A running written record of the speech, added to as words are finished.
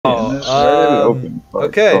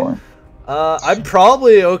Okay. I'm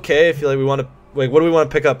probably okay if we want to. Like, what do we want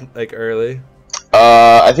to pick up like early?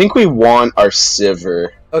 I think we want our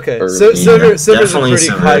Sivir. Okay, Sivir's a pretty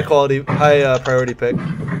high priority pick.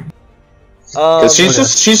 Because she's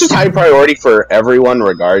just high priority for everyone,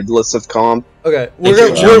 regardless of comp. Okay, yeah,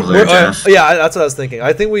 that's what I was thinking.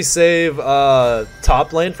 I think we save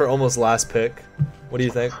top lane for almost last pick. What do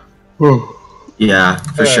you think? Yeah,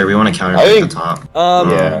 for sure. We want to counter pick the top.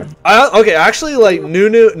 Yeah. Okay, actually, like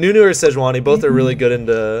Nunu or Sejuani, both are really good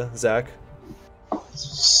into Zach.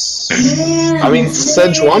 I mean,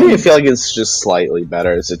 Sejuani, I feel like it's just slightly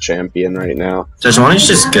better as a champion right now. Sejuani's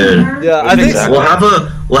just good. Yeah, I think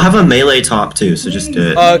we'll have a melee top too, so just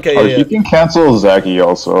do it. Okay, you can cancel Zaki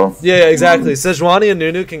also. Yeah, exactly. Sejuani and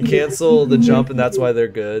Nunu can cancel the jump, and that's why they're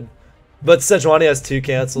good. But Sejuani has 2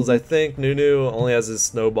 cancels. I think Nunu only has his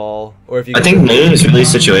snowball. Or if you. I think Nunu is really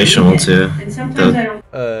situational too.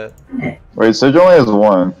 Wait, Sejuani has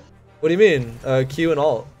 1. What do you mean? Q and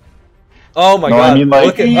alt. Oh my god! I mean like,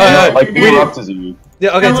 look at, yeah,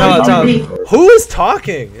 okay, Tom. Who is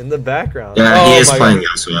talking in the background? Yeah, he is playing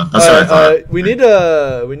Yasuo. That's what I thought. We need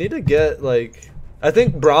to get like. I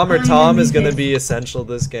think Braum or Tom is gonna be essential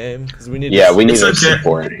this game because we need. Yeah, we need some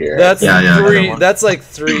support here. That's 3. That's like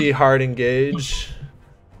 3 hard engage.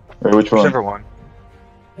 Wait, which one? Whichever one.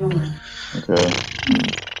 Okay.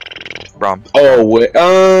 Braum. Oh wait.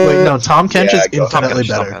 Wait, no. Tom Kench is infinitely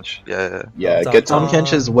better. Yeah. Get Tom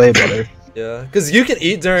Kench is way better. Yeah, because you can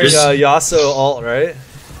eat during Yasuo ult, right?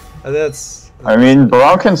 I mean,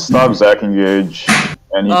 Braum can stop Zach engage.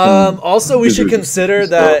 And he can also, we should consider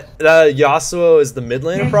that Yasuo is the mid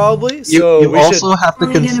laner probably. So you also have to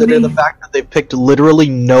consider the fact that they picked literally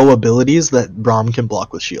no abilities that Braum can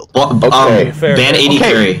block with shield. Well, okay, ban 80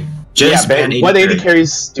 carry. Just ban 80 what 80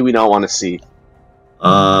 carries do we not want to see?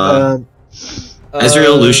 Ezreal,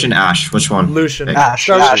 Lucian, Ashe. Which one? Lucian. Ashe.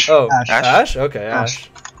 Ash. Ashe? Okay, Ashe.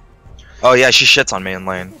 Oh yeah, she shits on main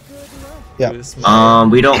lane. Yeah.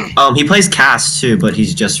 We don't. He plays cast too, but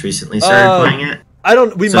he's just recently started playing it.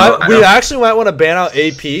 We actually might want to ban out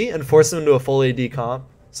AP and force him into a full AD comp.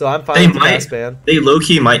 So I'm fine with the cast ban. They low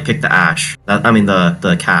key might pick the Ashe. I mean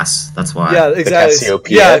the cast. That's why. Yeah,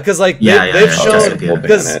 exactly. Yeah, because like they've shown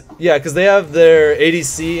because they have their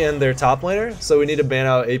ADC and their top laner, so we need to ban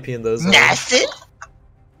out AP in those. Nasty.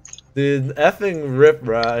 Dude, effing rip,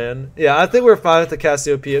 Ryan. Yeah, I think we're fine with the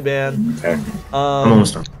Cassiopeia ban. Okay. I'm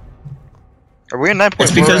almost done. Are we in 9.4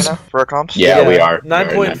 right now for our comps? Yeah, we are.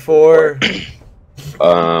 9.4.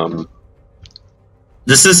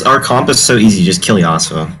 This is our comp is so easy. Just kill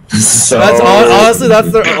Yasuo. Honestly, that's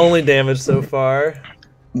their only damage so far.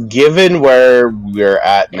 Given where we're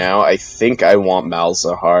at now, I think I want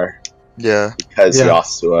Malzahar. Yeah. Because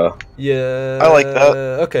Yasuo. Yeah. I like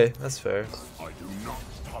that. Okay, that's fair.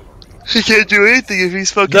 He can't do anything if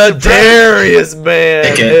he's fucking. The Darius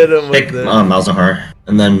man hit him with pick Malzahar,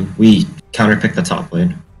 and then we counterpick the top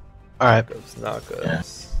lane. All right. It's not good. Yeah.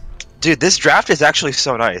 Dude, this draft is actually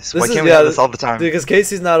so nice. Why can't we have this all the time? Dude, because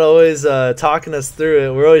Casey's not always talking us through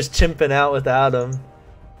it. We're always chimping out without him.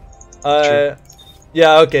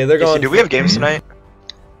 Yeah, okay, they're going. Do we have games tonight?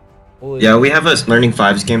 Yeah, we have a Learning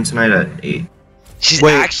 5s game tonight at 8. She's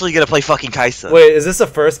actually gonna play fucking Kai'Sa. Wait, is this a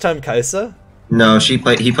first time Kai'Sa? No, he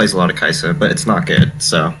plays a lot of Kai'Sa, but it's not good.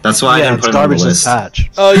 So that's why I didn't put it on the list.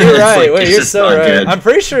 Oh, you're right. Like, wait, you're so right. Good. I'm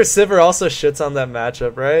pretty sure Sivir also shits on that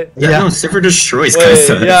matchup, right? Yeah, no, Sivir destroys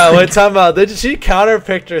Kai'Sa. Yeah, wait, time out. She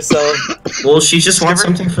counterpicked herself. Well, she just wants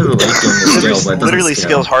something for the late game to scale, but literally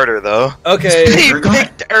scales harder though. Okay. They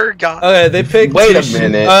picked Urgot. Okay, they picked. Wait a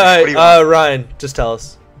minute. Ryan, just tell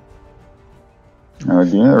us. do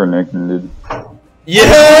you know Renekton did?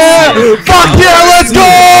 Yeah! Fuck yeah, let's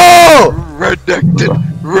go!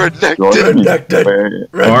 Renekton.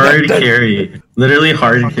 Hard carry. Literally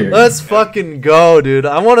hard carry. Let's fucking go, dude.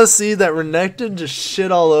 I want to see that Renekton just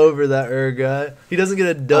shit all over that guy. He doesn't get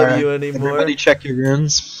a W anymore. Everybody check your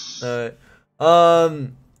runes. Alright. I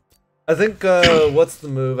think, what's the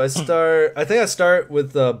move? I think I start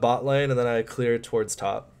with the bot lane and then I clear towards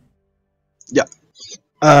top. Yeah.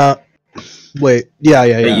 Wait.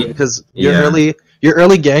 Yeah. Because your early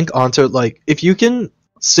gank onto, like, if you can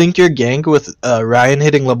sync your gank with Ryan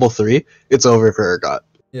hitting level 3, it's over for Urgot.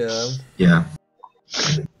 Yeah. Yeah.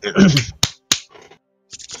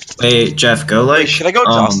 Wait, Jeff, go like. Wait, should I go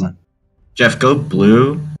Jocelyn? Jeff, go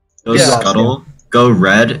blue, go Scuttle, go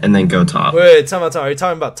red, and then go top. Wait, time out. Are you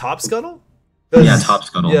talking about top Scuttle? Yeah, top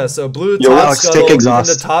Scuttle. Yeah, so blue top Scuttle, take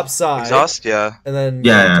exhaust. the top side. Exhaust, yeah. And then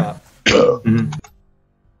top.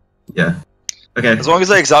 Yeah. Okay. As long as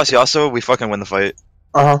I exhaust Yasuo, we fucking win the fight.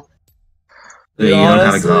 Uh-huh. Yeah, you don't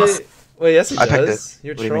have exhaust. Wait, yes, he I picked does.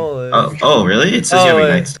 You're What do you mean? trolling. Oh, really? It says you have wait.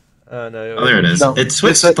 Ignite. No. Oh, there it is. No. It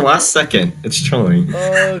switched at the last second. It's trolling.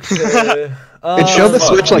 Okay. It showed the fuck,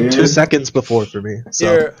 switch like dude. 2 seconds before for me. So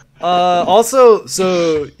Here. Also,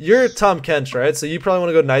 so you're Tom Kench, right? So you probably want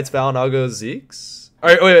to go Knight's Vow and I'll go Zeke's. All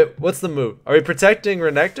right, wait. What's the move? Are we protecting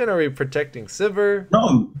Renekton or are we protecting Sivir?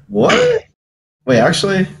 No, what? Wait,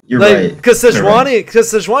 actually, you're Like, right. because You're right.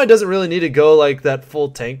 Sejuani doesn't really need to go like that full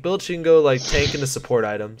tank build. She can go like tank into support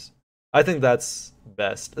items. I think that's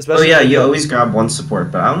best. Oh Especially yeah, like, you always grab one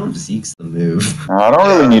support, but I don't know if Zeke's the move. I don't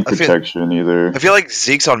really need I feel- protection either. I feel like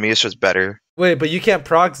Zeke's on me is just better. Wait, but you can't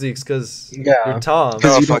proc Zeke's because Yeah. you're Tom.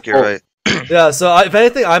 Because Oh you fuck, don't you're ult. right. Yeah, so if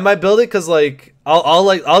anything, I might build it because like I'll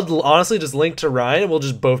honestly just link to Ryan and we'll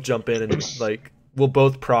just both jump in and like we'll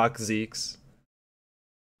both proc Zeke's.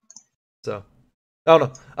 So I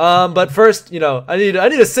don't know. But first, you know, I need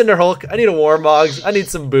a Cinder Hulk, I need a Warmogs, I need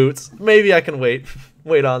some boots. Maybe I can wait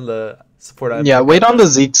on the support item. Yeah, wait on the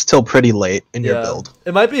Zeeks till pretty late in your Yeah. build.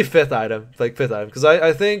 It might be fifth item, because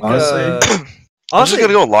I think Honestly. I'm just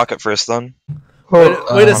gonna go lock it first then.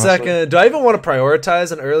 Wait a second. Do I even want to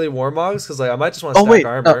prioritize an early Warmogs? Because like I might just want to Oh, stack wait,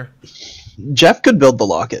 armor. Jeff could build the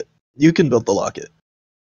locket. You can build the locket.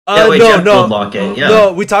 Yeah, wait, no, Jeff, no, build locket, yeah.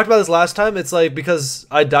 no. We talked about this last time. It's like because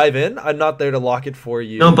I dive in, I'm not there to lock it for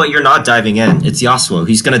you. No, but you're not diving in. It's Yasuo.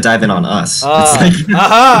 He's gonna dive in on us. It's like-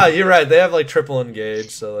 Aha! You're right. They have like triple engage,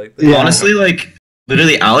 so like. Yeah. Honestly, like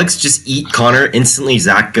literally, Alex just eat Connor instantly.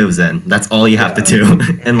 Zach goes in. That's all you have to do,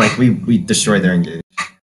 and like we destroy their engage.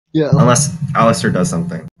 Yeah. Unless Alistair does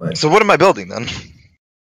something. But So what am I building then?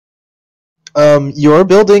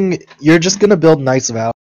 You're just gonna build Knight's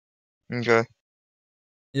Vow. Okay.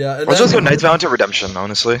 Yeah. And Let's just go then- Knight's Vow into Redemption,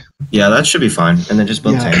 honestly. yeah, that should be fine. And then just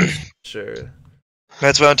build Yeah. tank. Sure.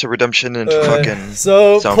 Knight's Vow into Redemption into fucking.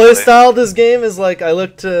 So Sound playstyle this game is like I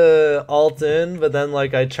look to alt in, but then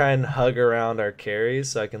like I try and hug around our carries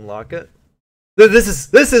so I can lock it. This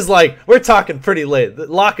is like we're talking pretty late. The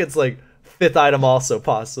locket's like fifth item also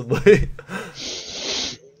possibly.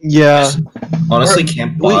 Yeah. Honestly,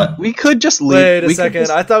 camp bot. We could just leave. Wait a we could second.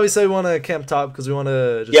 just- I thought we said we want to camp top because we want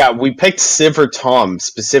to. Just... Yeah, we picked Civ or Tom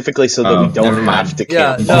specifically so that Oh, we don't never mind. have to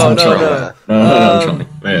Yeah, camp. no, I'm no, trolling. no. No, I'm trolling.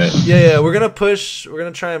 Wait. Yeah, we're gonna push. We're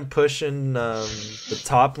gonna try and push in the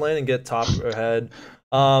top lane and get top ahead.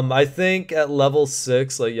 I think at level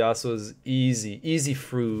 6, like Yasuo's easy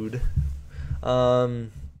food.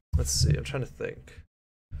 Let's see. I'm trying to think.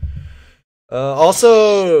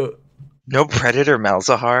 Also, No Predator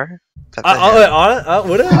Malzahar?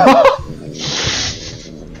 would it?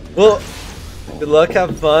 Well, good luck.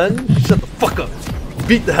 Have fun. Shut the fuck up.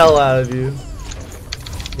 Beat the hell out of you,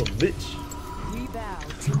 little bitch.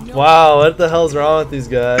 Wow, what the hell's wrong with these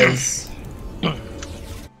guys?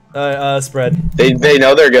 Alright, spread. They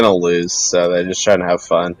know they're gonna lose, so they're just trying to have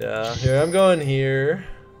fun. Yeah, here, I'm going here.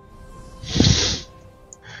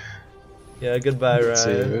 Yeah, goodbye,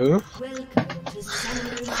 Ryan.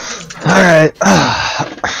 Alright.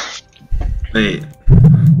 Wait.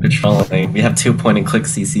 We're trolling. We have 2 point and click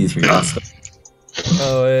CCs for Yasuo.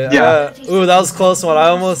 Oh, wait. Yeah. Ooh, that was a close one. I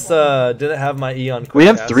almost didn't have my E on quick We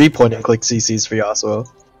have cast. 3 point and click CCs for Yasuo.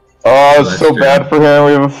 Oh, it's That's so true. bad for him.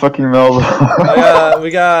 We have a fucking Melba.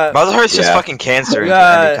 We got. Malzahar's just Yeah. fucking cancer. We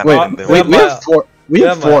got- Any Wait, kind of we build. wait, we my- have 4. We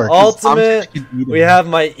have my 4. 'cause I'm ultimate, fucking beating we him. have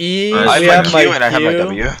my E, I we have have my my Q and I have my Q.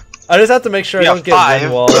 W. I just have to make sure I We don't have get 5.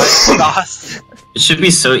 wind wall. Lost. It should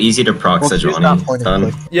be so easy to proc Well, he's not Sejuani. point and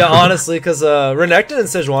Done. click. Yeah, honestly, because Renekton and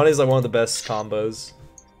Sejuani is like one of the best combos.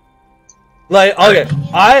 Like, okay,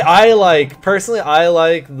 I like personally, I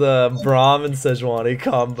like the Braum and Sejuani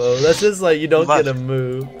combo. That's just like you don't Left. get a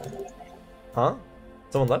move. Huh?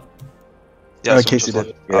 Someone left? Yeah, in so case just you like-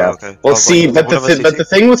 did. Yeah. Oh, okay. I Well, was see, like, but one of us but the CC?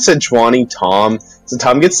 thing with Sejuani Tom, so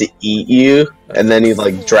Tom gets to eat you, and then he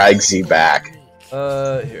like drags you back.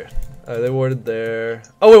 Here. They warded there.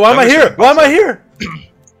 Oh wait, why am I Numbers here? are Why am I awesome. here?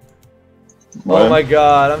 What? Oh my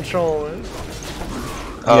god, I'm trolling.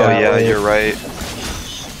 Oh Yeah, yeah, like- you're right.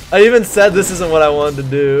 I even said this isn't what I wanted to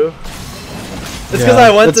do. It's because Yeah, I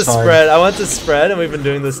went to it's fine. spread. I went to spread, and we've been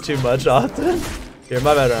doing this too much often. Here,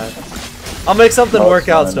 my bad, Ryan. I'll make something Oh, work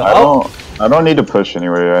out fine. still. I don't need to push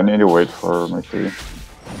anyway. I need to wait for my 3.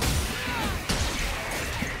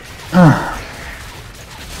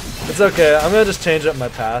 It's okay. I'm gonna just change up my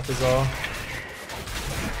path is all.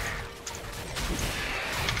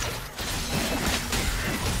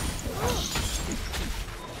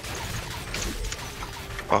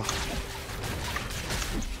 Oh,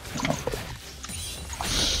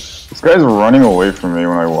 This guy's running away from me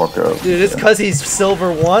when I walk up. Dude, it's cause he's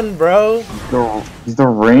silver 1, bro. He's the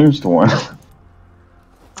ranged one.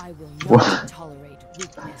 I will What? not tolerate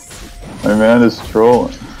weakness. My man is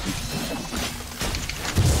trolling.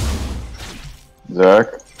 Zach.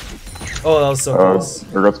 Oh, that was so close.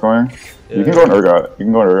 Urgot's going. Yeah. You can go in Urgot. You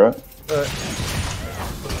can go in Urgot.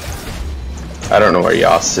 I don't know where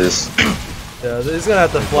Yas is. Yeah, he's gonna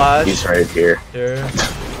have to flash. He's right here. Here. Here.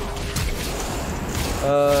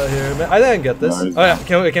 I think I can get this. No, Oh yeah,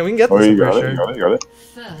 can we get this? Oh, you got sure. it. You got it. You got it.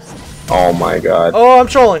 Oh my god. Oh, I'm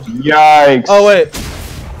trolling. Yikes. Oh wait.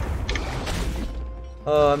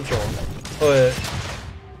 Oh, I'm trolling. Oh wait.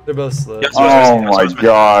 They're both slow. Yes. Oh my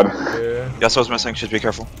god. Here. Yasuo's missing. Just be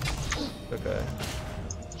careful. Okay.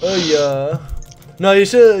 Oh yeah. No, you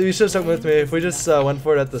should have stuck with me. If we just went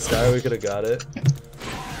for it at the start, we could have got it.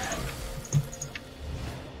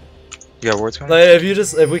 You got wards coming? Like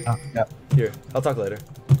if we yeah. Here, I'll talk later.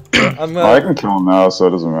 I can kill him now, so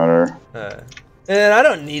it doesn't matter. And I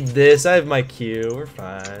don't need this. I have my Q. We're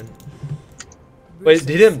fine. Wait,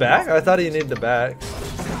 he didn't back? I thought he needed to back.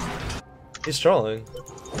 He's trolling.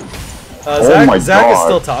 Oh my Zach is God.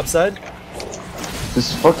 still topside.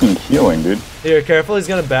 Just fucking healing, dude. Here, careful. He's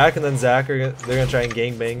gonna back, and then they're gonna try and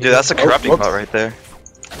gangbang. Dude, that's a corrupting whoops. bot right there.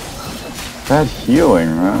 That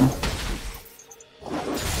healing, man.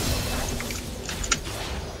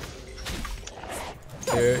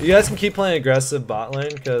 Here, you guys can keep playing aggressive bot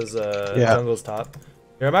lane because jungle's top.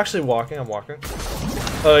 Here, I'm actually walking. I'm walking.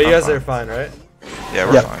 Oh, you guys are fine, right? Yeah,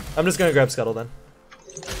 we're fine. I'm just gonna grab Scuttle then.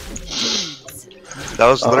 That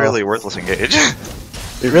was literally worthless engage.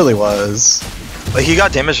 It really was. Like, he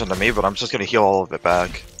got damage onto me, but I'm just gonna heal all of it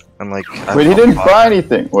back. And like, Wait, he didn't buy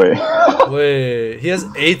anything. Wait. Wait, he has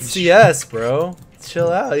 8 CS, bro.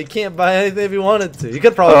 Chill out. He can't buy anything if he wanted to. He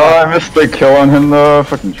could probably. Oh, I missed the kill on him though.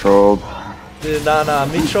 Fucking trolled. Dude, nah,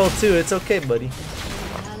 me troll too. It's okay, buddy.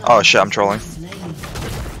 Oh shit, I'm trolling.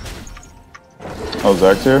 Oh,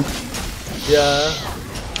 Zach's here? Yeah.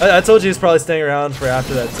 I told you he's probably staying around for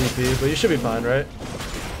after that TP, but you should be fine, right?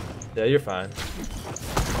 Yeah, you're fine.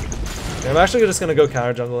 Okay, I'm actually just gonna go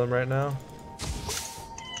counter jungle him right now.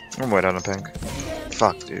 I'm way down to pink.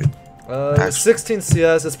 Fuck, dude. 16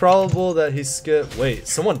 CS. It's probable that he skipped. Wait,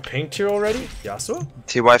 someone pinked here already? Yasuo?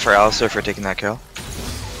 TY for Alistair for taking that kill.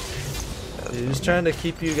 Dude, he's trying to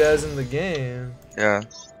keep you guys in the game. Yeah.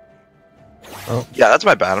 Oh. Yeah, that's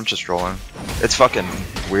my bad. I'm just trolling. It's fucking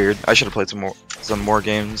weird. I should have played some more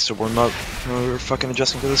games to warm up. We were fucking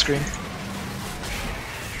adjusting to the screen.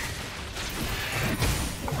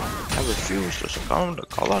 I refuse to succumb to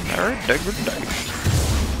culinary degradation.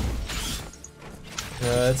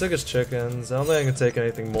 Yeah, I took his chickens. I don't think I can take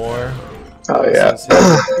anything more. Oh yeah.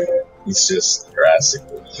 He's just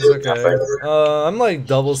drastically. It's okay. I'm like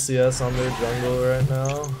double CS on their jungle right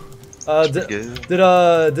now.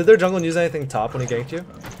 Did their jungle use anything top when he ganked you?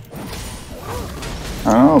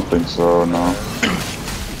 I don't think so, no.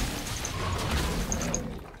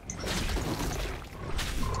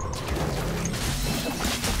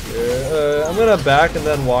 Yeah, I'm gonna back and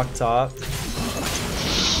then walk top.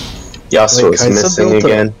 Yasuo is missing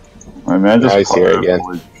again. My man just He's here again.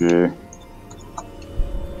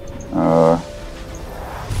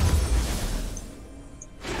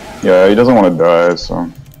 Yeah, he doesn't want to die, so.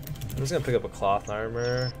 I'm just gonna pick up a cloth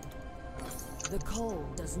armor. The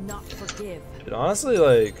cold does not forgive. Dude, honestly,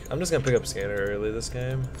 like, I'm just gonna pick up Scanner early this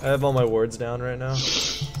game. I have all my wards down right now.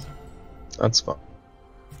 That's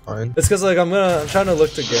fine. It's cause like I'm trying to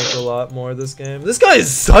look to gank a lot more this game. This guy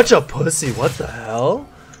is such a pussy. What the hell?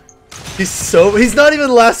 He's not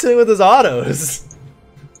even last hit with his autos.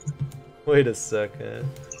 Wait a second.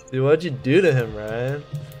 Dude, what'd you do to him, Ryan?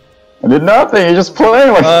 I did nothing, he's just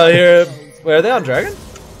playing like. Here. Wait, are they on Dragon?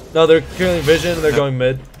 No, they're killing Vision and they're going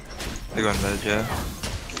mid. They're going mid, yeah.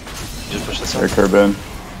 Just push this There, up. Kerbin.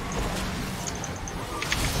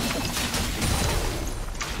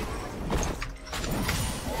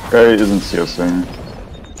 Guy isn't CSing.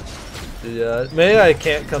 Yeah, maybe I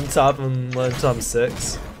can't come top until I'm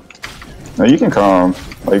 6. No, you can come.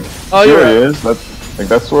 Like, Oh, here you're he right. is.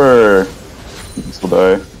 That's where you can still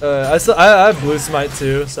die. I have blue smite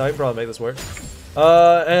too, so I can probably make this work.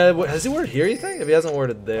 And has he warded here? You think? If he hasn't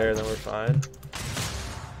warded there, then we're fine.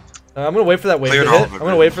 I'm gonna wait for that wave to hit. I'm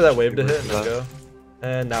gonna wait for that wave to hit and then go.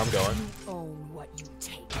 And now I'm going. Own what you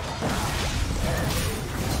take.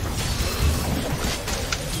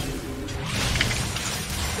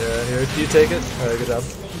 Yeah, here. Do you take it? All right, good job.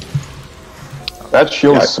 That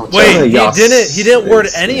shield is so Wait, Yas he didn't ward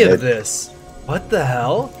is any of dead. this. What the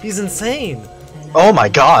hell? He's insane. Oh my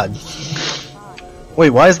god. Wait,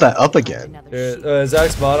 why is that up again? Here,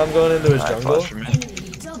 Zach's bot. I'm going into his Alright, jungle. flash for me.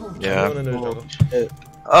 I'm going Yeah. into his jungle.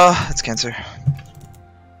 It's cancer.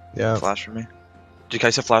 Yeah, Flash for me. Did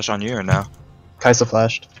Kaisa flash on you or no? Kaisa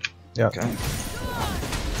flashed. Yeah. Okay.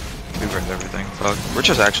 We burned everything. Fuck. We're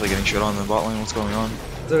just actually getting shit on the bot lane. What's going on?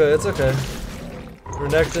 It's okay. It's okay.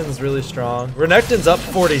 Renekton's really strong. Renekton's up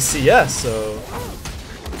 40 CS, so...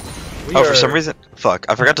 Oh, for some reason... Fuck,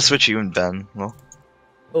 I forgot to switch you and Ben. Well,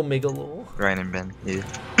 Omega lol. Ryan and Ben, yeah.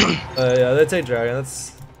 Yeah, they take Dragon.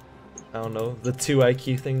 That's... I don't know, the 2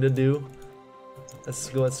 IQ thing to do.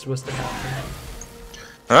 That's what's supposed to happen.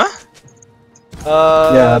 Huh?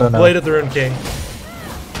 Yeah, I don't know. Blade of the Rune King.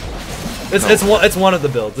 It's one of the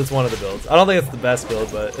builds. It's one of the builds. I don't think it's the best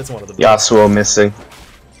build, but it's one of the builds. Yasuo missing.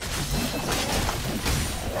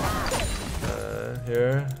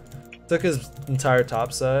 Here. Took his entire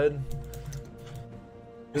top side.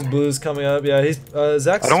 His blue's coming up. Yeah, he's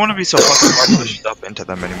Zach's. I don't want to be so fucking hard pushed up into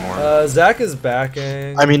them anymore. Zach is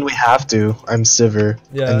backing. I mean, we have to. I'm Sivir.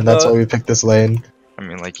 Yeah, and that's why we picked this lane. I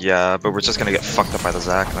mean, like, yeah, but we're just gonna get fucked up by the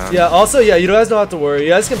Zac now. Yeah, also, yeah, you guys don't have to worry. You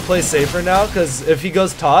guys can play safer now, because if he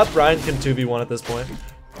goes top, Ryan can 2v1 at this point.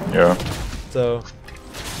 Yeah. So.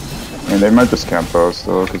 I mean, they might just camp though,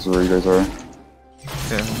 still, because of where you guys are.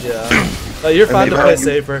 Yeah. You're fine to play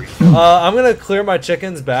safer. I'm gonna clear my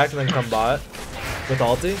chickens back and then come bot with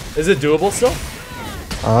ulti. Is it doable still?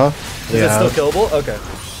 Yeah. Is it still killable? Okay.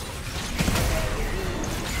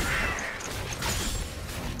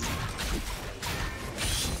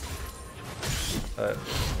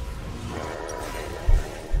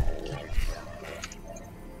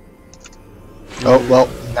 Oh, well,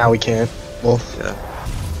 now we can't. Wolf. Yeah.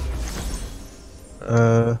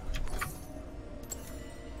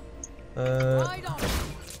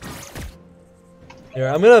 Here,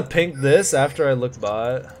 I'm gonna pink this after I look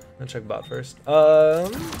bot. I'm gonna check bot first. Oh,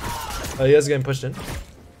 you guys are getting pushed in?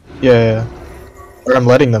 Yeah. Or I'm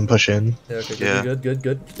letting them push in. Yeah, okay, good, Yeah.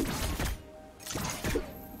 good.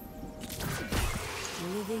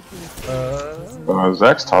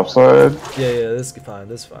 Zach's topside. Yeah, this is fine,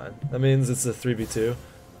 this is fine. That means it's a 3v2.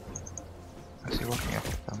 Is he looking at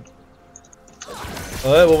them?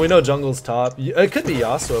 Alright, well we know jungle's top. It could be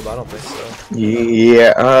Yasuo, but I don't think so.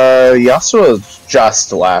 Yeah, Yasuo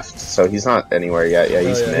just left, so he's not anywhere yet. Yeah,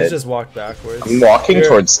 he's mid. He's just walked backwards. I'm walking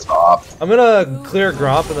towards top. I'm gonna clear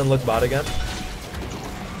Gromp and then look bot again.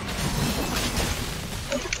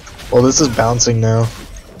 Well, this is bouncing now.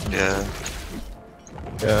 Yeah.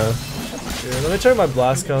 Yeah. Here, let me turn my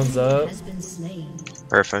blast cones up.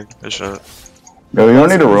 Perfect. Good shot. Yeah, you don't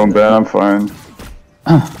need a roam, Ben, I'm fine.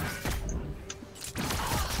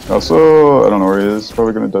 Also, I don't know where he is.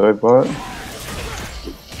 Probably gonna die, but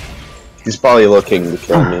He's probably looking to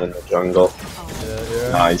kill me in the jungle. Yeah.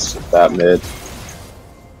 Nice, that mid.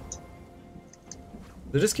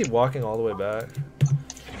 They just keep walking all the way back.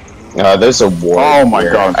 There's a ward. Oh my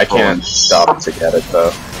here. god, I can't stop to get it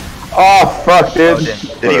though. oh fuck, dude.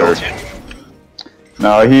 Did he ult you?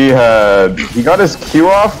 No, he got his Q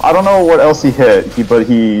off. I don't know what else he hit. But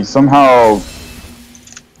he somehow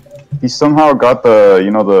got the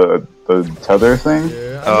the tether thing.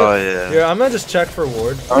 Here, Yeah. Here, I'm gonna just check for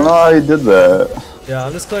ward. I don't know how he did that. Yeah,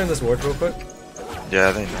 I'm just clearing this ward real quick.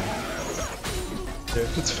 Yeah, they know. Here.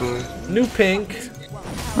 It's fine. New pink.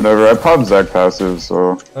 Whatever. I popped Zach passive,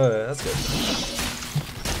 so. Oh yeah, that's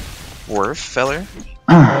good. Worth, feller.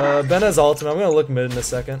 Ben has ultimate. I'm gonna look mid in a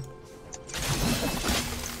second.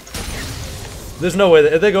 There's no way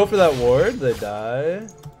that if they go for that ward, they die. Are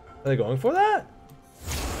they going for that?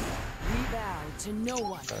 We bow to no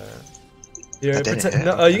one. Here, I didn't, pretend,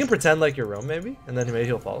 yeah, no, you can pretend like you're Rome maybe, and then maybe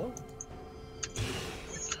he'll follow.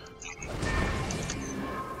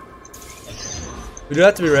 We do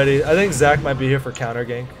have to be ready. I think Zach might be here for counter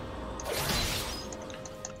gank.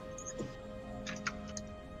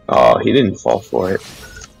 Oh, he didn't fall for it.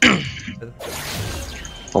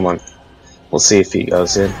 Hold on. We'll see if he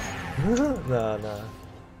goes in. No.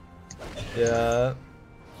 Yeah.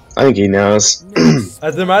 I think he knows.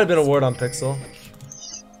 There might have been a ward on Pixel.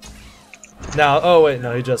 Now, oh wait,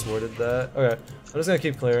 no, he just warded that. Okay, I'm just gonna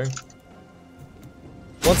keep clearing.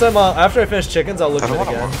 Once I'm on, after I finish chickens, I'll look mid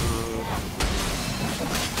again.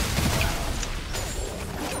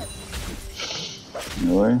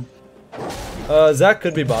 Really? Zach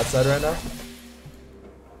could be bot side right now.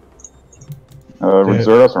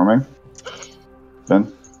 Resort us roaming.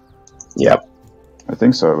 Ben? Yep. I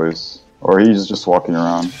think so, at least. Or he's just walking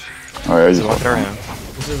around. Oh yeah, He's walking around.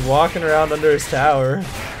 He's just walking around under his tower.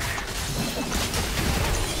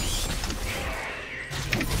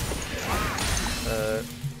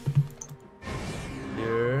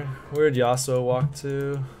 Here. Where'd Yasuo walk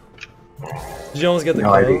to? Did you almost get the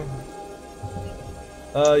No idea.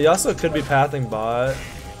 kill? Yasuo could be pathing bot.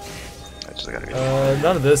 I just gotta get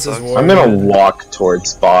None of this is warded. I'm gonna walk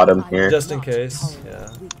towards bottom here. Just in case, yeah.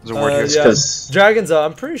 There's a ward here. Yeah, 'cause- Dragon's up.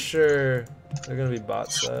 I'm pretty sure they're gonna be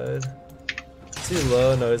bot side. Is he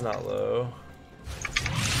low? No, he's not low.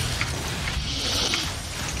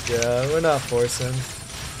 Yeah, we're not forcing.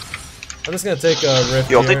 I'm just gonna take a Rift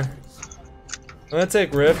You here. ulted? I'm gonna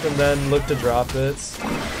take Rift and then look to drop it.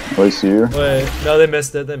 Place here. Wait, no, they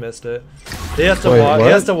missed it. They missed it. He has to Wait, walk. He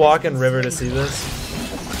what? has to walk in river to see this.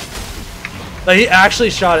 Like he actually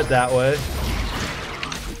shot it that way.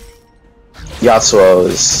 Yasuo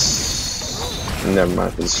is. Never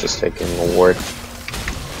mind. He's just taking a ward.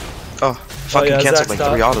 Oh, fucking yeah, canceled Zach's like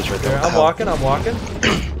 3 top. autos right there. Here, What the I'm hell? walking. I'm walking.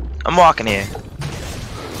 I'm walking here.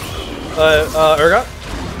 Urgot.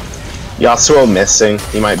 Yasuo missing.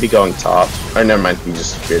 He might be going top. Or never mind. He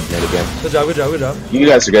just appeared mid again. Good job. Good job. Good job. You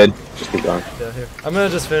guys are good. Just keep going. Yeah, here. I'm gonna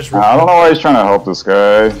just finish. I don't know why he's trying to help this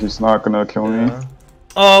guy. He's not gonna kill me. Yeah.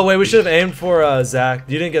 Oh wait, we should have aimed for Zach.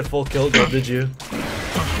 You didn't get full kill goal, did you?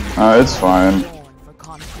 It's fine. Born for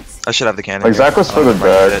conquest. I should have the cannon. Like, here. Zach was further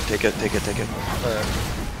Right, back. Take it, take it, take it. Alright.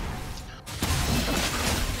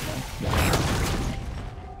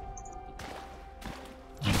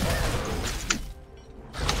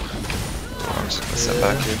 I'm just gonna step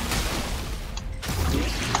back here.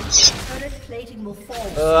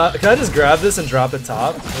 Can I just grab this and drop it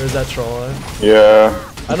top, or is that trolling? Yeah.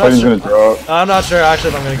 I I'm thought not he's sure. gonna drop. I'm not sure actually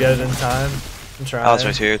if I'm gonna get it in time. I'm trying. Alex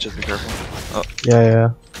right here, just be careful. Oh, Yeah.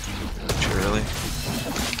 too early.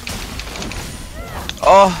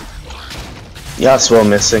 Oh! Yasuo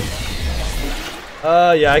missing.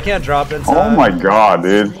 Yeah, I can't drop in time. Oh my god,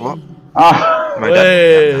 dude. What? Ah. Am I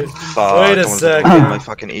dead? Wait, Fuck, wait a I wanted to second. get my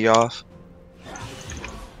fucking E off.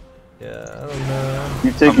 Yeah, I don't know.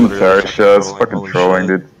 You taking literally tower fucking shots, trolling, fucking holy trolling,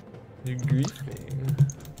 shit. dude. You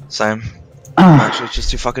griefing. Same. Actually, it's just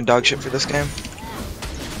too fucking dog shit for this game.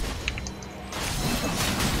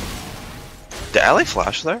 Did LA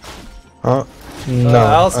flash there? Huh? No.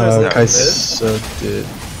 Alistair's there. Kai'Sa did.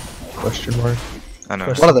 Question mark. I know.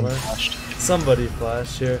 Question One of them mark. flashed. Somebody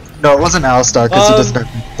flashed here. No, it wasn't Alistar because he doesn't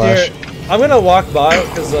have flash. Here, I'm gonna walk by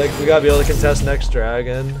because like we gotta be able to contest next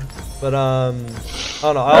dragon. But I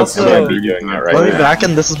don't know. I That's also. gonna be doing that right Let me now. back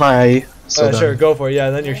and this is my. So Alright, then- sure, go for it. Yeah,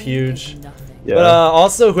 then you're huge. Nothing. Yeah. But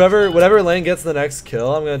also, whatever lane gets the next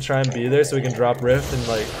kill, I'm gonna try and be there so we can drop Rift and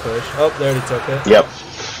like push. Oh, they already took it. Yep.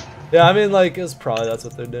 Yeah, I mean like it's probably that's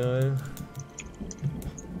what they're doing.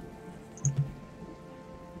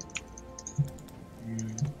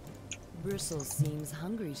 Bristle seems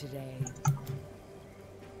hungry today.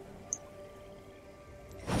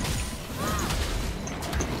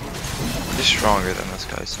 He's stronger than this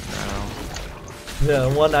guy somehow.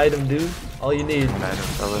 Yeah, one item, dude. All you need. An item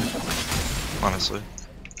fella. Honestly.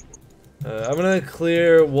 I'm gonna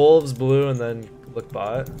clear Wolves blue and then look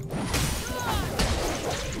bot.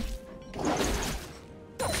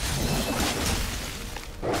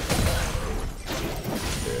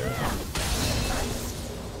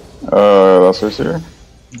 Lester's here?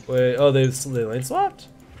 Wait, oh they lane swapped?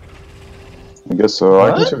 I guess so.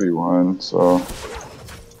 I What? can 2v1, so.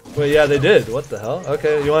 Wait, yeah, they did. What the hell?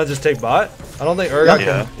 Okay, you want to just take bot? I don't think Urgot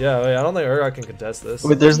Yeah. can. Yeah, wait, I don't think Urgot can contest this.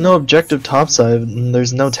 Wait, there's no objective topside and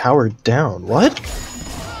there's no tower down. What?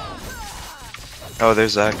 Oh,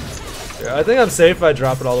 there's Zach. Yeah, I think I'm safe if I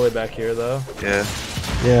drop it all the way back here, though. Yeah.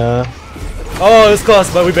 Yeah. Oh, it was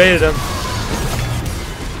close, but we baited him.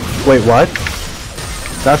 Wait, what?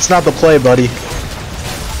 That's not the play, buddy.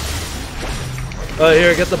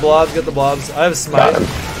 Here, get the blobs, get the blobs. I have smite.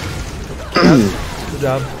 Good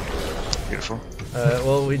job. Beautiful.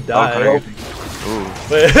 Well, we Oh, died. Ooh.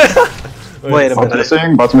 Wait. Wait a Bot's minute.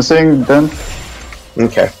 missing? Bot's missing, then?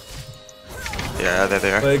 Okay. Yeah, there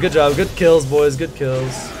they are. Wait, good job. Good kills, boys. Good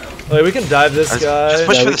kills. Wait, we can dive this Just guy.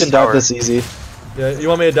 push Yeah, for we this can dive tower. this easy. Oh, Yeah, you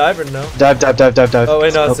want me to dive or no? Dive, dive, dive, dive, dive. Oh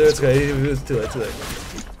wait, no, Nope. it's okay. It was too late. Too late.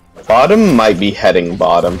 Bottom might be heading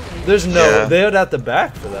bottom. There's no. Yeah. They would have to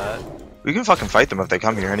back for that. We can fucking fight them if they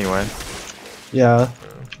come here anyway. Yeah.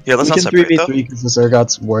 Yeah, let's We not can separate though. 3v3 because this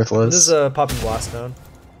Urgot's worthless. This is popping blast down.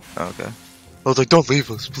 Oh, okay. I was like, don't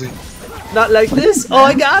leave us, please. Not like this. Oh,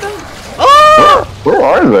 I got him. Oh! Where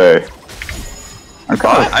are they? I'm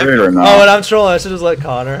kind of I- afraid right Oh, now. and I'm trolling. I should just let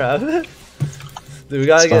Connor have it. Dude, we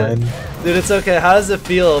gotta It's get. fine. Dude, it's okay. How does it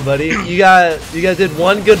feel, buddy? You did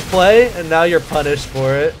one good play, and now you're punished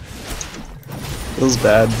for it. Feels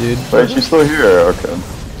bad, dude. Wait, she's still here. Okay.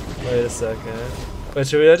 Wait a second. Wait,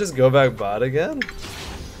 should we just go back bot again?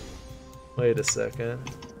 Wait a second.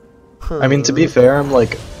 I mean, to be fair, I'm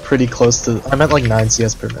like pretty close to. I'm at like 9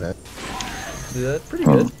 CS per minute. Dude, that's pretty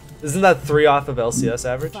good. Isn't that 3 off of LCS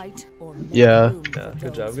average? Fight or Yeah. bloom Yeah,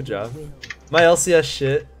 good job, those good job. who will. My LCS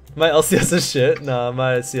shit. My LCS is shit. Nah,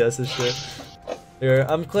 my CS is shit. Here,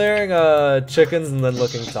 I'm clearing chickens and then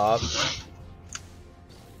looking top.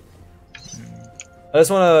 I just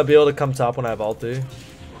want to be able to come top when I have ulti.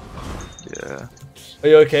 Yeah. Are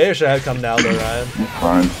you okay, or should I come now, though, Ryan?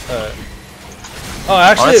 Fine. Alright. Oh,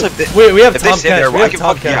 actually, Honestly, wait, we have if they Tom stay there, Kent. We I have can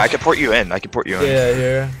Tom yeah, I Kent. can port you in. I can port you in. Yeah,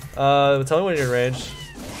 here. Tell me when you're in range.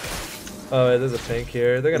 Oh, wait, there's a pink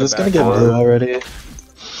here. They're gonna Just gonna back get up. blue already.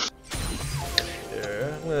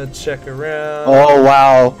 Here, I'm gonna check around. Oh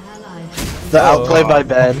wow. The Oh. outplay by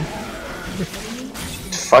Ben.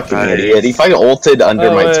 Fucking Nice. idiot. He fucking ulted under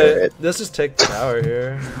Oh, my wait, turret. let's just take the tower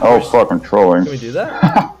here. Oh fuck, I'm trolling. Can we do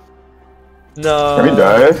that? No. Can we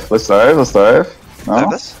dive? Let's dive. Let's dive. No. Dive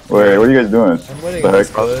this? Wait, what are you guys doing? I'm waiting The on this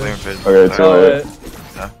heck? push. Okay, too Oh, late. wait.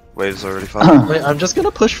 Yeah, waves already falling. Wait, I'm just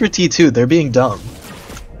gonna push for T2. They're being dumb.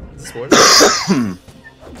 This word?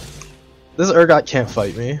 This Urgot can't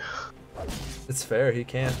fight me. It's fair, he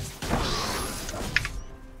can't.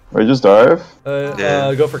 Wait, just dive?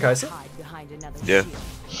 Yeah. Go for Kaisa? Hide behind another Yeah.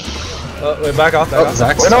 shield. Oh, wait, back off, back Oh, off.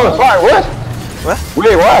 Zach's Wait, no, it's fine. What? What?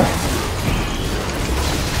 Wait, what?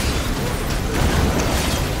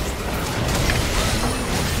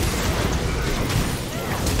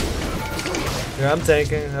 Yeah, I'm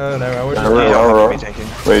tanking. Oh, never mind. We're Yeah, just we're- You all don't have right. to be tanking.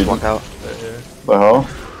 Wait. Just walk out. right here. The hell?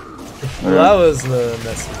 Well, that was the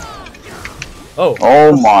messy. Oh,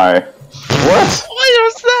 Oh my. What? What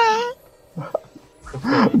was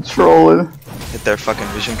that? Trolling. Hit their fucking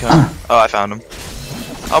vision cone. Oh, I found him.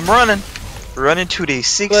 I'm running. Running to the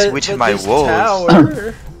 6 with my there's wolves. tower.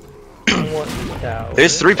 I want the tower.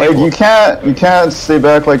 There's 3 Like people. you can't stay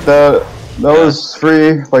back like that. That was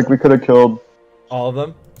free. Like we could have killed. All of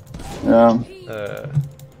them. Yeah.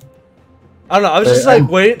 I don't know. I was just like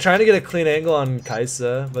trying to get a clean angle on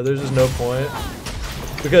Kaisa, but there's just no point.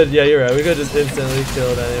 We could, yeah, you're right. We could just instantly kill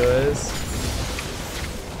it anyways.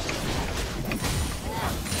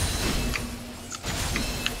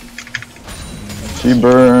 She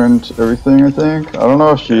burned everything. I think. I don't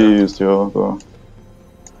know if she used heal though.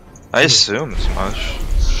 I assume as much.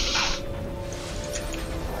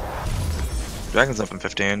 Dragon's up in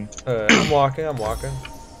 15. I'm walking. I'm walking.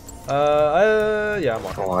 Yeah, I'm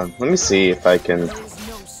walking. Hold on. Let me see if I can. There's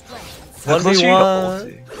no strength. How close are you to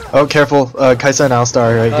 1v1. ulti? Oh, careful. Kaisa and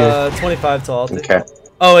Alistar right here. 25 to ulti. Okay.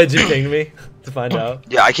 Oh wait, you pinged me to find out.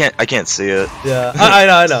 Yeah, I can't see it. Yeah,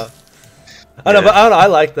 I know. I know, Yeah. but I don't know. I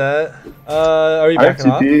like that. Are you I have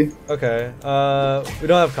backing off? TP. Okay. We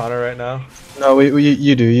don't have Connor right now. No, you do.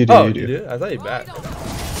 Oh, you you do. do? I thought you backed.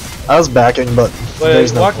 I was backing, but Wait,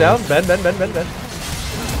 there's no walk point. down. Bend.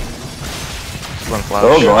 One flash.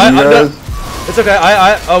 Oh, go I- on, you I'm guys. It's okay.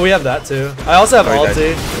 Oh, we have that too. I also have Oh, he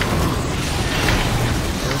ulti.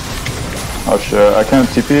 Oh shit, I can't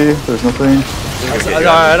TP. There's nothing.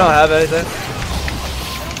 I don't have anything.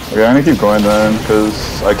 Okay, I'm gonna keep going then,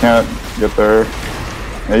 because I can't get there.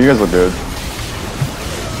 Yeah, you guys look good.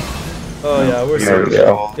 Oh yeah, we're There we safe.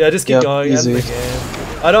 go. Yeah, just keep Yep, going. End easy. the game.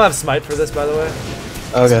 I don't have smite for this, by the way.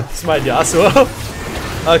 Okay. Smite Yasuo.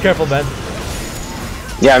 Careful, Ben.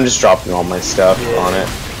 Yeah, I'm just dropping all my stuff on it.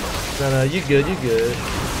 No, you good.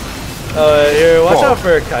 Oh, here, watch out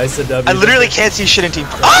for Kaisa W. I literally can't see shit in team.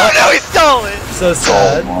 Oh no, he stole it! So Oh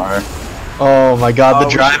sad. my. Oh my god, Oh, the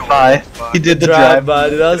we drive-by. should've- He did the Drive drive. by,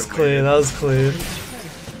 dude. That was clean.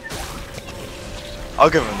 I'll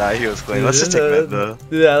give him that. He was clean. Let's just take mid though.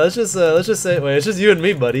 Yeah, let's just say, wait, it's just you and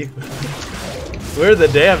me, buddy. We're the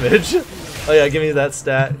damage. Oh yeah, give me that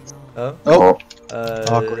stat. Oh. Oh,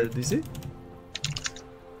 Awkward. Do you see?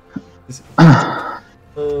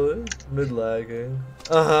 Oh, mid lagging.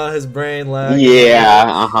 His brain lagging.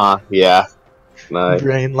 Yeah, yeah. Nice.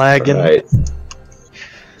 brain lagging. Right.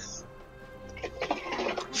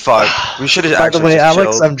 Fuck. We should have By the actually way, just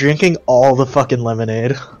Alex, chilled. I'm drinking all the fucking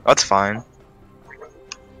lemonade. That's fine.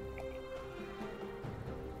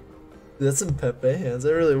 That's some Pepe hands. I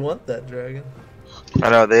really want that dragon. I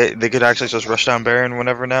know they could actually just rush down Baron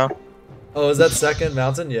whenever now. Oh, is that second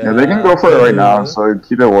mountain? Yeah. Yeah, they can go for it right now, so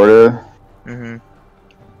keep it warded. Mm-hmm.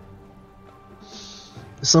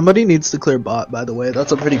 Somebody needs to clear bot, by the way.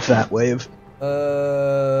 That's a pretty fat wave.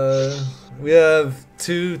 We have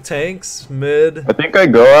 2 tanks mid. I think I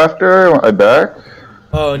go after, I back.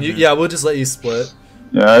 Oh, and yeah, we'll just let you split.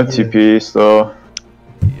 Yeah, I have TP still.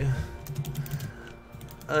 Yeah.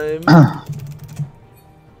 I'm.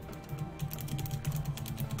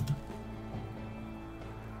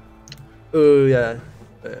 Ooh, yeah.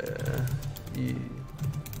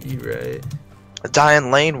 You right. A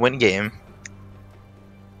dying lane win game.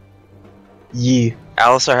 Yee.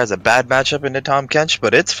 Alistar has a bad matchup into Tom Kench,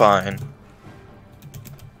 but it's fine.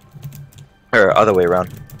 Or other way around.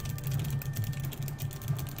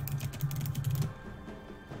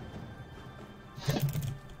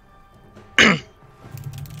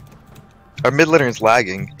 Our mid laner's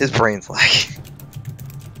lagging. His brain's lagging.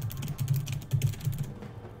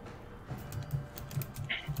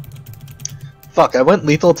 Fuck, I went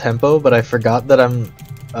lethal tempo, but I forgot that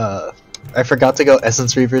I forgot to go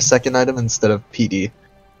Essence Reaver's second item instead of PD.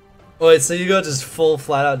 Wait, so you go just full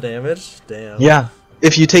flat out damage? Damn. Yeah.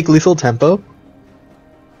 If you take lethal tempo,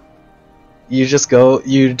 you just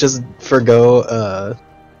forgo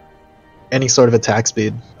any sort of attack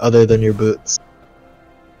speed other than your boots.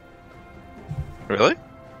 Really?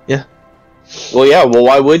 Yeah. Well, yeah. Well,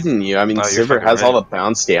 why wouldn't you? I mean, Oh, you're Sivir fucking has all right. the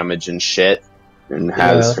bounce damage and shit, and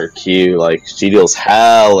has Yeah. her Q. Like, she deals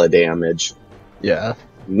hella damage. Yeah.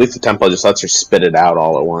 Lethal Tempo just lets her spit it out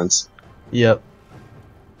all at once. Yep.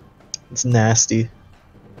 It's nasty.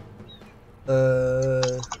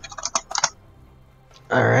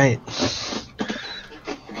 Alright.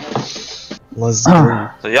 Let's go.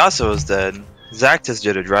 So Yasuo is dead. Zach just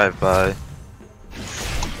did a drive-by.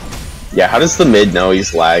 Yeah, how does the mid know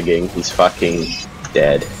he's lagging? He's fucking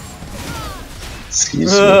dead.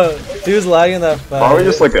 Excuse me. He was lagging that fight. Probably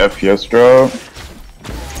just like FPS drop.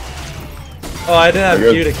 Oh, I didn't have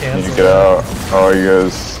You Q to guys need cancel. to get out. Oh, you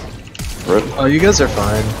guys. Rip. Oh, you guys are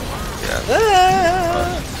fine.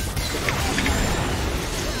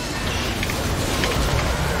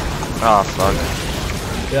 Oh fuck.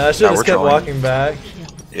 Yeah, I should No, have we're just kept trolling. walking back.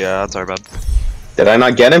 Yeah, that's our bad. Did I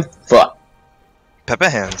not get him? Fuck. Peppa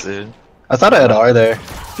hands, dude. I thought I had R there.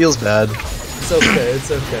 Feels bad. It's okay, it's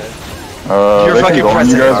okay. You're They fucking can go on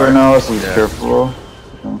you pressing guys R. right now, so be Yeah. careful.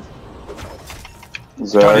 Tony,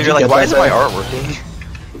 Zach, you're like, get why that isn't my back? art working?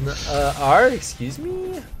 R, excuse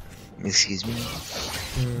me? Excuse me.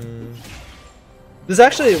 This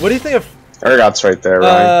actually, what do you think of, Urgot's right there,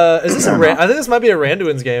 Ryan. is this a I think this might be a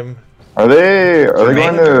Randuin's game. are they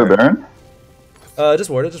going to Baron? Just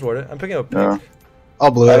ward it, I'm picking up Yeah. I'll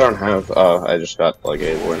blue I it. don't have. Oh, I just got like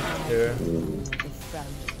a win. here.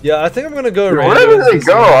 Yeah, I think I'm gonna go Where did they Randuin's.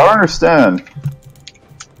 go? I don't understand.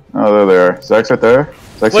 Oh, there they are. Zach's right there.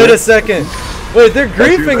 Zach's Wait here. a second. Wait, they're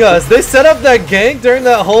griefing us. They set up that gank during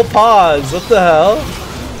that whole pause. What the hell?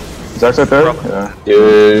 Zach's right there? Yeah.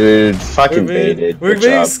 Dude, fucking baited. We're Good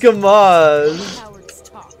being job. skamazed. Cowards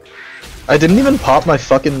talk. I didn't even pop my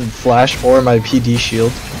fucking flash or my PD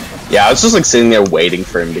shield. Yeah, I was just like sitting there waiting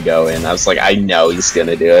for him to go in. I was like, I know he's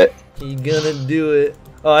gonna do it. He gonna do it.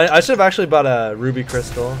 Oh, I should have actually bought a ruby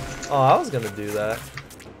crystal. Oh, I was gonna do that.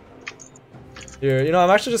 Here, you know, I'm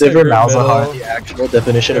actually just Sivir gonna group Malzahar, middle. the actual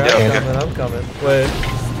definition Here, of I'm champion. coming, I'm coming. Wait.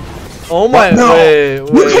 Oh my, No, wait.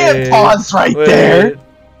 you can't pause right there.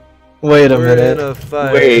 Wait a We're minute. in a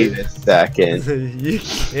fight. Wait a second. You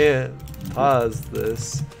can't pause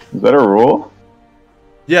this. Is that a rule?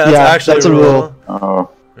 Yeah, that's Yeah, actually that's a a rule. rule. Oh.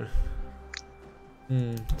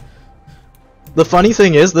 The funny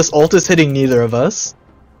thing is, this ult is hitting neither of us.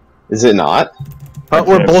 Is it not? But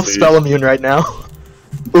we're can't both see. spell immune right now.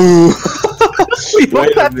 Ooh. We both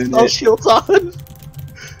Wait a have spell minute. shields on.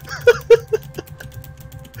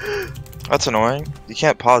 That's annoying. You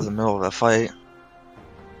can't pause in the middle of a fight.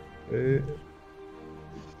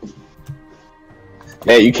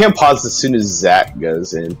 Yeah, you can't pause as soon as Zach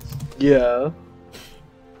goes in. Yeah.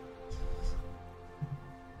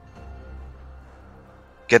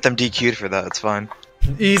 Get them DQ'd for that, it's fine.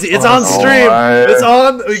 Easy. It's on stream. my. It's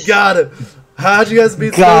on. We got it. How'd you guys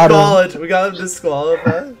beat Got Slow him. College? We got him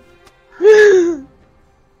disqualified.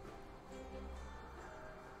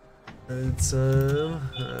 It's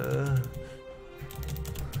Or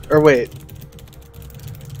wait.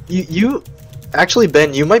 You actually,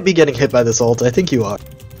 Ben, you might be getting hit by this ult. I think you are.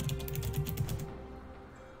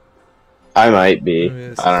 I might be.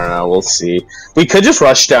 Yes. I don't know. We'll see. We could just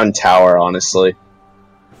rush down tower, honestly.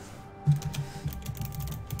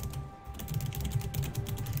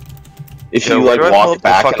 If Yeah, you we're like gonna walk hold the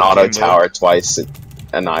back and fucking auto game, tower twice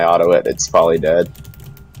and I auto it, it's probably dead.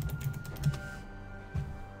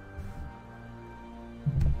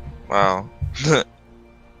 Wow.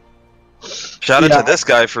 Shout out Yeah. to this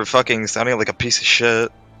guy for fucking sounding like a piece of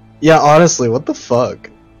shit. Yeah, honestly, what the fuck?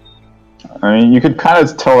 I mean, you could kind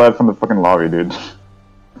of tell that from the fucking lobby, dude.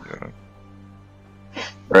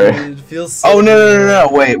 Right? it feels. So Oh no!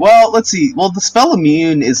 Wait. Well, let's see. Well, the spell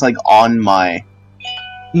immune is like on my.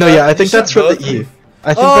 No, yeah, I You think should that's for the both E. be.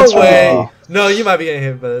 I think Oh that's for wait. No, you might be getting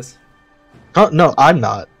hit by this. the E. Oh, no, I'm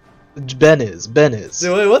not. Ben is. Ben is.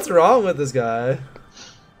 Dude, wait, what's wrong with this guy?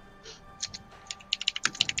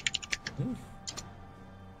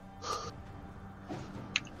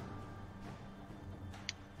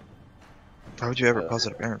 Why would you ever pause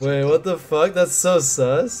it apparently? Wait, what the fuck? That's so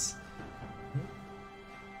sus.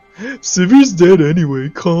 Sivir's dead anyway.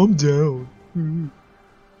 Calm down.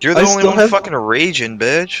 You're the I only still one have- fucking raging,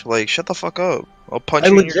 bitch. Like, shut the fuck up. I'll punch I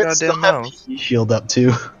you in your legit still goddamn have mouth. PD shield up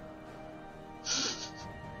too.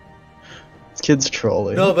 kid's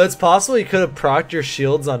trolling. No, but it's possible he could have procced your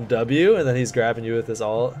shields on W, and then he's grabbing you with his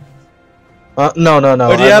ult. No.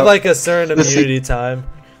 Or do you have like a certain immunity time?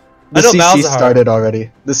 The I know CC Malzahar. started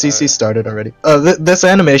already. The CC started already. This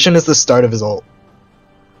animation is the start of his ult.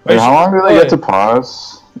 Wait, how long do they get to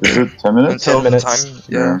pause? Is it 10 minutes? Until 10 minutes. time.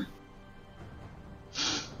 Yeah.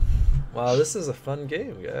 Wow, this is a fun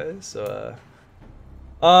game, guys. So,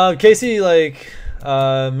 Casey, like,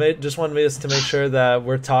 just wanted us to make sure that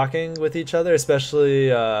we're talking with each other, especially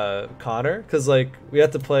Connor, because like we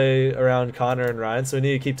have to play around Connor and Ryan, so we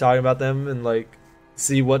need to keep talking about them and like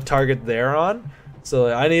see what target they're on. So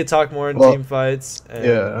like, I need to talk more in team fights. And,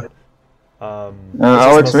 Yeah.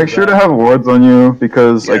 Alex, make sure to have wards on you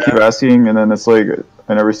because I keep asking and then it's like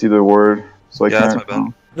I never see the ward, so I That's can't. my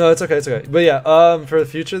bad. No, it's okay, it's okay. But yeah, for the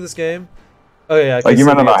future of this game. Oh yeah, Like you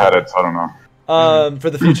might have not had it, so I don't know. For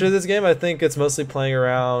the future of this game, I think it's mostly playing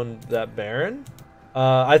around that Baron.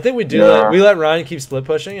 I think we do Yeah. let Ryan keep split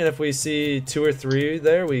pushing, and if we see 2 or 3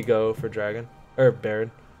 there, we go for Dragon or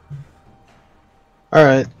Baron. All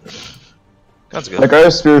right. That's good. Like I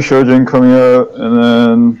have Spear Shojin coming out, and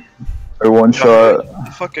then a one shot.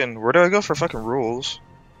 Fucking, where do I go for fucking rules?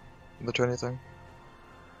 The training thing.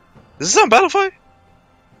 Is this on Battlefied?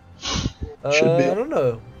 Should be. I don't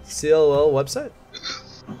know. CLL website.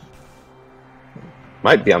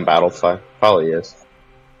 Might be on Battlefy. Probably is.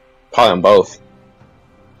 Probably on both.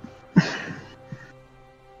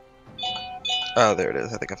 Oh, there it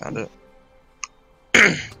is. I think I found it.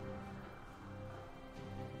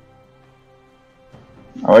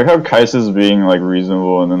 I like how Kais is being like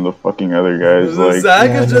reasonable, and then the fucking other guys like. Zach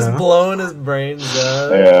Yeah, is just no. blowing his brains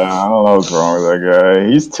out. Yeah, I don't know what's wrong with that guy.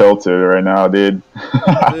 He's tilted right now, dude.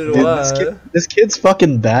 Dude, Dude, what? this kid's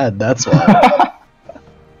fucking bad. That's why.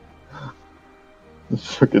 He's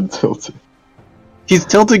fucking tilted. He's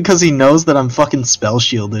tilted because he knows that I'm fucking spell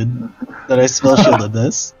shielded. That I spell shielded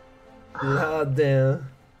this. God damn.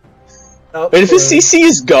 Oh, But if his CC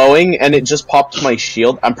is going and it just popped my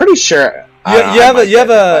shield, I'm pretty sure. You have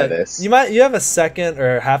a second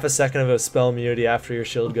or half a second of a spell immunity after your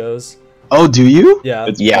shield goes. Oh, do you? Yeah.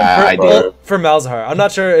 Yeah, I do. Well, for Malzahar. I'm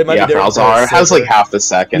not sure. It might Yeah, be different. Malzahar has like half a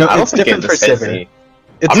second. No, I don't it's think different this for hit Sivir. me.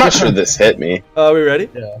 It's I'm not sure different. this hit me. Are we ready?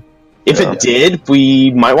 Yeah. If it did, we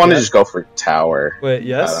might want to just go for tower. Wait,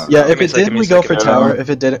 yes? Yeah, Give if me a it second, did, give me we a go second. for tower. If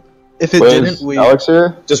it didn't, Wait, we. Alex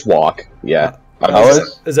here? Just walk. Yeah.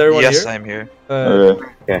 Alex? Is everyone Yes, here? I'm here.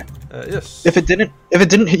 Okay. Yes. If it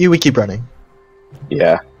didn't hit you, we keep running.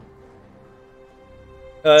 Yeah.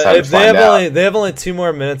 Time to If they find have out. they have only 2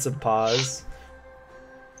 more minutes of pause.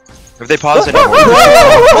 If they pause it,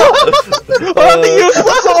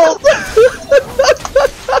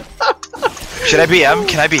 should I be M?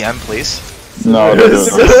 Can I be M, please? No, that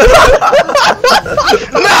doesn't.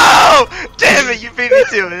 No! Damn it, you beat me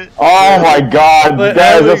to it. Oh my god, But,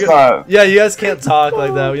 guys, we that's go- not. Yeah, you guys can't talk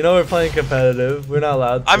like that. You know we're playing competitive. We're not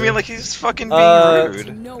allowed to. I mean, like, he's fucking being rude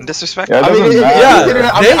and disrespectful. Yeah, it I mean, doesn't matter.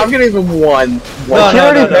 Yeah, I'm gonna even one. No, He no,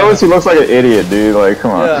 already no, no. knows he looks like an idiot, dude. Like,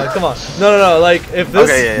 come on. Yeah, come on. No. Like, if this...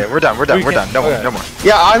 Okay, yeah, we're done, we're done, we we're can't- done. No more, okay. no more.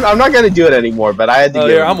 Yeah, I'm not gonna do it anymore. But I had to. Oh,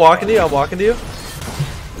 give here, him- I'm walking to you.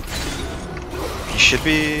 You should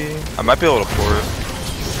be... I might be able to pour it.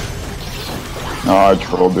 No, I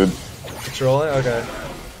trolled, dude. Trolling? Okay.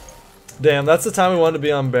 Damn, that's the time we wanted to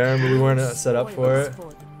be on Baron, but we weren't set up for it.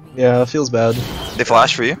 Yeah, it feels bad. They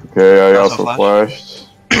flash for you? Okay, I Also also flash?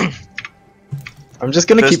 flashed. I'm just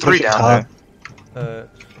gonna There's keep 3 pushing down top.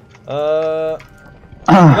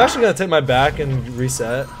 I'm actually gonna take my back and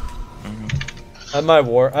reset. I have my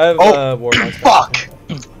war. I have war. Fuck!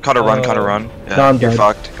 Connor run, Connor run. Yeah, No, I'm you're dead.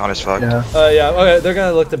 fucked. Connor's fucked. Yeah. Yeah. Okay, they're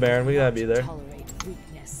gonna look to Baron. We gotta be there.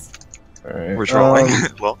 Alright. We're trolling.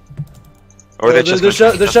 Well. Or They're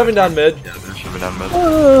shoving down mid. Yeah, they're shoving down mid.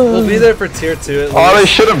 We'll be there for tier 2 at least. Oh, they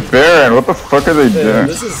should have Baron. What the fuck are they Yeah, doing?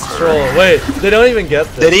 this is troll. Wait, they don't even get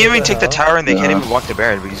this. They didn't What even take the hell? tower and they can't Yeah. even walk to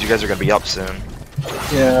Baron because you guys are gonna be up soon.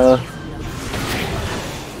 Yeah.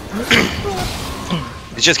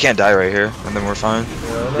 You just can't die right here, and then we're fine.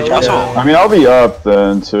 Yeah, Did no, Yasuo? yeah. I mean, I'll be up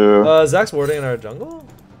then, too. Zach's warding in our jungle?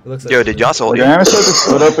 It looks like Yo, did Yasuo ult Like, you? I'm gonna start to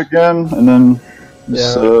split up again, and then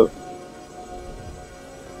just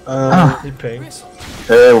He pings.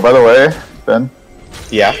 Hey, by the way, Ben,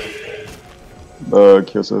 Yeah.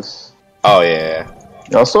 Kyosis. Oh yeah.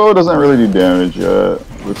 Yasuo doesn't really do damage yet.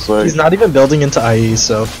 Looks like. He's not even building into IE,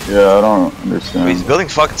 so. Yeah, I don't understand. Wait, he's building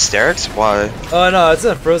fucking Sterix? Why? Oh no, it's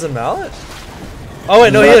a frozen mallet? Oh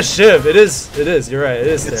wait, no, he has Shiv. It is. You're right. It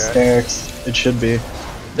is It's there. Sterix. It should be. Yo,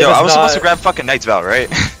 it's I was supposed not- to grab fucking Knight's Vow, right?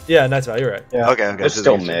 Yeah, Night's Vow, you're right. Yeah. Okay, okay. They're so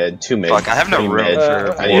still there's- mid. Too mid. Fuck, I have no Pretty room mid.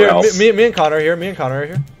 for Anyone Here, else? me and Connor are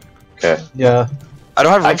here. Okay. Yeah. I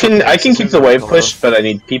don't have. I can keep the wave pushed, but I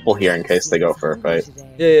need people here in case they go for a fight.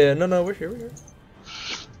 Yeah, no, we're here.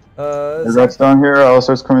 Zach's down here,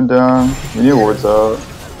 Alistar's coming down. We need wards out.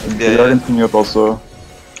 Yeah. Dragon's coming up also.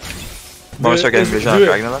 Want to start getting vision on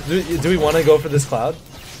Dragon? Do we want to go for this cloud?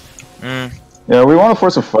 Yeah, we want to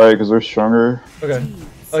force a fight because we're stronger. Okay.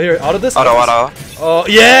 Oh, here, auto this. Auto. Oh,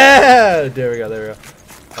 yeah! There we go.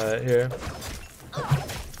 Alright, here.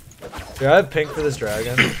 Here, I have pink for this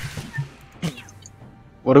dragon.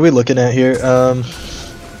 What are we looking at here?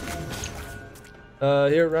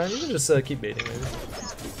 Here, Ryan, you can just keep baiting, maybe.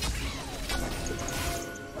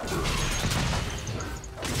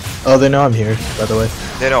 Oh, they know I'm here, by the way.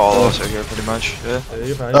 They know all of us are here, pretty much. Yeah.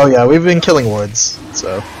 You're fine. Oh yeah, we've been killing wards,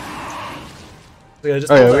 so. Yeah,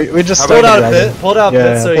 just Oh yeah, we just pulled started out a dragon. pit. Pulled out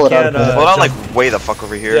Yeah, pit so pull you it out can. of pit. Hold on, jump. like way the fuck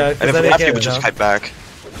over here. Yeah, and 'cause if then we he have to, can't we just jump. kite back.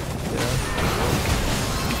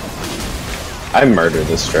 I murdered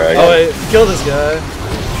this dragon. Oh wait, kill this guy.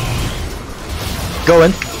 Go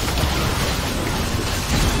in.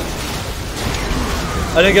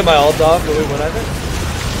 I didn't get my ult off, but we win, I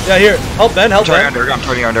think. Yeah, here, help Ben, help Ben. I'm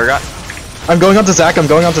turning on Durga. I'm going on to Zach. Oh.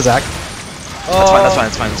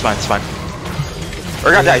 That's fine.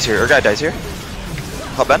 Urgot dies here.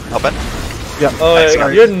 Help Ben. Yeah. Oh wait,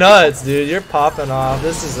 Sorry. you're nuts, dude. You're popping off.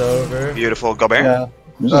 This is over. Beautiful. Go Baron.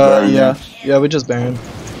 Yeah. Yeah, we just Baron.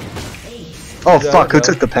 Oh Yeah, fuck, who okay.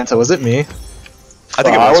 took the penta? Was it me? I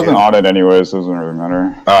think it I was wasn't you. on it anyways, so it doesn't really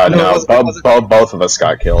matter. No, it wasn't- both of us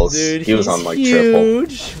got kills. Dude, he was he's on like triple.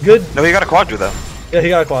 huge. Good. No, he got a quadra though. Yeah, he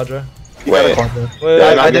got a quadra. Wait, Wait, Did I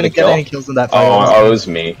wait, not I get a didn't get kill? any kills in that fight. Oh, it was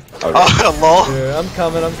me. Okay. Oh, lol. here, I'm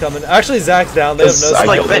coming. Actually, Zach's down. They have no Yes, I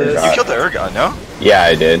Like killed Ben, it. you killed the Urgot, no? Yeah,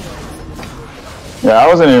 I did. Yeah, I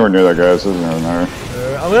wasn't anywhere near that guy, so it doesn't really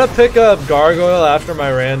matter. I'm gonna pick up Gargoyle after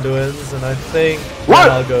my Randuins, and I think What?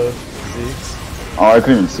 then I'll go Zeke's. Oh, I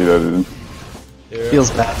couldn't even see that, dude. Here.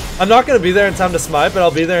 Feels bad. I'm not gonna be there in time to smite, but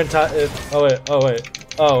I'll be there in time.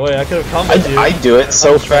 Oh wait, I could have come with you. I do it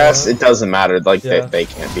so I'm fast, sure. it doesn't matter. Like, Yeah. they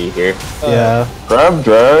can't be here. Yeah. Grab,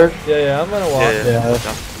 drag. Yeah, I'm gonna walk. Yeah.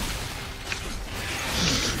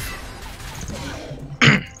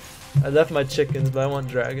 I left my chickens, but I want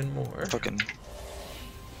dragon more. Fucking.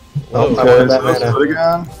 Oh, I Okay, wanted that so let's mana. do it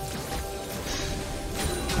again.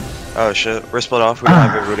 Oh shit, we're split off. We don't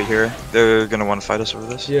have everybody here. They're gonna want to fight us over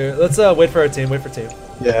this. Here, let's wait for our team. Wait for team.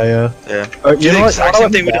 Yeah. Yeah. You Do know the what? exact I same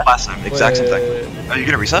wanna thing we do did last time. Exact same thing. Wait. Are you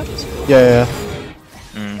gonna reset? Yeah.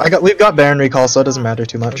 Mm. We've got Baron recall, so it doesn't matter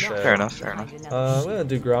too much. Okay. Fair enough. I'm gonna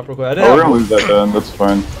do Gromp real quick. I didn't Oh, we're have- gonna lose that then, that's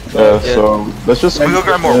fine. Yeah, Yeah. so let's just... We go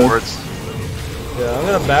grab more wards. Yeah, I'm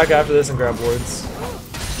gonna back after this and grab wards.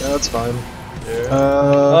 Yeah, that's fine. Here.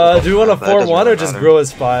 Uh, Do we want to that doesn't 4-1 or really just matter. grow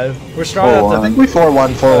as 5? We're strong enough to. I think we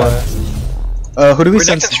 4-1. Who do we We're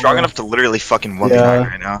send? not strong enough to literally fucking 1v9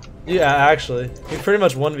 right now. Yeah, actually, we pretty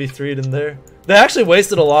much 1v3'd in there. They actually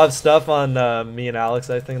wasted a lot of stuff on me and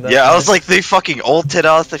Alex. I think. That Yeah, I night. was like, they fucking ulted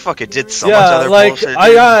us. They fucking did so much yeah, other like bullshit. I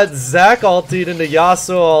dude. got Zach ultied into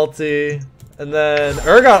Yasuo ulti, and then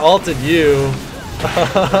Urgot ulted you.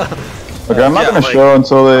 Okay, I'm not Yeah, gonna like- show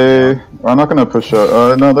until they... I'm not gonna push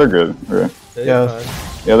out. No, they're good. Okay. you're Yeah. fine.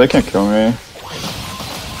 Yeah, they can't kill me.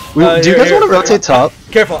 Do you Here, guys here. want to rotate top?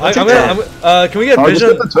 Careful. I'm take gonna. Can we get Oh, just vision?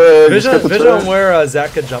 get the turret, just Vision, get the vision turret. on where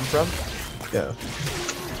Zach could jump from. Yeah.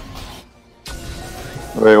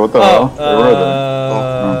 Wait, what the Oh, hell? Wait, where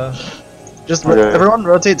are they? Just Okay. everyone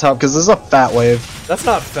rotate top because this is a fat wave. that's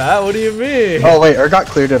not fat. What do you mean? Oh wait, Urgot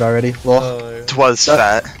cleared it already. Well, Oh, It was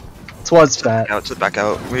That- fat. it was fat. Back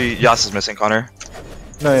out. Yas is missing, Connor.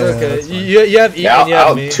 No, it's yeah, okay. that's fine. You have Ethan. Yeah, you have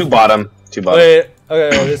I'll me. two bottom. Wait.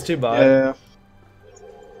 Okay. Well, there's 2 bot. Yeah.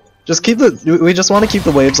 Just keep the. We just want to keep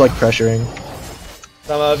the waves like pressuring.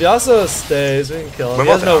 If Yasuo stays, we can kill him. Win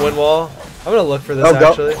He has wall no down. win wall. I'm gonna look for this Oh, go.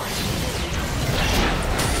 actually.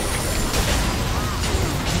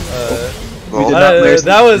 We did not layer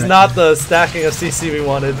That was right. not the stacking of CC we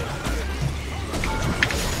wanted.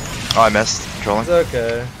 Oh, I missed. Trolling. It's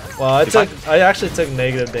okay. Well, I actually took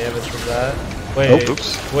negative damage from that. Wait,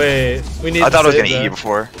 Oops. wait. We need. I thought I was to gonna save eat you that.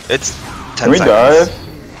 before. It's 10 Can we seconds.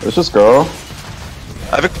 dive? Let's just go.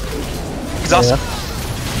 I have a exhaust. Yeah.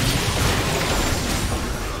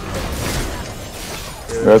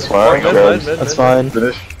 That's fine. Mid, guys. mid, That's mid. fine.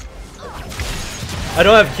 Finish. I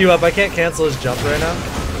don't have Q up. I can't cancel his jump right now.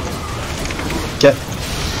 Get.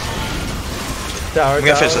 Tower. I'm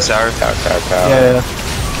gonna finish this hour. Yeah.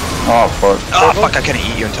 Oh, fuck. Oh fuck! I couldn't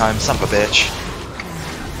eat you in time. Son of a bitch.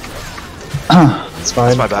 It's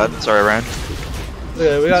fine. That's my bad. Sorry, I ran.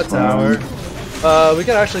 Okay, we got tower. We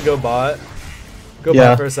can actually go bot. Go Yeah.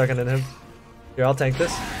 bot for a second in him. Here, I'll tank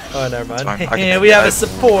this. Oh, never It's mind. fine. I can Yeah, tank we have that. a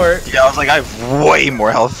support. Yeah, I was like, I have way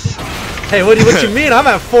more health. Hey, what you mean? I'm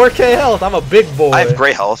at 4K health. I'm a big boy. I have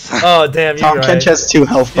great health. Oh damn, you're Tom right. Kench has 2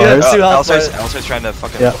 health Yeah, bars. 2 health. Alistar's trying to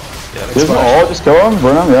fucking. Yeah. Here's my ult, just kill him,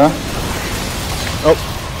 burn him, yeah.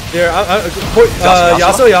 Here,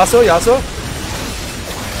 Yasuo.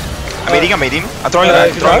 I'm eating. I'm throwing it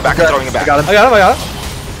back. I'm throwing it back. I got him. I got him.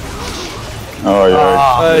 Oh,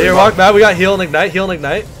 yeah. Here, walk back. We got heal and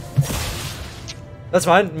ignite. That's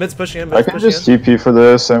fine. Mid's pushing in. I can just TP for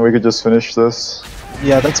this, and we could just finish this.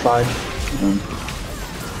 Yeah, that's fine.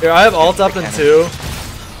 Here, I have ult up in 2.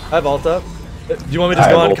 I have ult up. Do you want me to just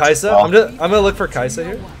go on Kaisa? I'm gonna look for Kaisa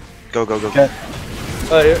here. Go. Okay.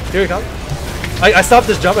 Here he comes. I stopped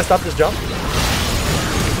this jump.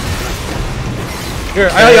 Here,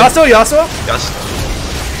 I got Yasuo. Yes.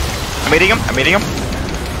 I'm eating him.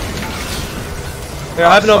 Here,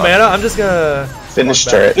 I have no mana. I'm just gonna Finish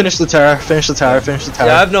turret. Finish the tower.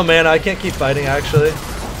 Yeah, I have no mana. I can't keep fighting actually.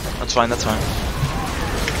 That's fine.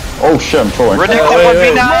 Oh shit, I'm trolling. Riddick,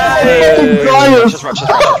 wait. 1v9! Just run.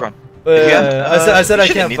 I said I You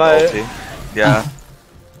shouldn't can't need the fight. ulti. Yeah.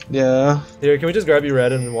 Yeah. Here, can we just grab you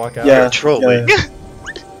red and walk out? Yeah. Trolling.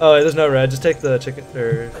 Oh, wait, there's no red. Just take the chicken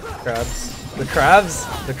or crabs. The crabs?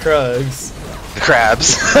 The krugs. The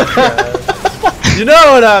crabs. Crabs. You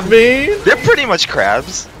know what I mean? They're pretty much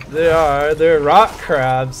crabs. They are. They're rock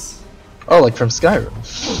crabs. Oh, like from Skyrim.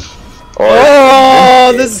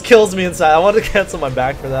 Oh, this kills me inside. I want to cancel my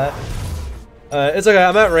back for that. It's okay.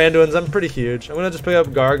 I'm at Randuin's. I'm pretty huge. I'm gonna just pick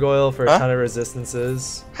up Gargoyle for a ton of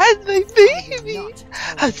resistances. Hi, my baby.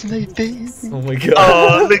 That's my baby. Oh my god.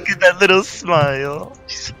 Oh, look at that little smile.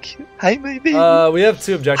 She's so cute. Hi, my baby. We have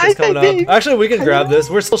 2 objectives Hi, coming baby. up. Actually, we can grab this.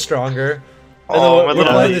 We're still stronger. Oh, my We're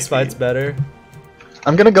little playing baby. these fights better.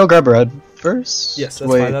 I'm gonna go grab red first. Yes, that's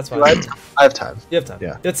Wait, fine. That's do I fine. I have time. You have time.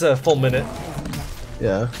 Yeah. It's a full minute.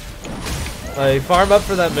 Yeah. Like, farm up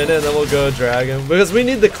for that minute and then we'll go dragon. Because we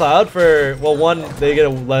need the cloud for, well, 1, they get a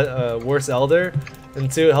worse elder,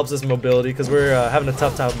 and 2, it helps us mobility, because we're having a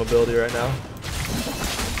tough time with mobility right now.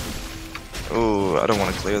 Ooh, I don't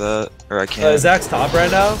want to clear that. Or I can't. Zach's top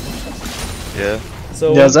right now. Yeah.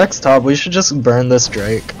 So Yeah, Zach's top. We should just burn this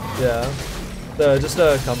Drake. Yeah. Just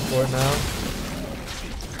come for it now.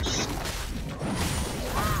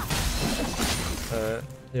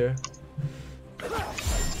 Here.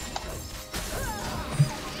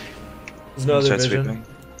 There's no other Start vision. sweeping.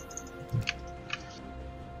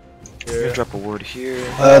 Here. Gonna drop a ward here.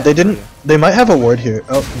 They didn't. They might have a ward here.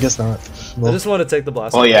 Oh, I guess not. I just want to take the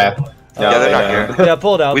blast. Oh yeah. Yeah, they're not here. Yeah,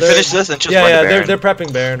 pull it out. We They're- finished this and just Yeah, run yeah, to Baron. they're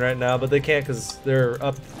prepping Baron right now, but they can't because they're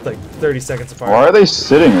up like 30 seconds apart. Why are they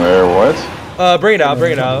sitting there? What? Bring it out,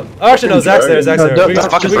 bring it out. Oh, actually, no, Zach's there, Zach's No, there. don't- We don't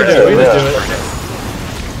can fucking do burn it, we it. can just do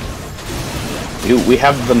it. Dude, we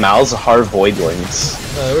have the Malzahar Voidlings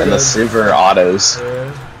We're and the good. Silver Autos.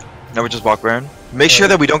 Yeah. Now we just walk Baron. Make sure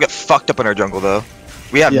that we don't get fucked up in our jungle though.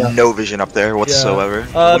 We have Yeah. no vision up there whatsoever.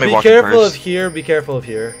 Yeah. Let me Be walk in careful of first. here, be careful of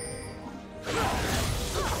here.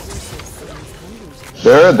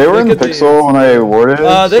 They were in the could be- pixel when I warded. They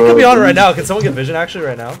so could be on it right now. Can someone get vision actually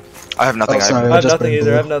right now? I have nothing. Oh, sorry. I have just nothing been either,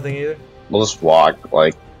 blue. I have nothing either. We'll just walk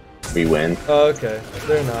like we win. Oh, okay.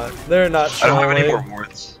 They're not. They're not I don't have any trolling. more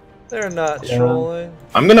wards. They're not Yeah. trolling.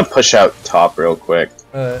 I'm gonna push out top real quick.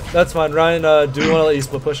 That's fine. Ryan, do we want to let you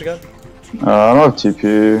split push again? I don't have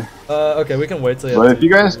TP. Okay, we can wait till you But have if you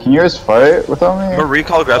guys, can you guys fight without I'm me? gonna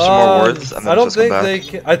recall, grab some more wards, and then I don't just come think back. they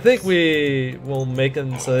can. I think we will make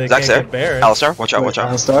them so they Zach's can't there. get Baron. Alistar, watch out, watch out.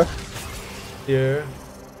 Alistar? Here.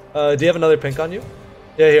 Do you have another pink on you?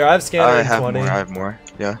 Yeah, here. I have scanner I and have 20. more. I have more.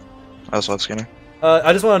 Yeah. I also have scanner.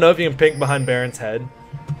 I just want to know if you can pink behind Baron's head.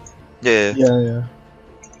 Yeah. Yeah.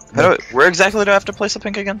 Where exactly do I have to place the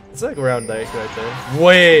pink again? It's like around Dyke right there.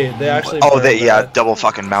 Wait, they actually. Oh, burned yeah, that. double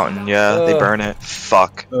fucking mountain. Yeah, they Ugh. burn it.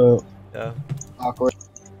 Fuck. Yeah. Awkward.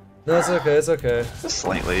 No, it's okay. It's okay.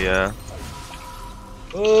 Slightly, yeah.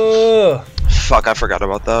 Ugh. Fuck, I forgot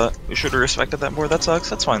about that. We should have respected that more. That sucks.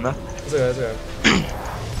 That's fine though. It's okay. It's okay.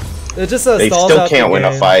 It just They stalls still out can't the win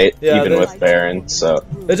a game. fight, Yeah, even they- with Baron, so...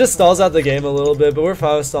 It just stalls out the game a little bit, but we're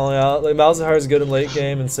fine with stalling out. Like Malzahar is good in late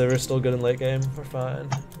game, and Sivir's still good in late game. We're fine.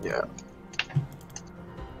 Yeah.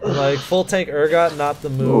 And, like full tank Urgot, not the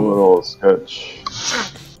A move. little sketch.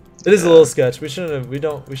 It is a little sketch. We shouldn't have.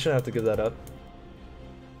 We shouldn't have to give that up.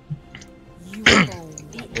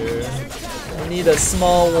 Here. I need a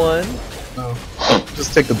small one.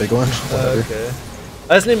 Just take the big one. Whatever. Okay.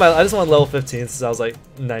 I just want level 15 since I was like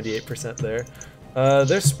 98% there.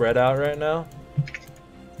 They're spread out right now.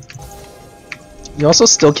 You also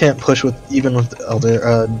still can't push with even with the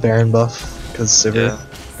Elder Baron buff because Sivir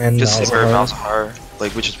Yeah. and Just Sivir, Malzahar. Malzahar.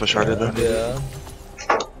 Like, we just push harder than they Yeah.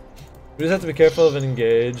 We just have to be careful of an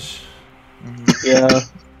engage. Yeah.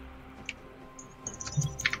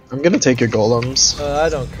 I'm gonna take your golems. I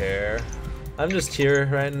don't care. I'm just here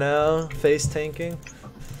right now, face tanking.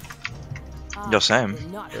 Yo, same.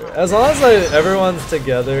 As long as like everyone's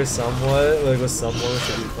together somewhat, like with someone, we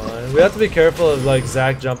should be fine. We have to be careful of like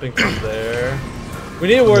Zach jumping from there. We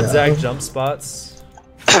need to ward Zach jump spots.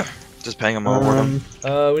 Just paying him over them.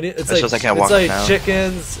 We need. It's like just I can't it's walk like now.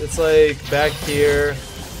 chickens. It's like back here,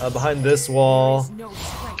 behind this wall.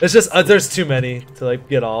 It's just there's too many to like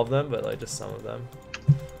get all of them, but like just some of them.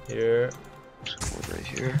 Here. Right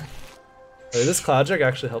here. Wait, this cloud drag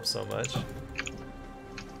actually helps so much.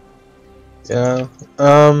 Yeah.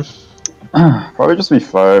 Probably just be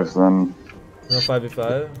 5 then. No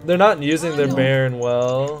 5v5. They're not using their Baron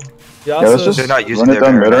well. Yeah, let's just They're not using run it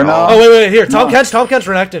their down mid right Baron at now. all. Oh wait, here, Tom Kench,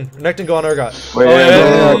 Renekton. Renekton, go on Urgot. Wait,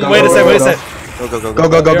 Wait a second, wait a second. Go, go, go, Go,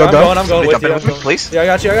 go, go, Here, go, I'm go. going Somebody with jump you. in I'm with me, going. please. Yeah, I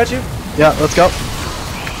got you. Yeah, let's go.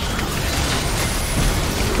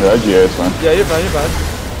 Yeah, GA is fine. Yeah, you're fine.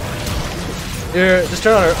 Here, just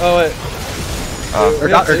turn on her. Oh wait.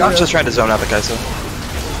 I'm just trying to zone out the Kai'Sa.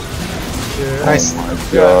 Here. Nice. Oh my I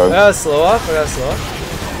god. gotta slow off. We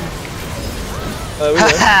win.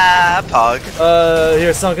 Haha, Pog.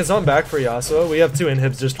 Here, Son, can someone back for Yasuo? We have 2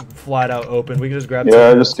 inhibs just flat out open. We can just grab 2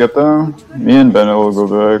 Yeah, inhibs. just get them. Me and Bennett will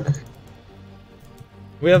go back.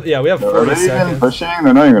 We have 40 Are they even seconds. pushing?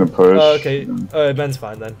 They're not even gonna push. Oh, okay. Ben's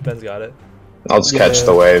fine then. Ben's got it. I'll just catch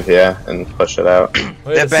the wave, yeah, and push it out. Wait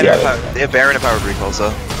They have a second. Baron and powered recalls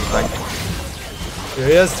though. Like, Here,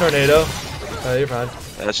 he has Tornado. You're fine.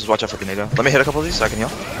 let's just watch out for Gameday. Let me hit a couple of these so I can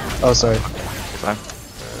heal. Oh, sorry. You're fine.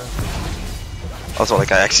 Also,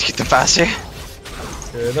 like I execute them faster.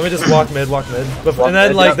 Here, let me just walk mid. And then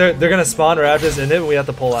mid, like yeah. they're gonna spawn Raptors in it and we have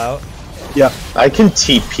to pull out. Yeah. I can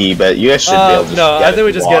TP, but you guys should be able to No, just I think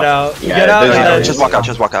we just get out. Yeah, Get out there's and no then reason. Just walk out.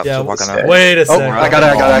 Yeah, Just walk out. okay. wait a Oh, second. I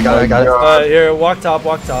got it. Here, walk top.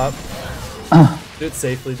 Do it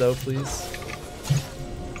safely though, please.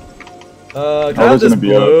 Can I have there's this gonna be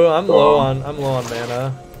blue? a- I'm low on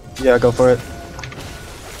mana. Yeah, go for it.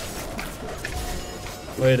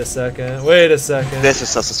 Wait a second. This is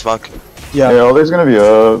sus as fuck. Yeah. Yeah, all these gonna be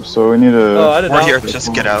up, so we need to. Oh, I did We're not. here.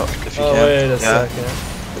 Just get out if you Oh, can. wait a Yeah. second.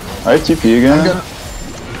 I have TP again.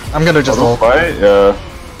 I'm gonna just I'll hold. fight. Yeah.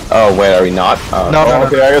 Oh wait, are we not? No.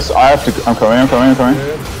 Okay, I guess I have to. I'm coming.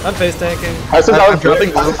 Here. I'm face tanking. I said I'm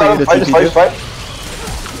dropping blue for you to TP. fight.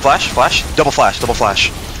 Flash. Double flash.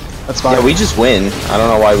 That's fine. Yeah, we just win. I don't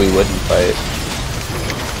know why we wouldn't fight.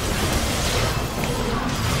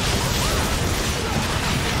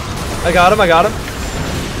 I got him.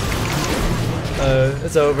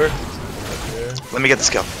 It's over. Let me get the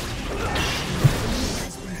skill.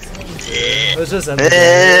 Let's just end the game.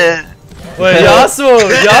 Eh. Wait, Yasuo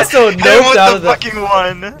Hit him noped with out the of the fucking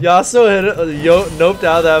one. Yasuo hit it, noped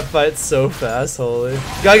out of that fight so fast. Holy,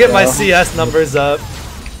 gotta get my CS numbers up.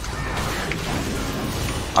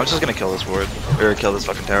 I'm just gonna kill this ward or kill this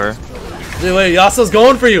fucking tower. Dude, wait, Yasuo's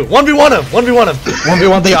going for you. 1v1 him. 1v1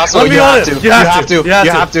 the Yasuo. 1v1 him. You have to. You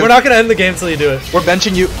have to. We're not gonna end the game till you do it. We're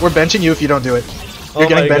benching you if you don't do it. You're Oh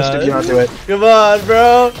getting my benched God. if you don't do it. Come on,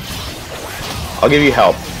 bro. I'll give you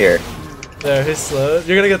help here. There, he's slow.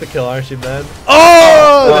 You're gonna get the kill, aren't you, man?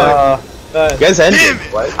 Oh! You guys ended. Damn!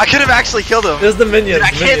 What? I could have actually killed him. There's the minions. I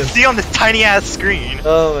can't minions. see on this tiny ass screen.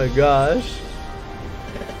 Oh my gosh.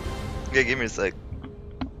 Okay, give me a sec.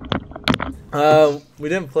 We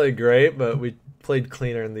didn't play great, but we played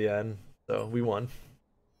cleaner in the end, so we won.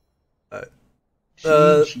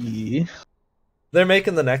 GG. They're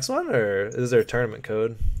making the next one, or is there a tournament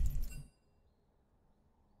code?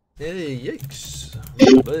 Hey, yikes!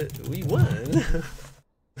 But we won.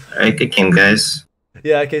 Alright, good game, guys.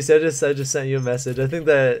 Yeah, okay. So I just sent you a message. I think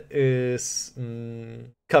that is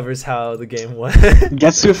covers how the game went.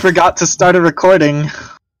 Guess who forgot to start a recording?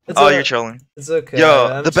 It's Oh, a- you're trolling. It's okay. Yo,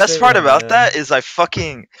 I'm the best streaming, part about man. that is I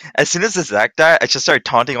fucking, as soon as the Zac died, I just started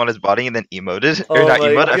taunting on his body and then emoted. Oh or not my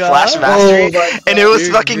emoted, I God. flashed Oh mastery. my and it was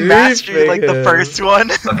You're fucking mastery like the griefing first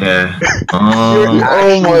one. Okay.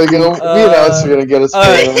 Oh my god, me and Alex are gonna get us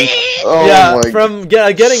banned. Oh yeah, my from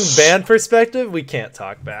getting banned perspective, we can't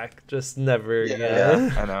talk back. Just never again.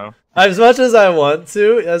 Yeah, I know. As much as I want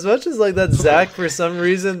to, as much as like that Zach for some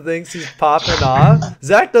reason thinks he's popping off,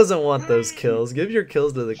 Zach doesn't want those kills. Give your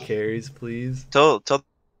kills to the carries, please. Tell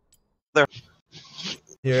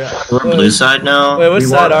Here. We're blue side now. Wait, which We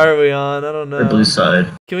side won. are we on? I don't know. We're blue side.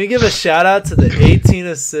 Can we give a shout out to the 18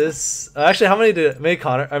 assists? Actually, how many did May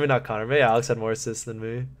Connor? I mean, not Connor. May Alex had more assists than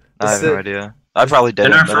me. I have no idea. I probably did.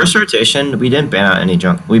 In our first rotation, we didn't ban out any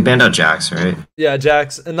junk. We banned out Jax, right? Yeah,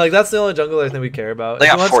 Jax, and like that's the only jungler I think we care about. They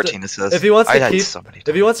If he got wants 14 to, assists. If he wants I to had keep, so many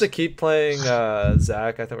if he wants to keep playing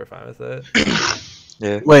Zach, I think we're fine with it.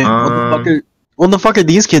 Yeah. Wait, what the fuck What the fuck are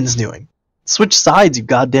these kids doing? Switch sides, you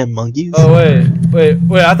goddamn monkeys. Oh wait!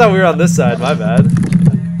 I thought we were on this side. My bad.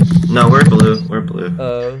 No, we're blue. We're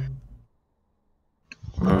blue.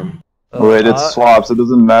 Wait, it's swaps. It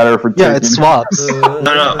doesn't matter if we're taking... Yeah, it's swaps.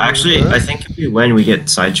 No. Actually, I think if we win, we get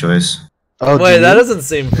side choice. Oh, wait, that doesn't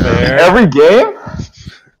seem fair. Every game?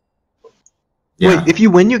 Yeah. Wait, if you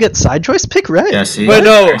win, you get side choice? Pick red. Yeah, see? Wait,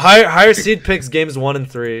 no. Higher seed picks games 1 and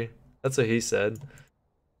 3. That's what he said.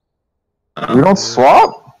 We don't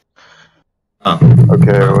swap? Oh.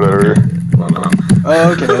 Okay, whatever.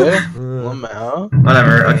 Oh, okay. Lamau.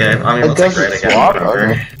 Whatever, okay. I mean, we'll take red again. Swap?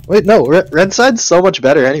 Whatever. Okay. Wait, no, red side's so much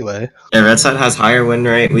better anyway. Yeah, red side has higher win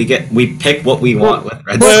rate. We pick what we want with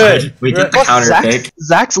red Wait, side. We get the Plus, counter pick.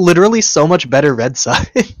 Zach's literally so much better red side.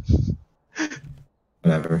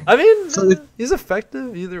 Whatever. I mean, So- he's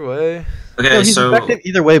effective either way. Okay, No, he's so effective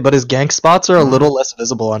either way, but his gank spots are a little less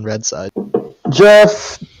visible on red side.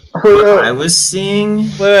 Jeff, what hurry I up. was seeing.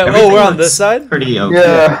 Wait, everything we're on looks this side? Pretty okay.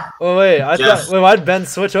 Yeah, Oh wait, I Jeff. thought. Wait, why'd Ben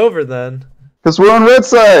switch over then? because we're on red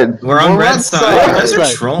side. We're on red side. You guys are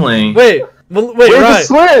Right. trolling. Wait, wait, Where's the right.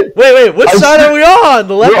 split? Wait, which I side see- are we on?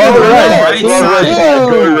 The left We're or on the the right? Right We're on red side. side.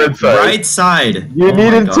 Go to red side. Right side. You Oh my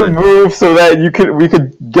needed to God. move so that we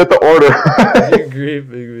could get the order. You agree,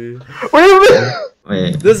 Big B. Wait a minute.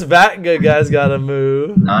 Wait. This bat good guy's gotta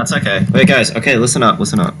move. No, it's okay. Wait, guys. Okay, listen up.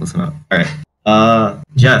 Alright.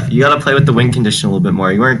 Jeff, you gotta play with the win condition a little bit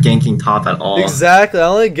more. You weren't ganking top at all. Exactly. I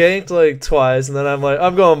only ganked like twice, and then I'm like,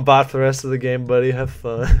 I'm going bot for the rest of the game, buddy. Have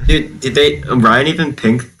fun. Dude, did Ryan even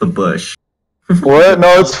pink the bush? What?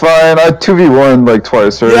 No, it's fine. I 2v1 like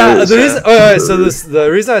twice, right? Yeah. The reason. Alright, so the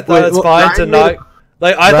reason I thought Wait, it's well, fine Ryan to made not.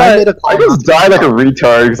 Like I Ryan thought. I just died like a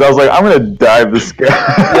retard because I was like, I'm gonna dive this guy.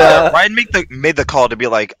 Yeah. Ryan made the call to be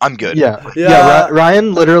like, I'm good. Yeah.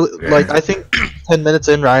 Ryan literally, like, I think 10 minutes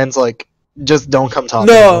in, Ryan's like, just don't come top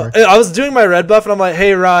No, anymore. I was doing my red buff, and I'm like,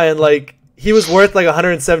 hey Ryan, like he was worth like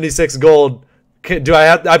 176 gold. Do I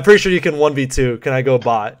have? I'm pretty sure you can 1v2. Can I go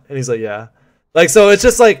bot? And he's like, yeah. Like so, it's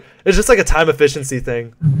just like a time efficiency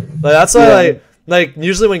thing. Like that's why like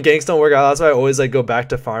usually when ganks don't work out, that's why I always like go back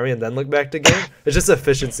to farming and then look back to gank. It's just an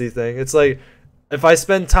efficiency thing. It's like if I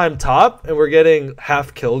spend time top and we're getting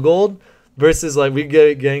half kill gold versus like we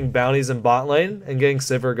getting bounties in bot lane and getting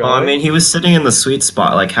Sivir going. Well, I mean, he was sitting in the sweet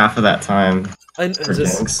spot like half of that time. And for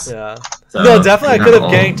just ganks. yeah. So, No, definitely you I could have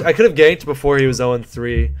all- ganked. I could have ganked before he was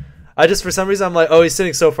 0-3. I just for some reason I'm like, oh, he's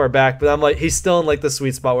sitting so far back, but I'm like, he's still in like the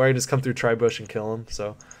sweet spot where I can just come through Tribush and kill him.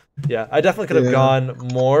 So yeah, I definitely could have gone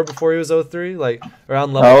more before he was 0-3, like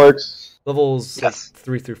around levels Yes.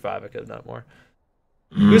 3 through 5. I could have done more.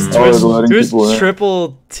 Mm. Who's letting people in.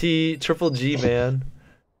 triple G man?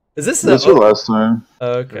 Is this This was last time.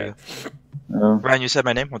 Oh, okay. Yeah. Ryan, you said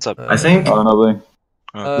my name. What's up? I think Oh,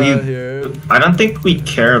 nothing. Here. I don't think we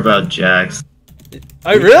care about Jax.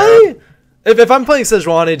 I really. If I'm playing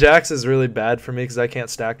Sejuani, Jax is really bad for me because I can't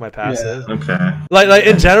stack my passive. Okay. Like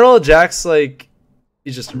in general, Jax like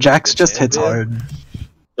he's just Jax just hits champion. hard.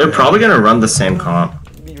 They're probably gonna run the same comp.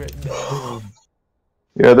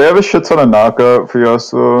 Yeah, they have a shit ton of knockout for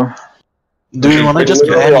Yasuo. Do we want to just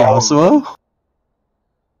ban Yasuo?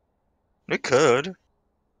 We could.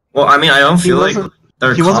 Well, I mean, I don't feel like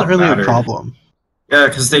their He wasn't comp really mattered. a problem. Yeah,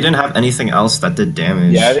 because they didn't have anything else that did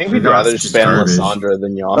damage. Yeah, I think we'd That's rather just ban garbage. Lissandra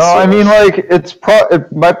than Yasuo. No, I mean like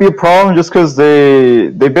it might be a problem just because they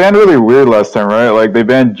banned really weird last time, right? Like they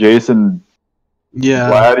banned Jason Yeah.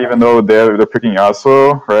 Vlad, even though they're picking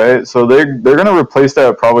Yasuo, right? So they're gonna replace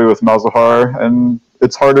that probably with Malzahar, and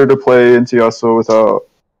it's harder to play into Yasuo without.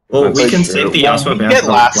 Well, That's we like can true. save the Yeah, Yasuo we ban get for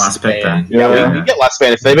the last last pick ban. then. Yeah. we get last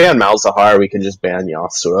ban. If they ban Malzahar, we can just ban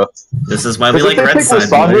Yasuo. This is why we Because like if they red pick side.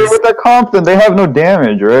 Lissandra boys. with that comp, then they have no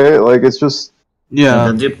damage, right? Like it's just Yeah.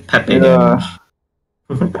 They'll do Pepe Yeah.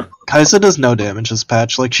 damage. Kaisa does no damage this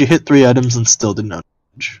patch. Like, she hit 3 items and still did no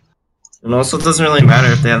damage. And also, it doesn't really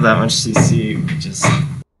matter if they have that much CC. We just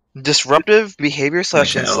Disruptive behavior /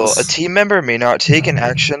 Like insult. else. A team member may not take an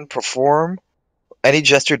action, perform any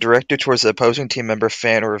gesture directed towards the opposing team member,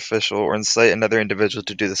 fan, or official, or incite another individual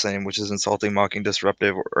to do the same, which is insulting, mocking,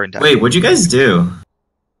 disruptive, or attacking. wait. What'd you guys do?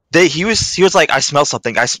 He was like, I smell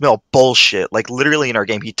something. I smell bullshit. Like literally in our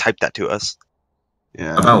game, he typed that to us.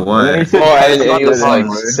 Yeah. About what? And he was like,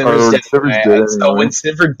 Siver's dead. dead So anyway. when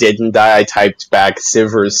Sivir didn't die, I typed back,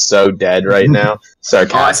 Sivir is so dead right now. Oh, I saw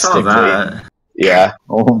Sarcastically. that. Yeah.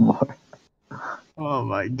 oh my. Oh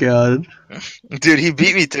my god. Dude, he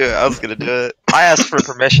beat me to it. I was gonna do it. I asked for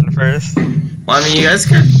permission first. Well, I mean, you guys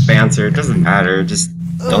can banter. It doesn't matter. Just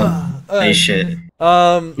don't say shit.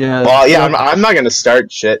 Yeah. Well, yeah, I'm not gonna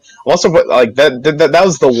start shit. Also, but like that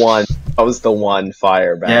was the one That was the one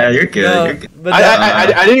fire back. Yeah, you're good. No, You're good. but I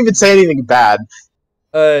didn't even say anything bad.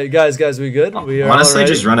 guys, we good? We are Honestly,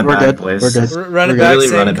 just run it We're back, good. boys. We're good. run it We're back. really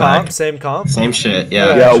Same run it comp. back. Same comp. Same shit.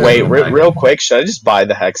 Yeah. Yeah, sure. wait, real quick, should I just buy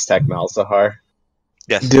the Hex Tech Malzahar?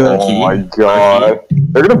 Yes. Do it. Oh my god.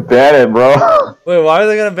 They're gonna ban it, bro. Wait, why are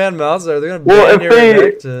they gonna ban Malzahar? They're gonna Well, ban if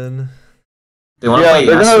they- Renekton. They want to Yeah,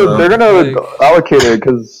 play they're gonna Like- allocate it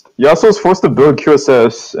because Yasuo's forced to build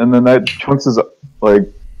QSS, and then that chunks his like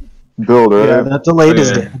build, right? Yeah, that delayed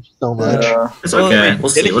his Okay. damage so much. Yeah. It's okay. We'll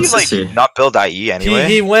see. Didn't Let's he just see. not build IE anyway?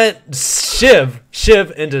 He went Shiv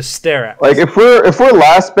into Sterax. Like if we're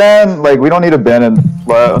last ban, like we don't need to ban it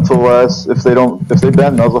until last if they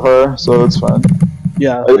ban Malzahar, so it's fine.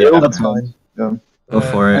 Yeah, It'll that's be fine. Yeah. Go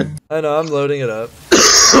for it. I know, I'm loading it up.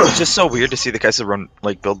 It's just so weird to see the Kai'Sa run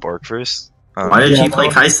build Borg first. Why did Yeah. he play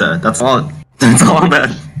Kaisa? That's all. That's all that.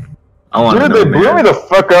 I want to Dude, know, they blew me man. the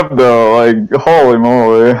fuck up though. Like holy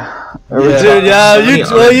moly. Every Yeah. Dude, yeah,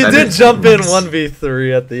 So many you other did jump in things.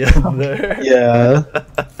 1v3 at the end there. Yeah.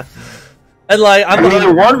 And like, I mean,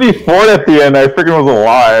 1v4 at the end, I freaking was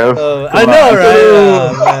alive. I Come know, on. right?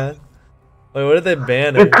 Oh, man. Wait, what did they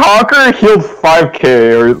ban? The It? Conqueror healed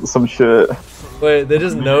 5k or some shit. Wait, they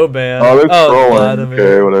just no ban. Oh, they're trolling. Vladimir.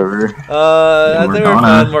 Okay, whatever. I think we're Morgana.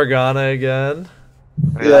 fine Morgana again.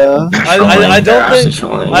 Yeah. I They're don't actually think.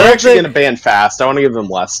 trolling. I We're don't actually think. gonna ban fast. I want to give them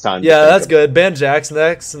less time. to Yeah, think that's of- good. Ban Jax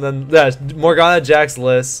next, and then Morgana, Jax,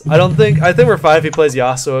 Liss. I think we're fine if he plays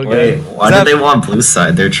Yasuo Wait, again. why did they want blue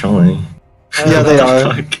side? They're trolling. Yeah, they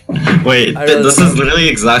are. Fuck. Wait, I really this don't is literally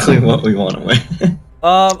exactly what we want to win.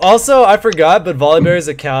 Also, I forgot, but Volibear is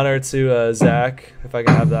a counter to Zac. If I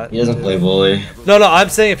can have that. He doesn't play volley. No, I'm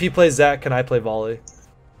saying if he plays Zac, can I play volley?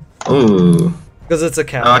 Ooh. Because it's a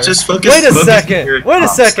counter. Just focus. Wait a focus second. your Wait a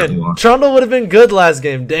comps that second. you want. Trundle would have been good last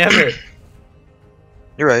game. Damn it.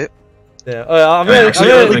 You're right. Yeah. Oh, yeah, I'm Wait, gonna.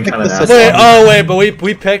 actually, I'm that gonna would've been kinda Wait, nasty. wait. Oh wait, but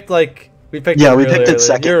we picked like we picked. Yeah, it we really picked it early.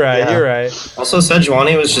 second, You're right. yeah. You're right. Also,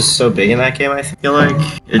 Sejuani was just so big in that game. I feel like.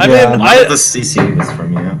 I mean, none of the CC was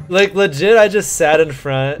from you. Like legit, I just sat in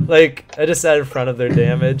front. Like I just sat in front of their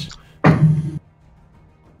damage.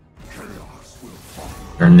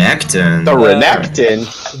 Renekton. The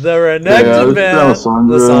Renekton. The Yeah, Renekton ban. let's ban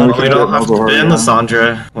Lissandra. Lissandra. We don't have to Malzahar, ban yeah.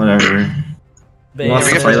 Lissandra. Whatever. He wants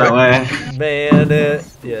to Ban play that way. it. Ban it.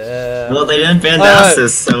 Yeah. Well, they didn't ban Alright, Nasus,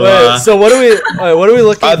 so. Wait, so what are we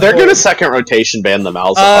looking They're for? gonna second rotation ban the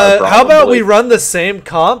Malzahar. How about probably. we run the same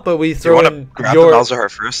comp, but we Do you throw want to in grab your the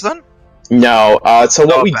Malzahar first then? No. So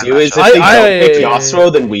what No, we ban do is if matchup. they I- don't pick I-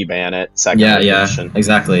 Yasuo, then we ban it. Second Yeah, rotation.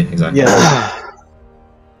 exactly. Yeah.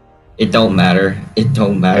 It don't matter. It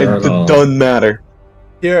don't matter at all. It doesn't matter.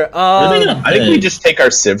 here. I think we just take our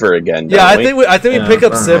Sivir again. Yeah, I don't think we Yeah, pick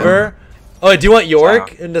up I don't know. Sivir. Oh, wait, do you want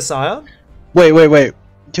Yorick into Scion? Wait.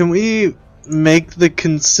 Can we make the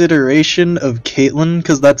consideration of Caitlyn?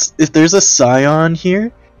 Because that's if there's a Scion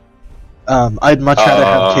here, I'd much rather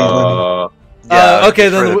have Caitlyn. Okay,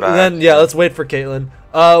 further back. then yeah, let's wait for Caitlyn.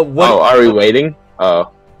 What? are we waiting? Oh.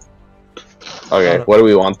 Okay, no. what do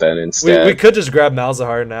we want then instead? We could just grab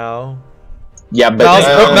Malzahar now. Yeah, but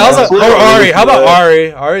Malzahar or Ari. How about Yeah.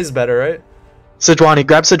 Ari? Ari's better, right? Sejuani,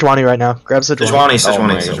 grab Sejuani right now. Grab Sejuani.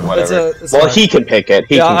 Sejuani. whatever. It's Well, fine. he can pick it.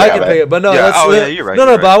 He Yeah, can I grab can pick it, but no, Yeah, let's, oh, yeah, you're right, No,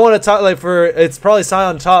 you're but I want to talk like for it's probably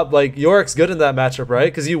Scion top. Like Yorick's good in that matchup, right?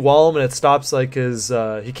 Because you wall him and it stops like his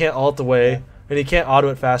he can't ult away and he can't auto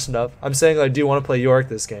it fast enough. I'm saying like, do you want to play Yorick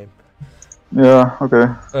this game? Yeah,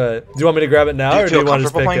 okay. Do you want me to grab it now, Do you or do feel you want to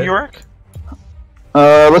just comfortable pick playing it? Yorick?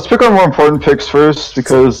 Let's pick our more important picks first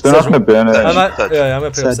because they're not gonna ban it. I'm not, Sedge. yeah, I'm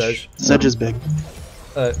gonna pick up Sedge. Sedge. Sedge is big.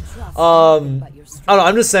 I don't know.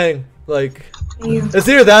 I'm just saying, like, it's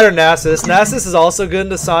either that or Nasus. Nasus is also good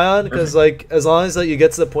into Scion because, like, as long as like you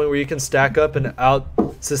get to the point where you can stack up and out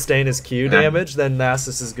sustain his Q damage, then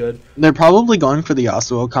Nasus is good. They're probably going for the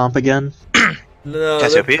Yasuo comp again. No,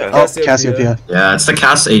 Cassiopeia. Oh, Cassiopeia. Yeah, it's the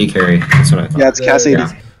cast 80 carry. That's what I thought. Yeah, it's Cass 80. Yeah.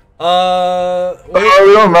 Wait. Oh,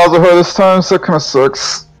 we don't Malzahar this time, so that kind of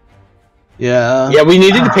sucks. Yeah. Yeah, we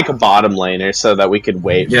needed to pick a bottom laner so that we could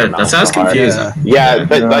wait. Yeah, for that sounds Malzahar. confusing. Yeah,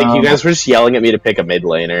 but like you Yeah. guys were just yelling at me to pick a mid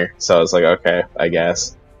laner, so I was like, okay, I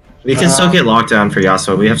guess. We can still get locked down for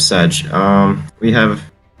Yasuo. We have Sedge. We have.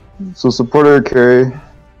 So supporter carry.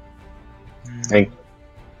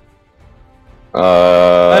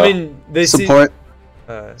 I mean, they Support.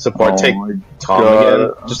 support. Take my Tom God.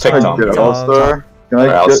 again. Just take Can I Tom. get again. All-Star? Can I Or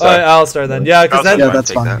get... Alistar. Alistar then. Yeah, because then Yeah,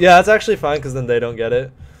 that's fine. yeah, it's actually fine because then they don't get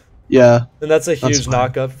it, Yeah. and that's a huge fine.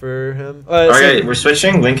 knock-up for him. Okay, we're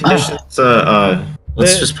switching win conditions.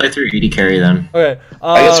 Let's just play through 80 carry then. Okay.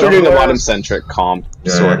 I guess we're doing a bottom centric comp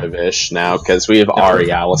Yeah. sort of ish now because we have Ari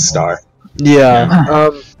Alistar. Yeah.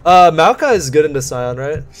 Maokai is good into Scion,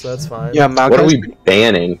 right? So that's fine. Yeah, What are we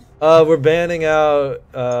banning? We're banning out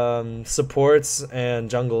supports and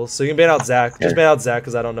jungles. So you can ban out Zac. Just ban out Zac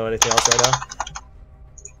because I don't know anything else right now.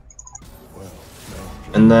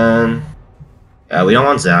 And then, yeah, we don't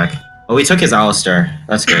want Zac. Oh, we took his Alistar.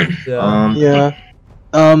 That's good. Yeah.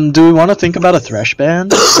 Yeah. Do we want to think about a Thresh ban?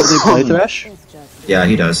 Do they play Thresh? Yeah,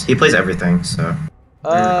 he does. He plays everything, so.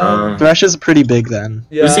 Thresh is pretty big then.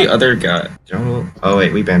 Yeah. Who's the other guy? Jungle? Oh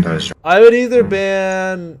wait, we banned out his jungle. I would either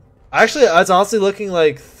ban. Actually, it's honestly looking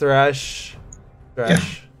like Thresh.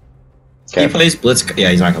 Thresh. He plays Blitz. Yeah,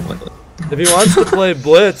 he's not gonna play Blitz. If he wants to play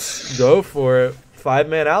Blitz, go for it.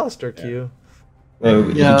 5-man Alistar queue. No,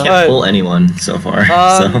 he Yeah. can't pull anyone so far.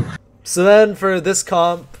 So then for this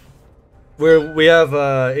comp, we have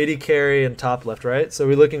 80 carry and top left, right? So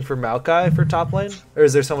we're looking for Maokai for top lane, or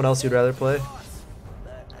is there someone else you'd rather play?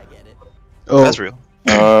 Oh, That's real.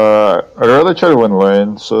 I'd rather try to win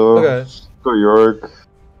lane, so Okay. go York.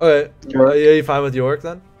 Okay. York. Yeah, you fine with York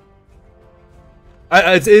then?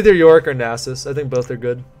 It's either York or Nasus. I think both are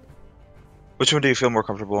good. Which one do you feel more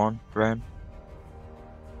comfortable on, Ryan?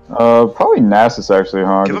 Probably Nasus actually,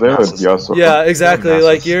 huh? Give Because him they have Nasus. Yasuo. Yeah, exactly. Nasus.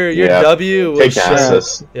 Like your Yeah. W will Take shit.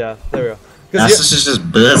 Nasus. Yeah, there we go. 'Cause Nasus is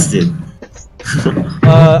just busted.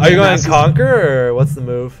 are you going Conquer or what's the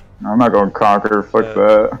move? I'm not going Conquer. Fuck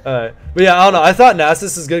that. Alright. But yeah, I don't know. I thought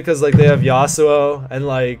Nasus is good because like they have Yasuo and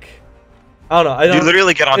like I don't know. I don't. You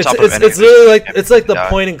literally get on it's, top it's, of it's literally like anything. it's like the Yeah.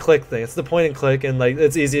 point and click thing. It's the point and click and like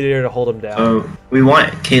it's easier to hold them down. Oh, we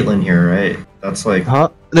want Caitlyn here, right? That's like. huh?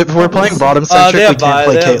 If we're playing bottom They centric, we have can't Vi.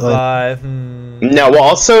 play They have Caitlyn. Vi. No, well,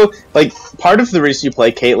 also, like, part of the reason you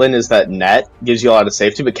play Caitlyn is that net gives you a lot of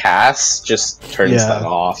safety, but Cass just turns Yeah. that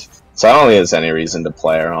off. So I don't think there's any reason to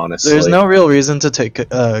play her, honestly. There's no real reason to take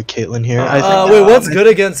Caitlyn here. I think. Wait, what's good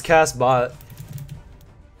against Cass bot?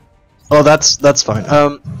 Oh, that's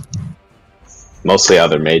fine. Mostly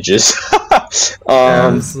other mages.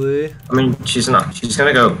 Honestly. I mean, she's not. She's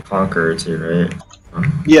gonna go Conqueror too, right?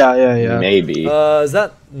 Yeah. Maybe. Is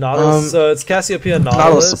that Nautilus? So it's Cassiopeia Nautilus.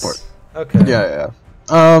 Nautilus support. Okay. Yeah.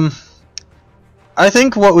 I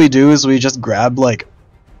think what we do is we just grab like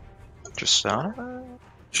Tristana?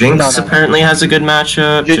 Jinx No. apparently has a good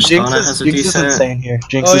matchup. Jinx Tristana is, has a Jinx is decent. insane here.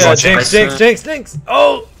 Jinx Oh is yeah, insane. Jinx.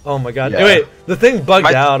 Oh my god. Yeah. Wait, the thing bugged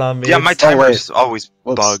My- out on me. Yeah, my It's- timer's always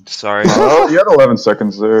Whoops. bugged, sorry. Oh, you had 11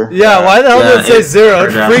 seconds there. Yeah, why the hell Yeah, did it say it- 0? It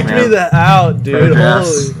Paragraph, freaked me man. the out, dude.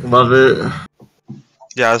 Paragraphs. Holy. Love it.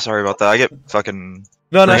 Yeah, sorry about that. I get fucking...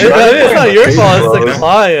 No, Nice. it's not your fault. It's the Bro.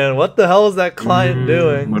 client. What the hell is that client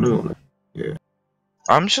doing? What do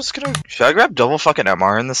I'm just gonna... Should I grab double fucking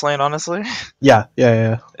MR in this lane, honestly? Yeah.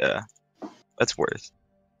 Yeah. That's worth.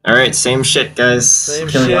 All right, same shit, guys. Same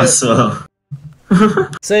Killing shit. Yasuo.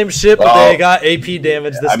 Same shit, but Well, they got AP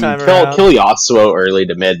damage this I mean, time kill around. Yasuo early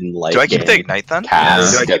to mid and late Do I keep the game. Ignite then?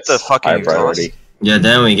 Cass Do I keep gets the fucking high priority. Yeah,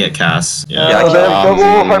 then we get Cass. Yeah. Yeah, They have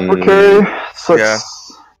double hyper carry. Sucks. Yeah.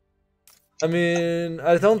 I mean,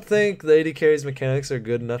 I don't think the AD carry's mechanics are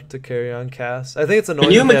good enough to carry on Cass. I think it's annoying.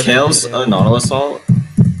 Can you that they have Mikhail's AP damage. Nautilus ult?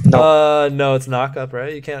 No, it's knockup,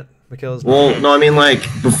 right? You can't Mikhail's. Well, no, I mean like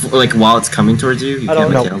before, like while it's coming towards you. You I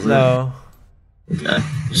don't can't know. Mikhail's No. it? Okay,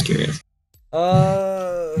 just curious.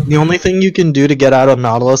 The only thing you can do to get out of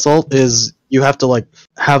Nautilus ult is you have to like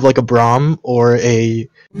have like a Braum or a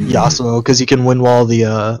Yasuo because you can win wall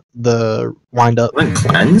the wind up. Went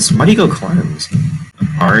cleanse? Why do you go cleanse?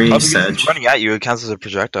 Ari, Oh, because Sedge. it's running at you, it counts as a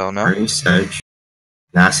projectile, no? Ari, Sedge.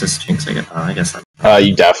 Nasus, Jinx. I guess. That.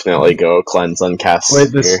 You definitely go cleanse on Cass.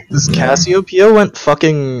 Wait, this Yeah. Cassiopeia went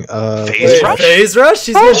fucking Phase rush? Phase rush?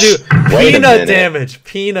 She's gonna do Wait a peanut minute. damage.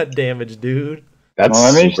 Peanut damage, dude. That's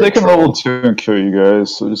Well, I mean, super they can troll. level 2 and kill you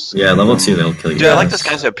guys. So just Yeah, level 2 they'll kill you. Dude, I like guys. this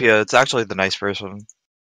Cassiopeia. It's actually the nice person.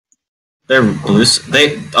 They're blue.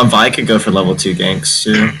 They Vi could go for level 2 ganks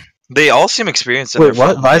too. They all seem experienced in Wait, their what?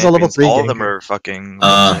 fucking Vi's a level champions. 3 All of them ganker. are fucking...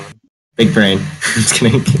 Big brain. Just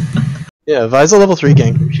kidding. Yeah, Vi's a level 3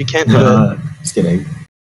 ganker. She can't do it. Just kidding. And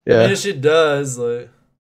Yeah. if she does, like.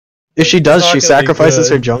 If she does, It's she not gonna be sacrifices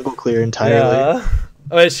good. her jungle clear entirely. Yeah.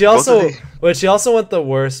 Wait, she Both also. of Wait, she also went the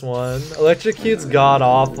worst one. Electrocute's god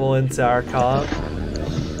awful into our comp.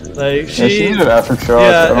 Like yeah, she she. needed aftershock. I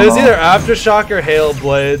Yeah, don't it was know. either Aftershock or Hail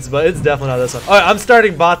Blades, but it's definitely not this one. Alright, I'm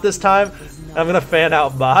starting bot this time. I'm gonna fan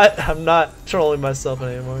out bot. I'm not trolling myself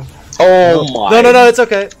anymore. Oh my. No, it's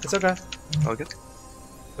okay. It's okay. All good.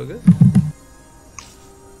 Okay.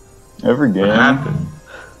 Every What game. happened?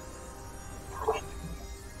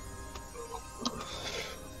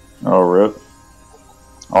 Oh, rip.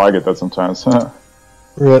 Oh, I get that sometimes.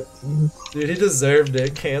 Rip. Dude, he deserved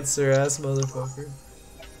it. Cancer ass motherfucker.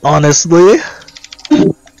 Honestly.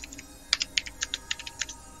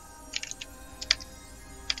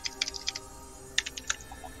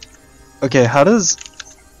 Okay, how does...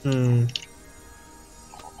 Hmm...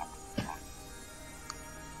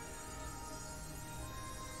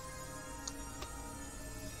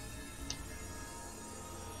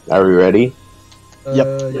 Are we ready?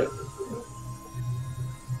 Yep. Yeah.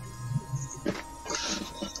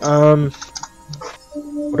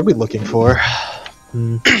 What are we looking for?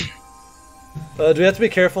 Hmm. Do we have to be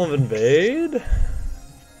careful of invade?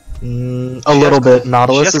 A little bit.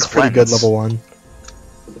 Nautilus is pretty good cleanse. level 1.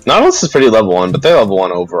 Nautilus is pretty level 1, but their level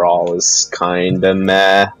 1 overall is kinda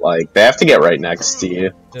meh. Like, they have to get right next to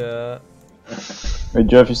you. Yeah. Hey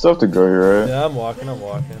Jeff, you still have to go here, right? Yeah, I'm walking.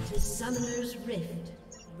 Summoner's Rift.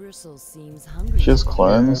 Bristle seems hungry. She has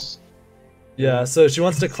cleanse. Yeah, so she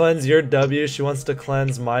wants to cleanse your W, she wants to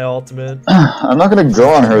cleanse my ultimate. I'm not gonna go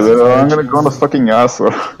on her though. I'm gonna go on the fucking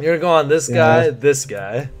Yasuo. You're gonna go on this guy, this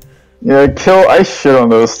guy. Yeah, I shit on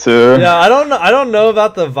those two. Yeah, I don't know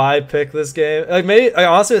about the Vi pick this game. Like maybe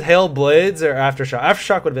honestly with Hail Blades or Aftershock.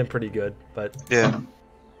 Aftershock would have been pretty good, but Yeah.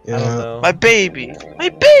 I don't know. My baby! My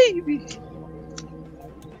baby!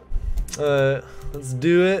 Let's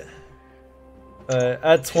do it.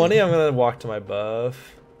 At 20, I'm gonna walk to my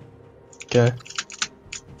buff. Okay.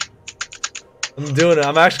 I'm doing it.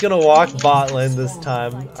 I'm actually gonna walk bot lane this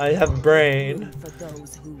time. I have brain. For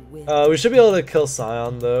those who will. We should be able to kill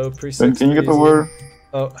Scion though. Pre Then can you get the word?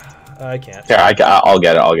 Oh, I can't. Here, I'll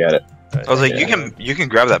get it. I'll get it. Alright, I was like, Yeah. you can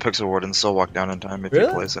grab that pixel ward and still walk down in time if you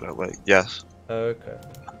Really? place it at like yes. Okay.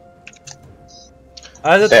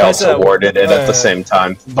 I had to They place it also at- warded it at Alright. the same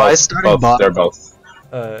time. Vi starting Both, bottom. they're both.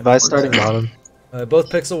 Vi starting bottom. Both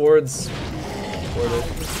pixel wards warded.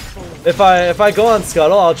 If I go on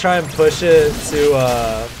Scuttle, I'll try and push it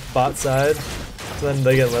to bot side, so then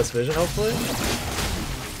they get less vision hopefully.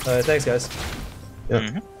 Alright, thanks guys. Yep.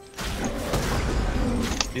 Mhm.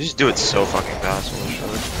 You just do it so fucking fast. Holy shit.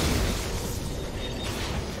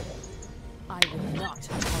 I will not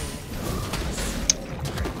tolerate.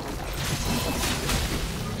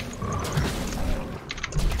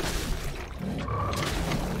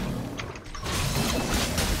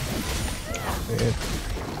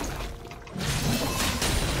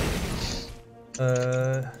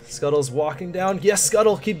 Scuttle's walking down. Yes,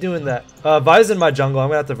 Scuttle, keep doing that. Vi's in my jungle. I'm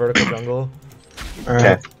gonna have to vertical jungle.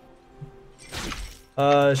 Alright.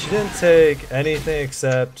 She didn't take anything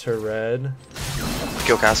except her red.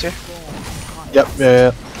 Kill Cassia? Yep,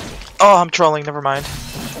 yeah. Oh, I'm trolling. Never mind.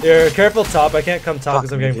 You're careful top. I can't come top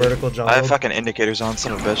because I'm getting Fuck, vertical I jungle. have fucking indicators on.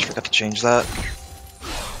 Son of a bitch. Forgot to change that.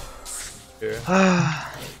 Here.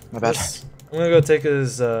 My bad. I'm gonna go take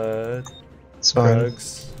his It's fine.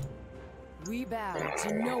 drugs. We bow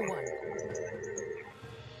to no one.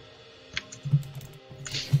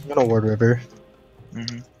 I'm gonna ward river.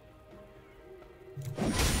 Mm-hmm.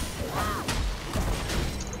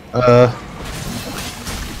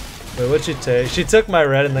 Wait, what'd she take? She took my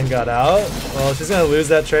red and then got out? Well, she's gonna lose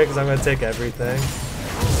that trade because I'm gonna take everything.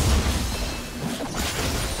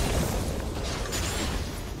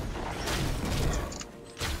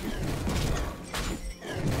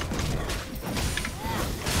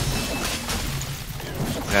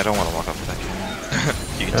 Yeah, I don't want to walk up with that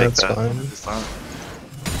kid. You can take That's that. fine. It's fine.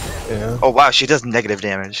 Yeah. Oh wow, she does negative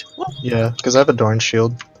damage. Yeah, because I have a Dorn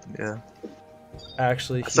shield. Yeah.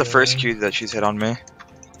 Actually, That's the first healing. Q that she's hit on me.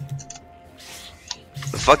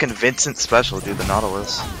 The fucking Vincent special, dude, the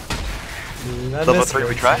Nautilus. Dude, I Level miss 3, we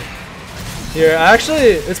Vincent. try? Here, actually,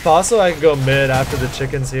 it's possible I can go mid after the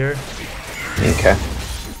chickens here. Okay.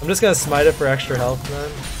 I'm just gonna smite it for extra health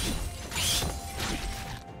then.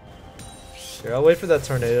 Here, I'll wait for that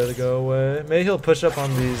tornado to go away. Maybe he'll push up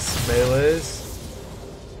on these melees.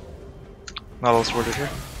 Nautilus warded here.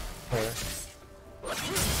 Alright.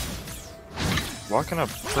 Walking up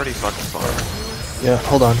pretty fucking far. Yeah,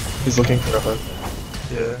 hold on. He's looking for a hook.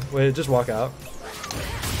 Yeah, wait, just walk out.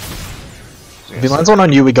 If he lands one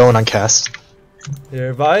on you, we go in on cast.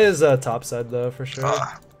 Here, Vi is top side though, for sure.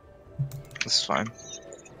 This is fine.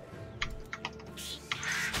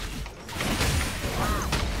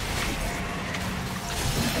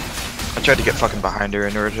 I tried to get fucking behind her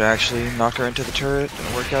in order to actually knock her into the turret.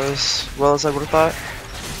 Didn't work out as well as I would have thought.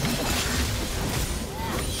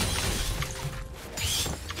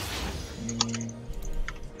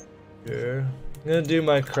 Here. I'm gonna do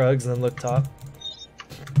my Krugs and then look top.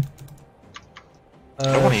 I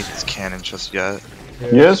don't want to use this cannon just yet. here.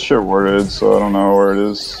 He has shit worded, so I don't know where it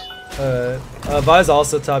is. Vi's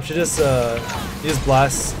also top. She just used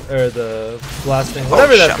blast or the blasting,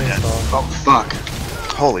 whatever that shit, thing's man. called. Oh, fuck.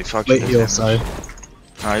 Holy fuck. Late she heal does damage.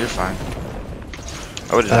 side. No, you're fine.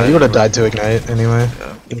 I would have He would have died to ignite anyway.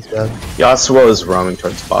 Yeah. He's dead. Yasuo is roaming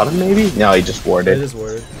towards bottom, maybe? No, he just It warded. is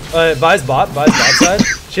word. Buys bot side.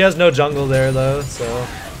 She has no jungle there though, so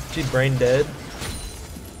she's brain dead.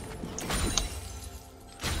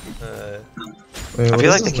 Wait, I what feel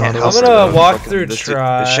is like they this can't. model? I'm gonna walk through This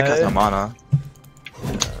try. shit has no mana.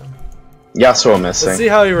 Yasuo Let's see missing.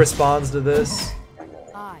 how he responds to this.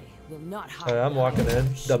 I will not hide. I'm walking in.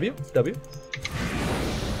 W.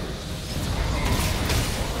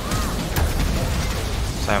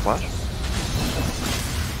 Silent flash.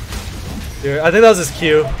 Here, I think that was his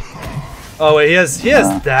Q. Oh wait, he has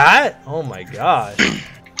that? Oh my god.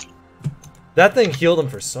 That thing healed him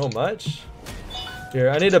for so much. Here,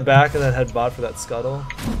 I need a back and then head bot for that scuttle.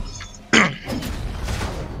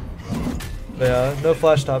 But yeah, no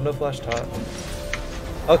flash top, no flash top.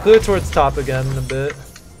 I'll clear towards top again in a bit.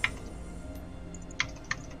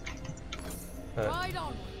 Ride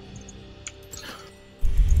onward.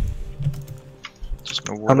 Just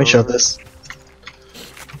gonna Help me shove this.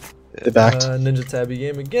 They backed. Ninja Tabby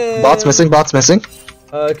game again. Bots missing, bots missing.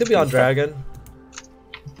 It could be on Dragon.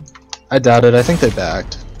 I doubt it, I think they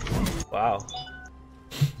backed. Wow.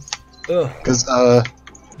 Ugh. Because,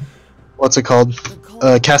 what's it called?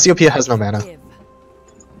 Cassiopeia has no mana. Give.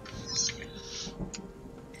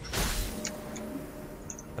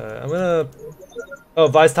 I'm gonna. Oh,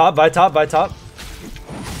 Vi's top, Vi top.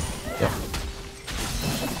 Yeah.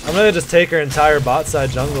 I'm gonna just take her entire bot side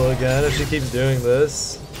jungle again if she keeps doing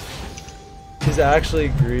this. She's actually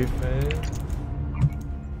griefing.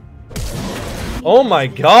 Oh my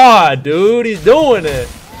god, dude, he's doing it!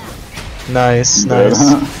 Nice, nice.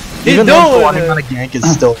 He's Even though doing wanting it! on a gank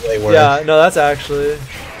is still way worse. Yeah, no, that's actually.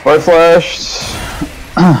 White flashed.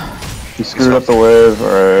 He screwed up the wave.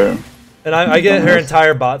 Alright. And I get her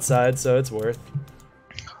entire bot side, so it's worth.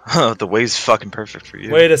 The wave's fucking perfect for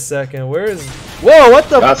you. Wait a second, where is. Whoa, what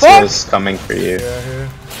the fuck? Yasuo's coming for you. Yeah, here.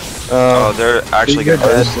 Oh, they're actually You're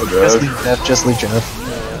gonna dead. so Just dead. leave Jeff, just leave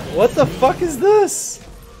Jeff. What the fuck is this?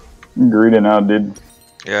 I'm greedy now, dude.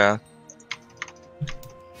 Yeah.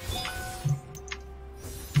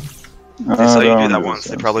 I They saw you don't do that this once.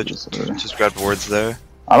 They probably just grabbed wards there.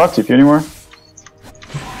 I don't have TP anymore.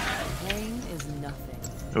 Pain is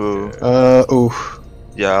nothing. Ooh. Oof.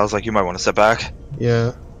 Yeah, I was like, you might want to step back.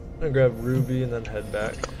 Yeah. I'm gonna grab Ruby and then head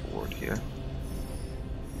back. Ward here.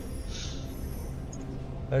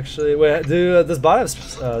 Actually, wait, does bot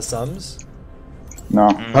have sums? No.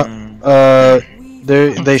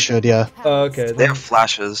 They should, yeah. Oh, okay. They Then, have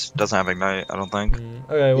flashes. Doesn't have ignite, I don't think.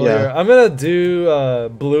 okay, well, Yeah. here, I'm gonna do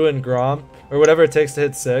blue and Gromp, or whatever it takes to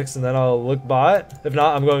hit 6, and then I'll look bot. If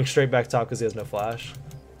not, I'm going straight back top because he has no flash.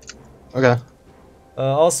 Okay.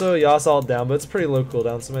 Also, Yas all down, but it's pretty low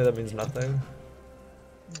cooldown, so maybe that means nothing.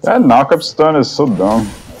 That knock-up stun is so dumb.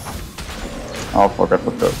 Oh fuck, I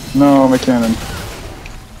fucked up. No, my cannon.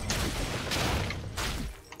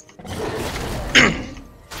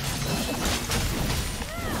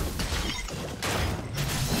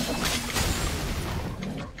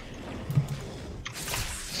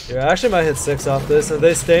 Yeah, I actually might hit 6 off this, and if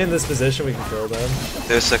they stay in this position, we can kill them.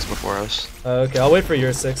 There's 6 before us. Okay, I'll wait for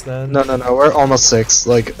your 6 then. No, we're almost 6.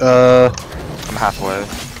 Like, I'm halfway.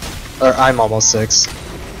 or I'm almost 6.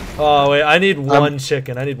 Oh, wait, I need one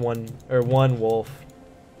chicken. I need one wolf.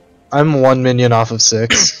 I'm 1 minion off of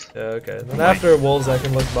 6. Yeah, okay. Then after wolves, I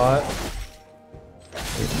can look bot.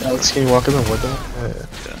 Alex, can you walk in and wood that? Yeah. Yeah.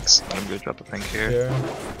 Thanks. I'm gonna drop a pink here. Here.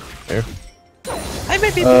 Here. Hi,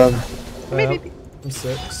 baby. I'm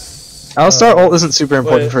 6. Alistar ult isn't super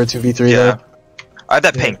important wait. for a 2v3 Yeah. though. I have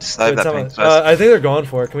that pink. I have Wait, that tell pink. me- So I- I think they're going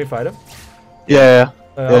for it. Can we fight him? Yeah.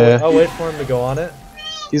 I'll, I'll wait for him to go on it.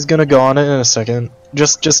 He's gonna go on it in a second.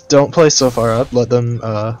 Just don't play so far up. Let them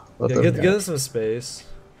Yeah, them give them some space.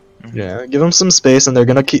 yeah, give them some space, and they're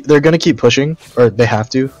gonna keep pushing, or they have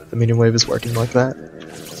to. The medium wave is working like that.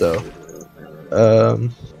 So,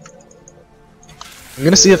 I'm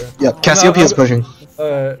gonna see if Cassiopeia is pushing.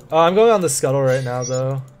 I'm going on the scuttle right now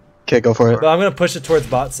though. Okay, go for it. But I'm gonna push it towards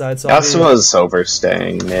bot side. So I'll be- Yasuo's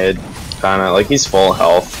overstaying mid. Kinda, like he's full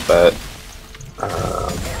health, but...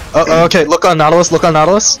 Okay, look on Nautilus. Look on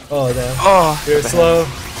Nautilus. Oh damn. Oh, Here, slow.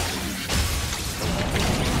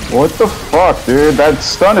 What the fuck, dude? That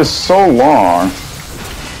stun is so long.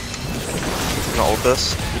 I'm gonna ult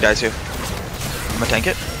this. He dies here. I'm gonna tank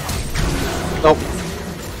it. Nope.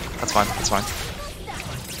 That's fine. That's fine.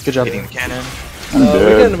 Good job. Hitting the cannon. I'm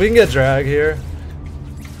dead. We can get drag here.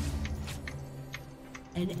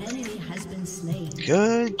 An enemy has been slain.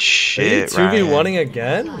 Good Are you shit, 2v1ing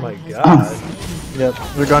again? Oh my god. Yep,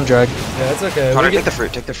 we're gone drag. Yeah, it's okay. Connor, We take get, the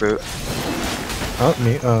fruit. Take the fruit. Oh,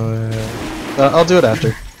 me. I'll do it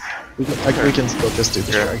after. We can still just do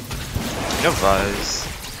the Yeah. drag. You know Vise.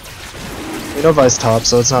 We know Vi's top,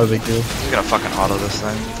 so it's not a big deal. He's gonna fucking auto this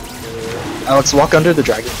thing. Alex, walk under the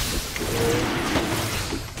dragon.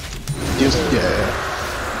 Use,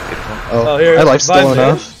 yeah. Beautiful. Oh, here, my life's still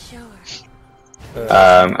Vi's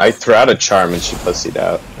enough. I threw out a charm and she pussied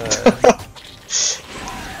out.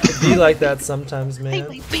 It be like that sometimes, man.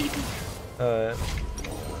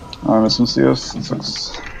 I'm missing CS. It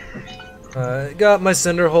sucks. Got my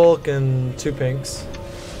Cinder Hulk and 2 pinks.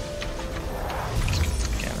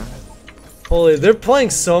 Holy, they're playing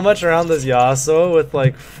so much around this Yasuo with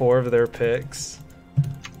like 4 of their picks.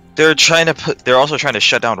 They're trying to put. They're also trying to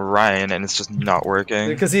shut down Ryan, and it's just not working.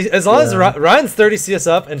 Because as long as Ryan's 30 CS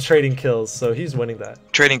up and trading kills, so he's winning that.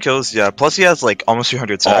 Trading kills, yeah. Plus he has like almost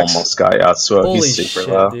 200 stacks. Almost got Yasuo. Holy He's super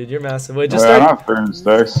shit, low. dude, you're massive. Wait, just Wait, I'm start. not 30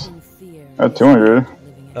 stacks. I had 200.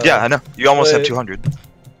 Yeah, I know. You almost have Wait. 200.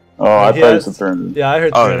 Oh, I He thought you has- said 300. Yeah, I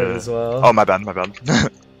heard Oh, 300 yeah. as well. Oh, my bad, my bad.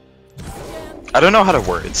 I don't know how to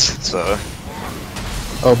words, so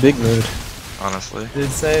Oh, big mood. honestly.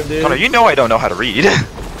 Dude, same, dude. Connor, you know I don't know how to read.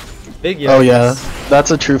 Big Oh yes. yeah, that's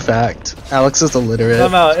a true fact. Alex is illiterate.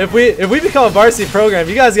 Come out. If we become a varsity program,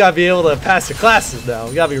 you guys gotta be able to pass your classes now.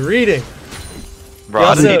 We gotta be reading. Bro,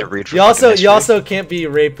 I don't need to read for you also fucking you also can't be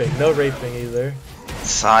raping. No raping either.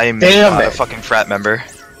 I'm Damn not a it. fucking frat member.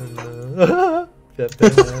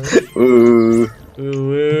 Ooh.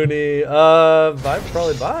 WUNI. Vibe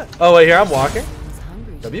probably bot. Oh wait, here I'm walking.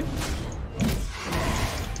 W.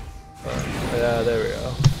 Yeah, there we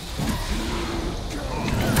go.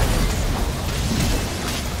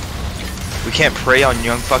 We can't prey on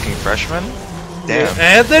young fucking freshmen? Damn.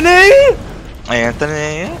 Anthony.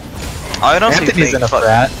 Anthony? I honestly Anthony's think in a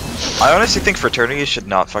frat. I honestly think fraternities should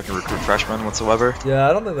not fucking recruit freshmen whatsoever. Yeah,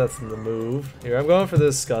 I don't think that's the move. Here, I'm going for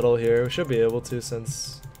this scuttle here. We should be able to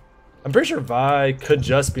since I'm pretty sure Vi could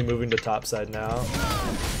just be moving to top side now.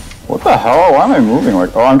 What the hell? Why am I moving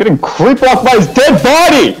like? Oh, I'm getting creeped off by his dead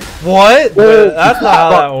body! What? That's not how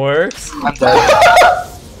that works.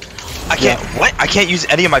 I can't. What? I can't use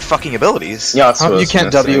any of my fucking abilities. Yasuo's You can't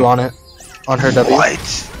missing. W on it. On her W.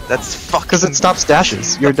 What? That's fucking. Because it stops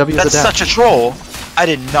dashes. Your W is a That's dash. such a troll. I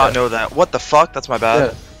did not know that. What the fuck? That's my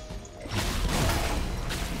bad. Yeah.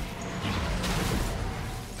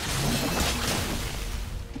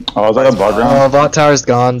 Oh, is that a bug Oh, round? bot tower's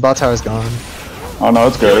gone. Bot tower's gone. Oh no,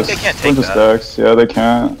 it's good. like they can't take Bunch of that. stacks. Yeah, they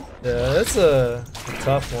can't. Yeah, it's a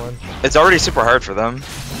tough one. It's already super hard for them.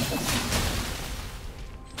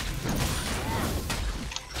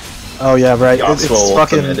 Oh yeah, right. It's Yasuo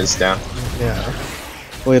fucking. ultimate is down. Yeah.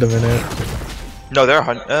 Wait a minute. No, they're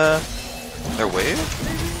they're wave.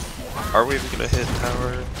 Are we gonna hit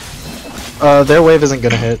tower? Their wave isn't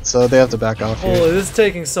gonna hit, so they have to back off here. Holy, this is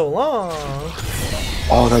taking so long.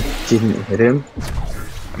 Oh, that didn't hit him.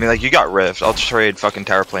 I mean, like you got Rift. I'll trade fucking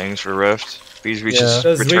tower planings for Rift. Because we just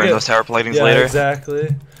Because we return get- those tower planings Yeah, later.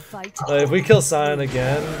 exactly. If we kill Sion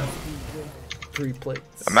again, 3 plates.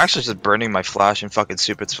 I'm actually just burning my flash in fucking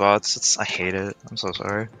stupid spots. I hate it. I'm so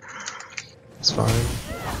sorry. It's fine.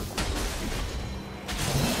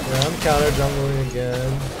 Yeah, I'm counter jungling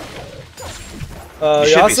again. You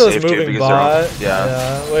should be Yasuo's safe, too, moving because they're all- bot.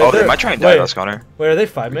 yeah. Wait, Oh, they they're- might try and die wait, us, Connor. Wait, are they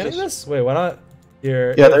 5-manning this? Wait, why not?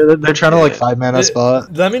 Here. Yeah, they're trying to like 5-mana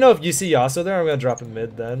spot. Let me know if you see Yasuo there. I'm gonna drop him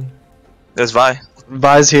mid then. There's Vi.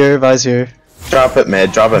 Vi's here. Vi's here. Drop it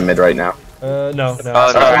mid right now. No. no,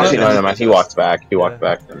 Actually, no, he walked back. He walked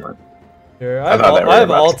back. Never mind. Here, I thought they were I have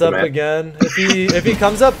about to alt up commit. again. If he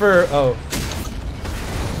comes up for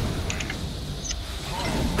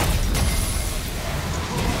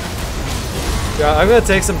yeah, I'm gonna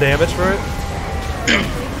take some damage for it.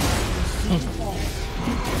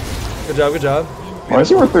 Good job. Why is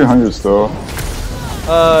he worth 300 still?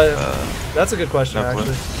 That's a good question no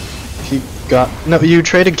clue. actually. He got no. You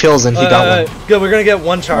traded kills and he got one. Good, we're gonna get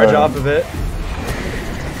 1 charge off of it.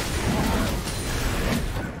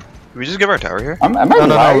 Can we just give our tower here? Am I No,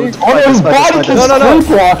 lying? it's Oh, fine, his it's fine, body it's keeps fine. No.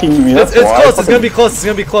 sleepwalking me. It's That's why. close. It's gonna be close. It's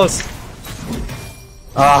gonna be close.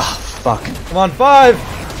 Ah, fuck. Come on, 5,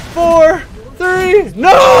 4, 3.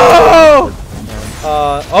 No!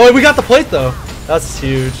 Oh, wait, we got the plate though. That's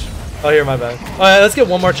huge. Oh, here, my bad. All right, let's get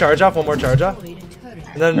 1 more charge off. 1 more charge off.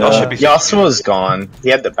 And then Y'all should be Yasuo's gone. He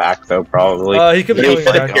had the back though, probably. he could be He coming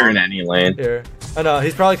could back. appear in any lane. Here. I know,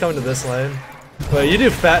 he's probably coming to this lane. Wait, you do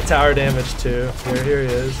fat tower damage too. Here he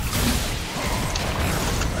is.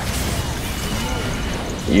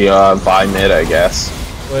 Yeah, by mid, I guess.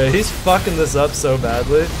 Wait, he's fucking this up so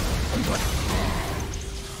badly.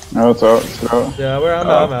 No, it's out. It's out. Yeah, I'm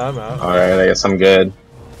out. Alright, I guess I'm good.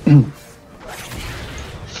 Yeah,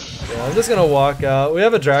 I'm just gonna walk out. We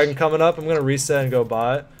have a dragon coming up. I'm gonna reset and go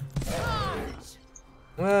bot.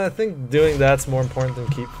 I think doing that's more important than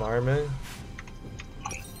keep farming.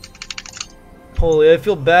 Holy, I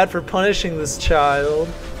feel bad for punishing this child.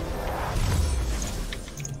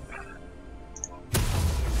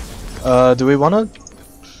 Do we wanna...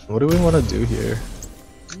 What do we wanna do here?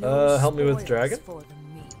 Help me with dragon?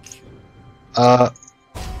 I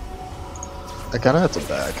kinda have to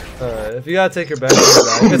back. Alright, if you gotta take your back, take your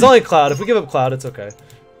back. It's only Cloud. If we give up Cloud, it's okay.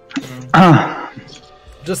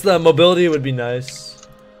 Just the mobility would be nice.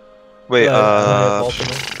 Wait, Oh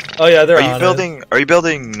yeah, they're are you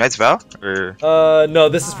building Knight's Vow? Or no,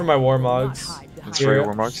 this is for my Warmogs. it's for your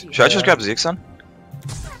Warmogs? Should I just grab Zeke's then?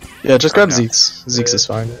 Yeah, just grab Zeke's. Zeke's is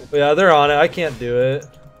fine. Yeah, they're on it. I can't do it.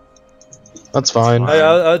 That's fine.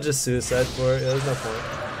 I'll just suicide for it. Yeah, there's no point.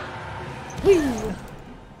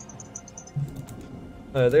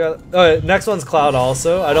 They got. Oh, next one's Cloud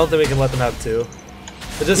also. I don't think we can let them have two.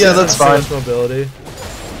 It just that's fine. Much mobility.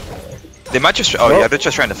 They might just. Oh yeah, they're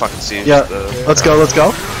just trying to fucking siege. Yeah, let's go. Let's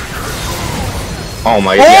go. Oh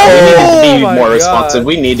my god, we needed to be my more God. responsive.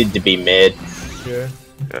 We needed to be mid. Here.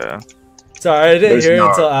 Yeah. Sorry, I didn't There's hear it not.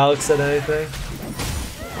 until Alex said anything.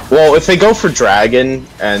 Well, if they go for dragon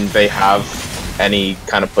and they have any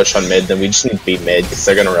kind of push on mid, then we just need to be mid because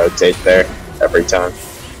they're gonna rotate there every time.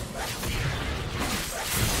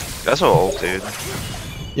 That's what ult, dude.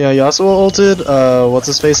 Yeah, Yasuo ulted. What's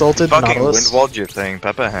his face ulted? Fucking Nautilus. windwalled your thing,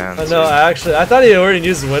 Peppa hands. No, I thought he already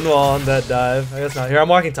used wind wall on that dive. I guess not. Here, I'm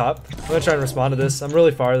walking top. I'm gonna try and respond to this. I'm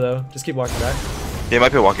really far though. Just keep walking back. He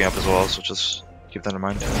might be walking up as well, so just keep that in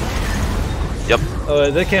mind. Yep. Oh,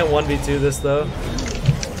 they can't 1v2 this though.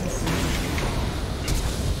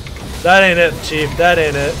 That ain't it, Chief. That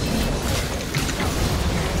ain't it.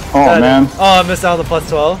 Oh That man. ain't- Oh, I missed out on the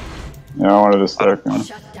 +12. Yeah, I wanted to stack him.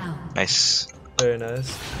 Shut down. Nice. Very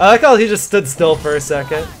nice. I like how he just stood still for a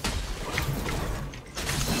second.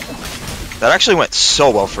 That actually went so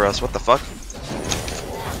well for us. What the fuck?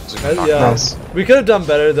 It's a good knock. Yeah. Nice. We could have done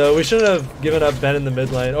better though. We shouldn't have given up Ben in the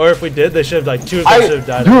mid lane. Or if we did, they should have like two of them should have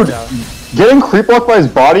died. Dude, out. getting creep locked by his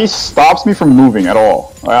body stops me from moving at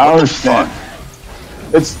all. Like, I don't understand.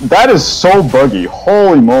 That is so buggy.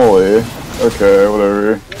 Holy moly. Okay,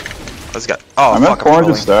 whatever. Let's go. Oh, I'm at fuck, 400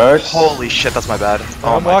 rolling. stacks. Holy shit, that's my bad.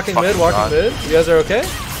 Oh, I'm my walking mid, fucking walking God. mid. You guys are okay?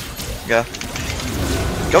 Yeah.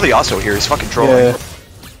 Kill the Yasuo here. He's fucking trolling. Yeah.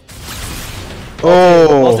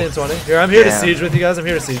 I'll Oh. stay in 20. Here, I'm here to Damn. siege with you guys. I'm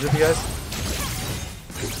here to siege with you guys.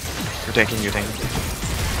 You're tanking. You're tanking.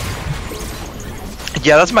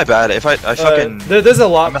 Yeah, that's my bad. If I fucking. There's a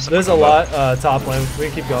lot. messed up There's a my lot top lane. We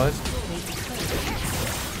can keep going.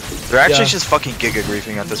 They're actually yeah. just fucking giga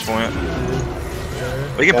griefing at this point.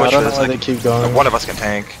 We can Yeah, I push don't for know this. why they Like, keep going. one of us can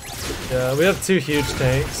tank. Yeah, we have two huge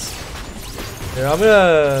tanks. Here, I'm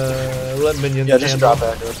gonna let minions. Yeah, just handle.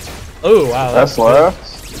 drop back. Oh wow. That's good.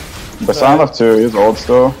 left. Basan left too. He's old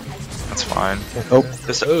still. That's fine. Oh.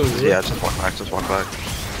 Just, Ooh. yeah, just walk back. Just walk back.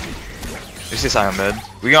 You see Sion mid.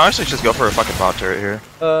 We can honestly just go for a fucking bot turret here.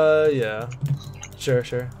 Yeah.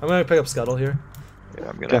 Sure. I'm gonna pick up Scuttle here. Yeah,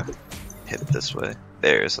 I'm gonna hit this way.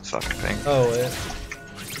 There's the fucking thing. Oh wait.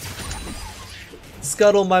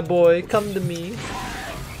 Scuttle, my boy, come to me.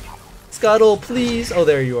 Scuttle, please. Oh,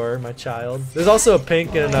 there you are, my child. There's also a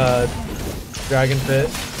pink and dragon pit.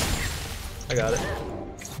 I got it.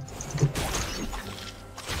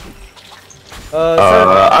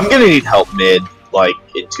 I'm gonna need help mid, like,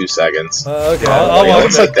 in 2 seconds. Okay, Oh, I'll it walk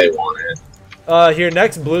looks mid. like they want it. Here,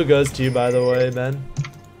 next blue goes to you, by the way, Ben.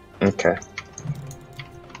 Okay.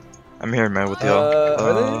 I'm here, man, with y'all.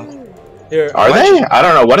 Are they? Here. Are they? I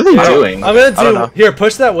don't know. What are they doing? I'm gonna I don't do. know. Here,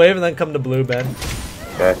 push that wave and then come to blue, Ben.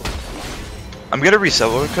 Okay. I'm gonna reset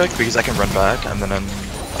real quick because I can run back and then I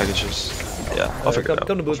can just. Yeah, I'll figure come, it out.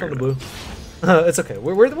 come to blue. I'll Come to figure blue. It's okay.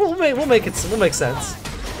 We'll make sense.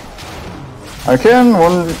 I can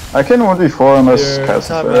 1v4 unless Here, Cass is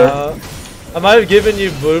time there. out. I might have given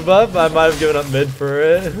you blue buff. I might have given up mid for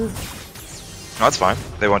it. No, that's fine.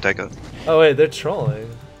 They won't take it. Oh wait, they're trolling.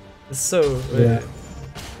 It's so. Wait.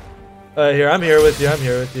 Yeah. Here, I'm here with you. I'm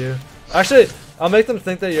here with you. Actually, I'll make them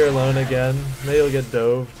think that you're alone again. Maybe you'll get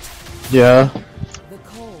dove. Yeah.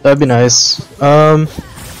 That'd be nice. No,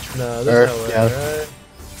 there's no way. yeah.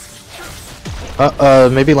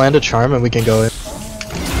 Right? Maybe land a charm and we can go in.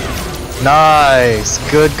 Nice,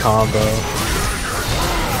 good combo.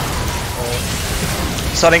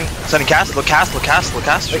 Setting cast, look cast. I One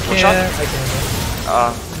shot. can't. I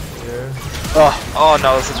can't. Here. Oh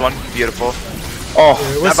no, this is one beautiful. Oh,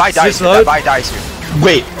 Here, That buy dies here. That buy dies here.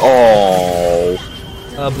 wait. Oh.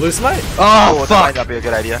 Blue smite. Oh, that might not be a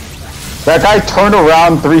good idea. That guy turned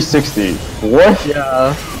around 360. What?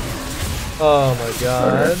 Yeah. Oh my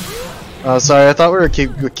god. Oh, sorry. I thought we were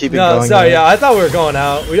keeping No, going. sorry. there. Yeah, I thought we were going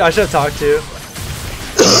out. I should have talked to you.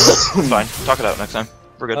 It's fine. Talk it out next time.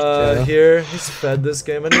 We're good. Yeah. Here, he's fed this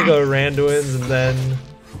game. I need to go Randuin's and then.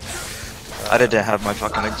 I didn't have my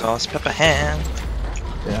fucking exhaust. Pepper hand.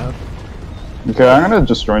 Yeah. Okay, I'm gonna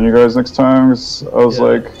just join you guys next time, 'cause I was Yeah.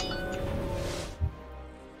 like...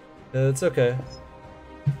 Yeah, it's okay.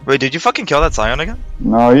 Wait, did you fucking kill that Scion again?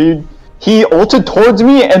 No, he ulted towards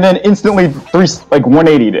me and then instantly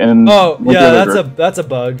 180'd and... Oh, went yeah, the other that's a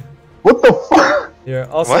bug. What the fuck? Here,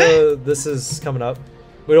 also, this is coming up.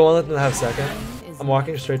 We don't want to let them have second. I'm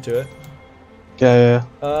walking straight to it. Yeah.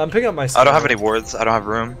 I'm picking up my. I don't have any wards. I don't have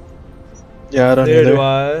room. Yeah, I don't Neither either. do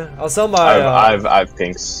I. I'll sell my. I've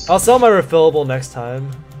pinks. I'll sell my refillable next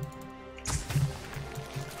time.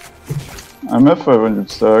 I'm at 500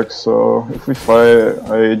 stacks, so if we fight,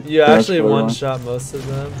 I... You actually transfer one one. shot most of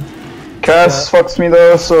them. Cass fucks me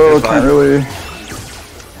though, so It's can't fine. really...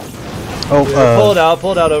 Oh, Yeah,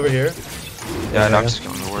 pull it out over here. Yeah, no, I'm just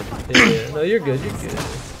killing the ward. Yeah, no, you're good. You're good.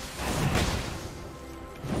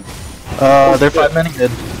 they're 5 men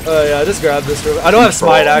mid. Oh yeah, just grab this. I don't have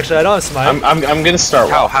smite actually. I don't have smite. I'm gonna start.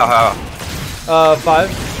 How?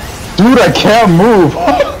 5. Dude, I can't move!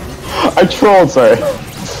 I trolled, sorry.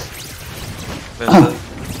 I'm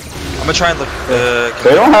gonna try and look.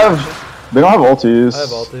 They don't have ultis. I have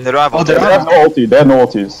ulti. They don't have. They have no ulti, they have no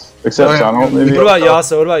ultis. Except Sano, maybe. What about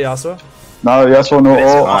Yasuo? What about Yasuo? No, Yasuo, no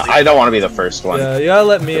ult. I don't want to be the first one. Yeah, you gotta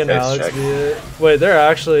let me and face Alex check. be it. Wait, they're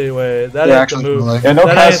actually that They're ain't the actually move. like- Yeah, no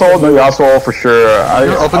That ain't Castle, the no Yasuo ult for sure.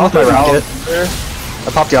 You're open with my rocket. I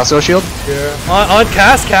popped Yasuo shield. Here. On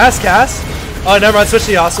Cass. Oh, never mind. Switch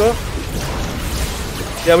to Yasuo.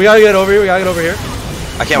 Yeah, we gotta get over here.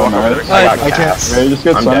 I can't walk over there. I got I can't- Cass. Yeah, you just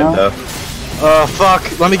get I'm Sano. dead though. Oh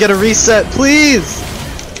fuck! Let me get a reset, please.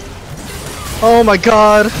 Oh my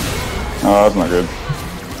god! Oh, that's not good.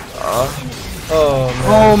 Oh man.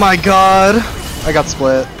 Oh my god! I got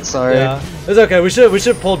split. Sorry. Yeah, it's okay. We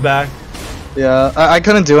should pulled back. Yeah, I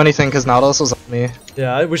couldn't do anything because Nautilus was on me.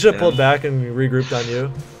 Yeah, we should have pulled back and regrouped on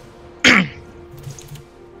you.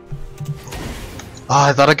 Oh,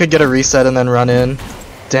 I thought I could get a reset and then run in.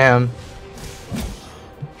 Damn.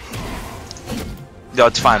 No,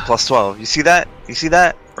 it's fine. Plus 12. You see that?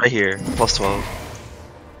 Right here. Plus 12.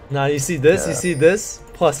 Now you see this. You see this.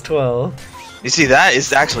 Plus 12. You see that?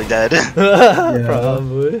 It's actually dead.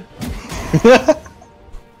 Probably.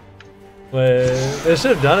 Wait, they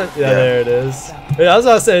should have done it. Yeah, there it is. Wait, I was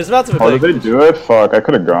about to say it's about to be. Oh, did they do it? Fuck, I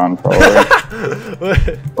could have gone, probably.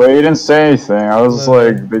 Wait, you didn't say anything. I was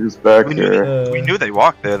like, they just back here. We knew they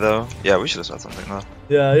walked there though. Yeah, we should have said something though.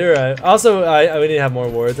 Yeah, you're right. Also, we need to have more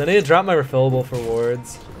wards. I need to drop my refillable for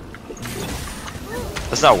wards.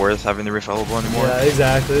 It's not worth having the refillable anymore. Yeah,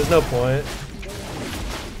 exactly. There's no point.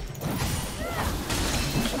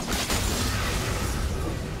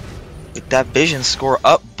 Get that vision score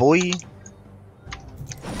up, boy.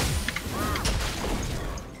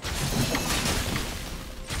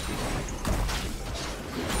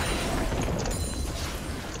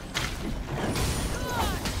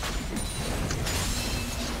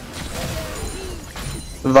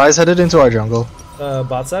 Vi's headed into our jungle.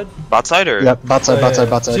 Bot side? Bot side or? Yep, bot side, Oh, bot yeah, side, yeah.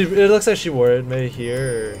 bot side. It looks like she warded maybe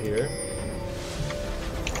here or here.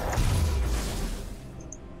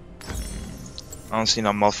 I don't see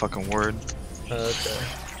no motherfucking word. Okay.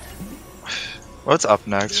 What's up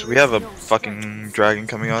next? We have a fucking dragon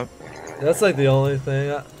coming up. That's like the only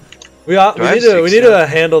thing. We I have need six to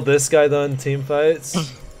handle this guy though in team fights.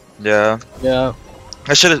 Yeah. Yeah.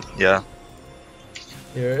 I should have. Yeah.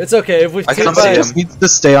 Here, it's okay if we. I can team see fight- him. Just needs to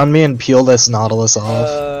stay on me and peel this Nautilus off.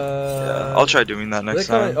 Yeah. I'll try doing that are they next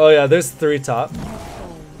coming? time. Oh yeah, there's 3 top.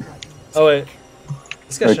 Oh wait,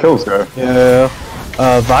 this guy. Hey, kill this guy. Yeah.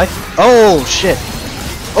 Vi? Oh shit.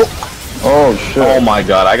 Oh shit. Oh my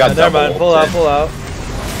god, I got Never double mind. Pull out. ulted. Pull out.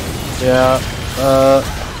 Yeah.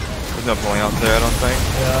 There's no pulling out there, I don't think.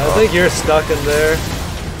 Yeah, I think you're stuck in there.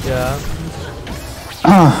 Yeah.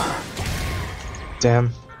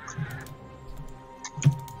 Damn.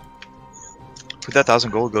 Who'd that 1,000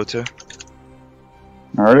 gold go to?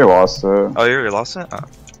 I already lost it. Oh, you already lost it? Oh.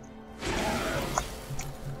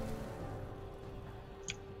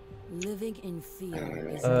 Living in fear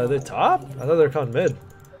is They top? I thought they were coming mid.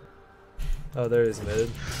 Oh, there he's mid.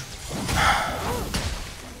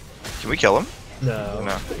 Can we kill him? No.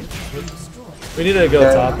 No. We need to go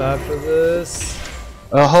Yeah. top after this.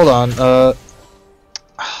 Hold on.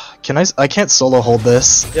 Can I can't solo hold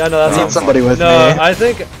this. Yeah, no, that's I not need somebody with No, me. I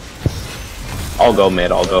think. I'll go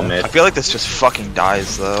mid. I'll go mid. I feel like this just fucking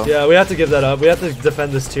dies though. Yeah, we have to give that up. We have to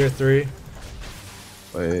defend this tier 3.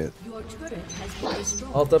 Wait. Your turret has been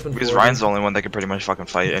destroyed. Alt up and Because 40. Ryan's the only one that can pretty much fucking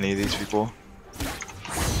fight any of these people.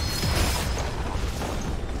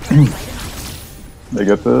 They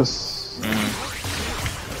get this.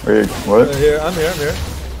 Wait, what? Here, I'm here.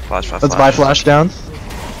 Flash, flash, Let's buy flash down.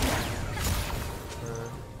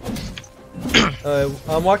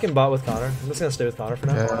 I'm walking bot with Connor. I'm just gonna stay with Connor for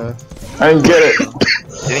now. I didn't get it.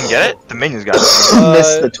 You didn't get it? The minions got it.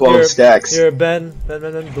 Missed the 12 stacks. Here, Ben,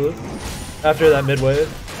 blue. After that mid wave,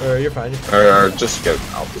 or you're fine. Or just get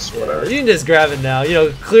out this whatever. You can just grab it now. You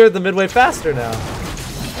know, clear the mid wave faster now.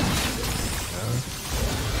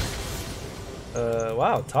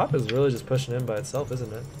 Wow, top is really just pushing in by itself,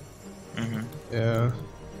 isn't it? Yeah.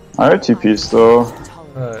 I have TP still.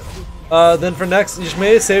 Alright. Then for next, you should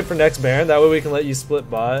maybe save for next Baron. That way we can let you split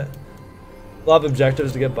bot. We'll have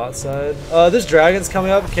objectives to get bot side. This dragon's coming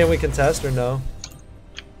up. Can we contest or no?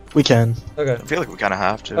 We can. Okay. I feel like we kind of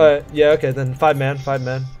have to. Alright, yeah, okay, then 5 man.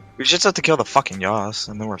 We just have to kill the fucking Yas,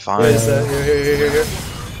 and then we're fine. Wait a sec. Here.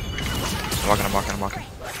 I'm walking.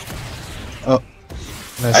 Oh.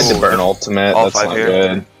 Nice. I did burn ultimate. All That's 5 not here.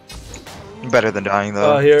 good. Better than dying,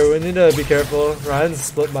 though. Oh, here, we need to be careful. Ryan's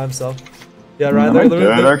split by himself. Yeah, Ryan, Am I they're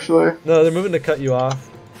dead, moving. actually? No, they're moving to cut you off.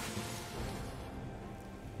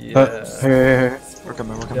 Yeah. Here. We're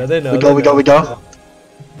coming. Yeah, they know. We go.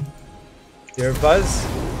 Here, Buzz.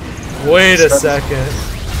 Wait a second.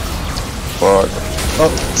 Fuck. Oh,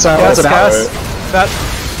 silence it out. Gas. That.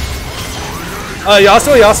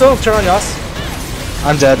 Yasuo, turn on Yas.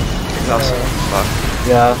 I'm dead. Fuck.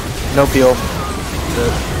 Yeah. No peel.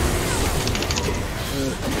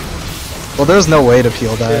 Well, there's no way to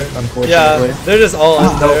peel that, unfortunately. Yeah, they're just all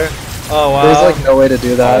up there. Oh wow. There's like no way to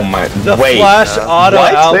do that. Oh my. The Wait. flash auto They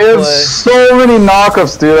have outplay. so many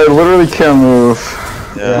knockups, dude. I literally can't move.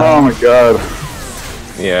 Yeah. Oh my god.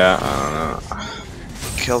 Yeah, I don't know.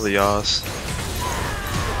 Kill the Yas.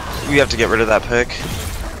 We have to get rid of that pick.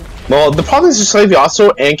 Well, the problem is just like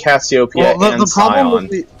Yasuo and Cassiopeia and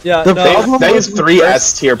Sion. Yeah, the no, problem They have was 3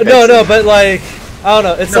 S tier picks. no, but like, I don't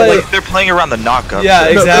know. It's No, like, they're playing around the knockup. yeah,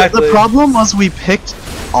 so- exactly. The problem was we picked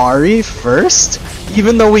Ari first,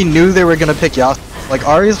 even though we knew they were gonna pick Yasuo. Like,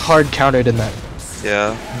 Ari's hard countered in that.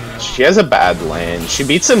 Yeah. She has a bad lane. She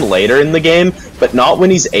beats him later in the game, but not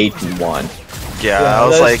when he's 8-1. Yeah, Yeah, I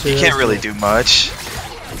was that's like, true, you that's can't really do much.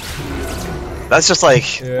 That's just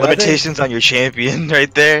like Yeah, I limitations on your champion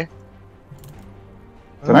right there.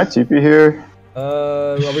 Can I TP here?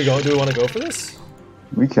 are we going? Do we want to go for this?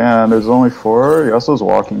 We can. There's only 4. Yasuo's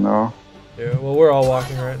walking though. Yeah. Well, we're all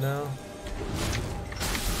walking right now.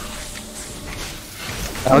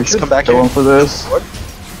 Alex, come back Kill here. him for this.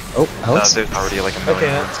 Oh, Alex? There's already like a I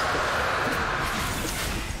million.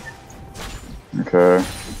 can't. Okay.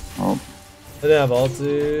 Oh. I didn't have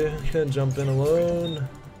ulti. Couldn't jump in alone.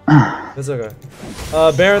 It's okay.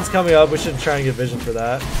 Baron's coming up. We should try and get vision for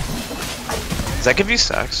that. Does that give you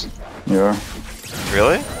stacks? Yeah.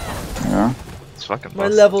 Really? Yeah. It's fucking My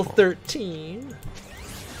busted. level 13.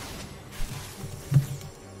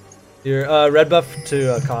 Here, red buff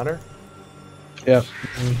to Connor. Yeah.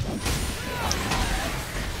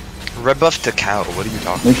 Red buff to cow. What are you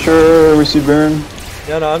talking? Make sure we see Baron.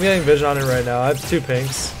 Yeah, no, I'm getting vision on it right now. I have 2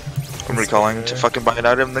 pinks. I'm recalling to fucking buy an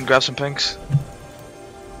item and then grab some pinks.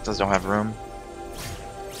 Those don't have room.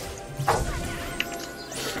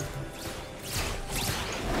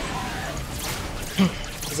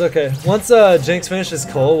 It's okay. Once Jinx finishes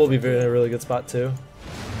Cole, we'll be in a really good spot too.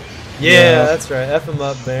 Yeah, that's right. F him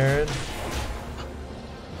up, Baron.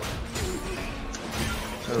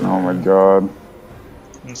 Oh my god.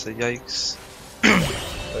 And say yikes.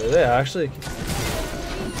 Wait, they actually.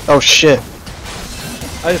 Oh shit.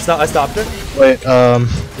 I stopped her. Wait, Yeah.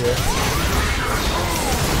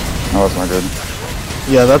 Oh, that's not good.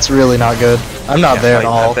 yeah, that's really not good. I'm not there at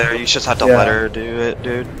Not all. there. You just have to Yeah. let her do it,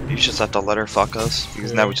 dude. You just have to let her fuck us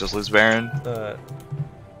because now we just lose Baron.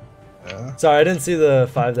 Sorry, I didn't see the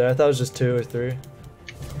 5 there. I thought it was just 2 or 3.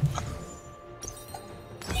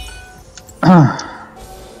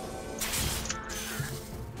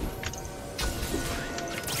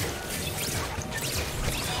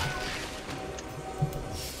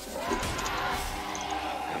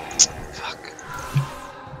 Fuck.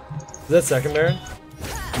 Is that second Baron?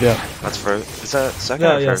 Yeah. That's first. Is that second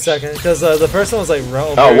No, or yeah, first? second. Because the first one was like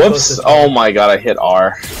Oh, very close whoops. to Oh my god, I hit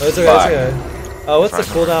R. Oh, it's okay, Fuck. it's okay. What's the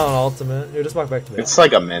Fine. cooldown on ultimate? Here, just walk back to me. It's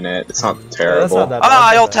like a minute. It's not That's terrible. not that bad. Ah,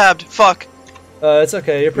 I That's ult not tabbed. Fuck. bad. It's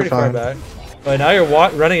okay. You're pretty You're far fine. back. Wait, now you're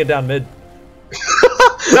running it down mid.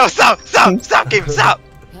 No, stop, game, stop. Pain is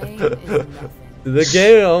nothing. The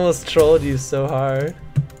game almost trolled you so hard.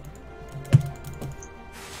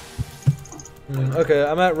 Okay,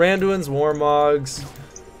 I'm at Randuin's Warmogs.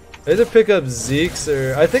 I either pick up Zeke's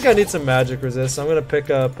or I think I need some magic resist, so I'm gonna pick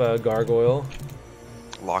up Gargoyle.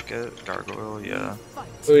 Locket, gargoyle, yeah.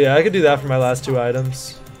 Oh yeah, I could do that for my last 2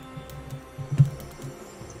 items.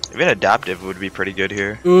 Even adaptive would be pretty good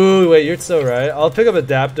here. Ooh, wait, you're so right. I'll pick up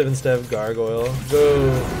adaptive instead of gargoyle.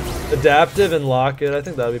 Go adaptive and locket. I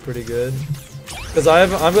think that'd be pretty good. Cause I'm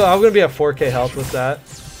gonna be at 4K health with that.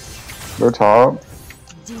 Go top.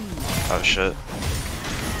 Oh shit.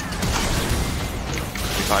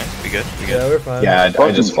 We fine? We good? We Yeah, good? we're fine. Yeah,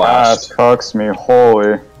 I just Flash flashed. cucks me,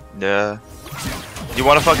 holy. Yeah. You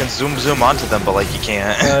want to fucking zoom onto them, but like you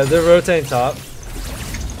can't. They're rotating top.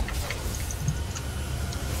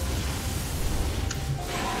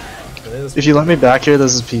 If you let me back here,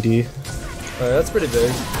 this is PD. Alright, that's pretty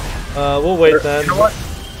big. We'll wait then. You know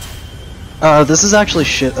what? This is actually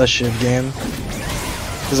a shit game.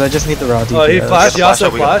 Cause I just need the raw DPS. Oh, he flashed, Flash Yasuo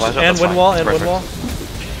up, we got flash, flash up, and that's win fine. wall, and Perfect. win wall.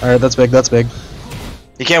 Alright, that's big, that's big.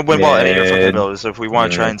 You can't win while any of your fucking Mid. abilities, so if we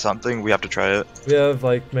want to try Mid. in something, we have to try it. We have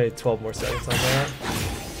like maybe 12 more seconds on that.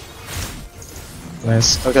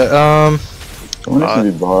 Nice. Okay, Someone needs to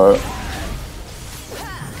be bought.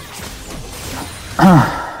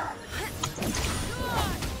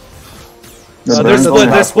 They're split,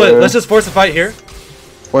 they're split. Let's just force a fight here.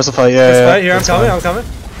 force a fight, Force a yeah. fight here, I'm that's coming, fine. I'm coming.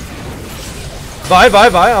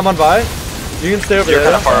 Bye, I'm on bye. You can stay over You're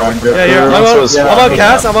there. kind of far away. Yeah, here. I'm on, Yasuo's I'm on fine.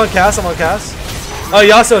 cast, I'm on cast, I'm on cast. Oh,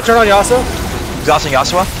 Yasuo, turn on Yasuo. Exhausting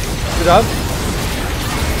Yasuo. Good job.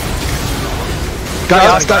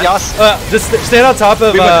 Got Yas. Just stand on top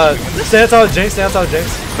of, stand on top of Jinx, stand on top of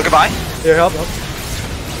Jinx. Look at bye. Here, help.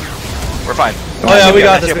 We're fine. Oh yeah, we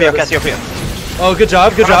got this. we got this. Cassiopeia. Oh, good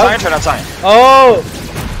job, good Turn on job. Sign, turn on Sign. Oh!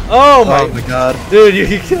 Oh Oh my my god. dude, you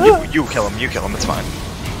kill him. You kill him, it's fine.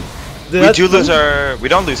 Dude, We that's- do lose our... We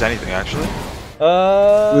don't lose anything, actually.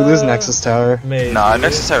 We lose Nexus Tower. Maybe. Nah,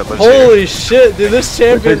 Nexus Tower lives here. Holy shit, dude, this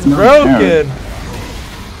champion's no broken.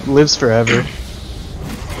 Lives forever.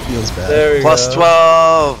 Feels bad. There we Plus go.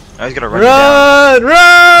 12! Now he's gonna run you down.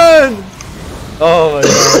 Run! Oh my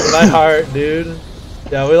god, my heart, dude.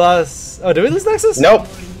 Yeah, we lost. Oh, did we lose Nexus? Nope.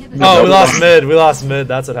 Oh, we lost mid. We lost mid.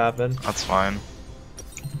 That's what happened. That's fine.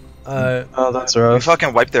 Oh, that's We rough.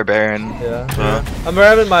 fucking wiped their Baron. Yeah. I'm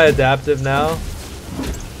grabbing my adaptive now.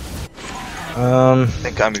 I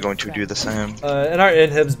think I'm going to do the same. And our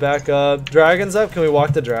inhib's back up. Dragon's up. Can we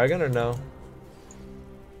walk the dragon or no?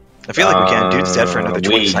 I feel like we can. Dude's dead for another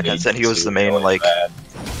 20 we seconds, and he need was to the main, really like... bad.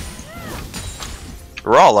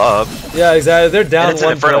 We're all up. Yeah, exactly. They're down And it's an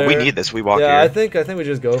one Inferno. player. We need this. We walk Yeah, here. I think we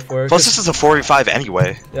just go for it. Plus, 'cause- this is a 4v5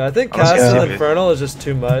 anyway. Yeah, I think Unless casting you- Infernal is just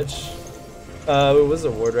too much. What was the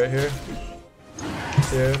ward right here?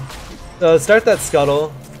 Here. Start that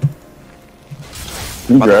scuttle.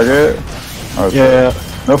 Can you drag it? Oh, okay. Yeah.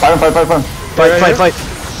 No, fight him. Right here? Fight.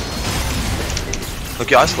 Look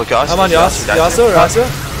Yas, look Yas. I'm on look Yasuo. He dies. Yasuo.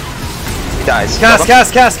 He dies.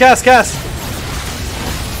 Cast.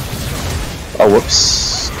 Oh,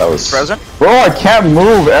 whoops. That was Frozen. Bro, I can't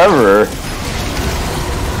move ever.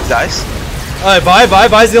 He dies. Alright,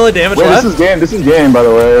 bye's the only damage Wait, left. this is game, by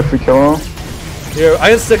the way, if we kill him. Here, I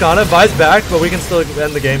can stick on it. Bye's back, but we can still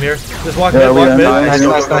end the game here. Just walk Yeah, mid, walk we mid.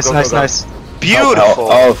 end. Nice. Beautiful.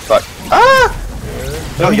 Oh, fuck.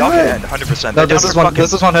 No, y'all can end 100%. No, They're this down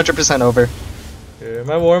is to 100% over. Here,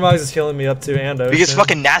 my Warmogs is healing me up too, and Ocean. Because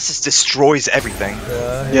fucking Nasus destroys everything.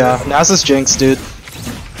 Yeah, Nasus Jinx, dude.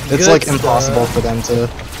 It's Good like stuff. impossible for them to.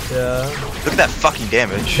 Yeah. Look at that fucking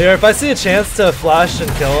damage. Here, if I see a chance to flash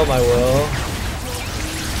and kill him, I will.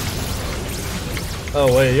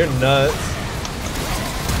 Oh wait, you're nuts.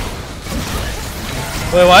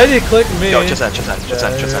 Wait, why did he click me? Yo, just end.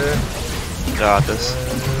 Got this.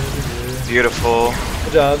 Beautiful.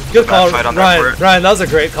 Good job. Good call, fight on that Ryan. fort. Ryan, that was a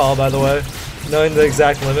great call, by the way. Knowing the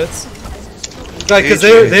exact limits. Like, because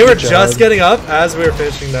GG. they were Good just job. getting up as we were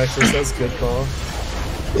finishing Nexus. That was a good call.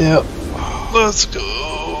 Yep. Let's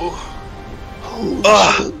go.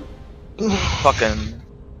 Ugh. Fucking.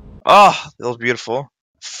 Ah, that was beautiful.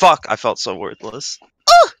 Fuck, I felt so worthless.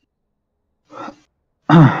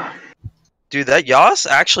 Dude, that Yas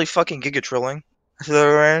actually fucking Giga Trilling.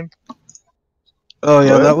 Oh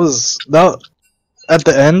yeah, What? that was that. At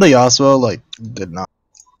the end, the Yasuo like did not.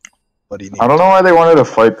 What he needed. I don't know why they wanted to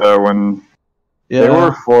fight that when Yeah. they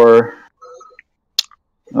were for.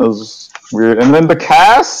 That was weird. And then the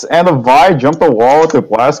Cass and the Vi jumped the wall with the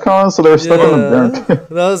blast cone, so they were stuck in the burn pit.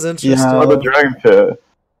 That was interesting. Yeah. Or the dragon pit.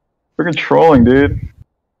 Freaking trolling, dude.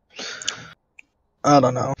 I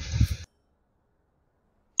don't know.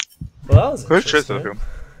 Well, that was Where's interesting.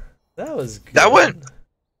 That was good. That went.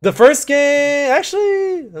 The first game,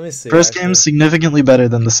 actually, let me see. First actually. game's significantly better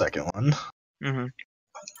than the second one.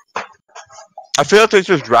 I I feel like they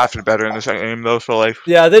just drafted better in the second game though. So like,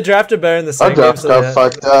 Yeah, they drafted better in the Our second game. draft So got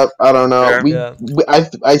fucked up. I don't know. Fair. Yeah.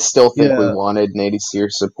 I still think we Yeah. wanted an ADC or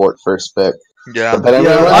support first pick. yeah, But then Yeah,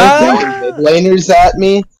 everyone I- was throwing mid laners at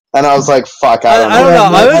me, and I was like, "Fuck, I don't know." I don't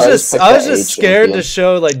know. I I'll was pick just the A scared to champion.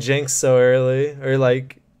 show like Jinx so early, or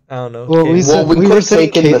like I don't know. Well, we Caitlyn. said- Well, we we could were have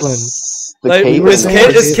saying taken Caitlyn. the Like, Caitlyn. was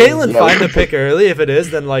saying is Caitlyn Yeah, fine we to pick early? If it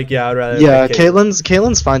is, then like yeah, I'd rather. Yeah, pick Caitlyn.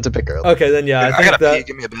 Caitlyn's fine to pick early. Okay, then yeah, I I think gotta that. pee.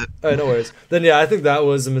 Give me a bit. Alright, no worries. Then yeah, I think that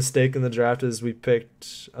was a mistake in the draft. Is we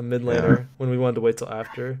picked a mid laner when we wanted to wait till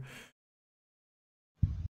after.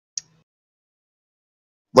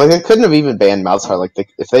 Like, they couldn't have even banned Malzahar. Like,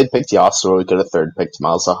 if they'd picked Yasuo, we could have third picked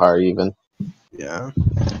Malzahar even. Yeah.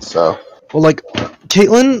 So, Well, like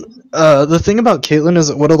Caitlyn, the thing about Caitlyn is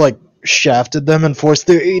it would have like shafted them and forced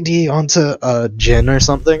their AD onto Jhin or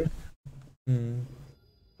something,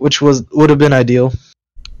 which would have been ideal.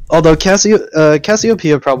 Although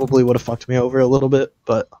Cassiopeia probably would have fucked me over a little bit,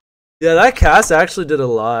 but Yeah, that cast actually did a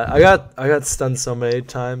lot. I got stunned so many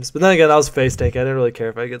times, but then again, I was face tank. I didn't really care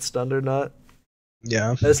if I get stunned or not.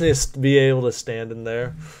 yeah. I just need to be able to stand in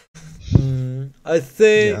there. I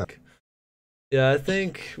think. Yeah, I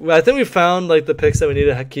think we found like the picks that we need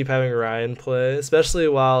to keep having Ryan play, especially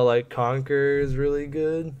while like Conquer is really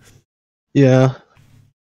good. Yeah.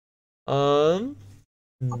 I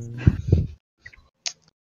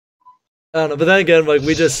don't know, but then again, like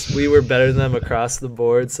we were better than them across the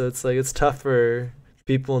board, so it's like it's tough for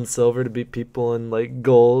people in silver to beat people in like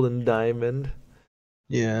gold and diamond.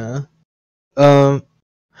 Yeah. I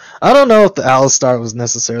don't know if the Alistar was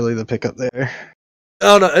necessarily the pickup there. I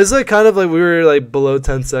don't know. It's like kind of like we were like below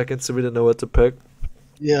 10 seconds, so we didn't know what to pick.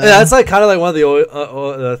 Yeah. Yeah, that's like kind of like one of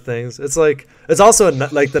the things. It's like it's also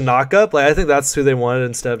like the knockup. Like I think that's who they wanted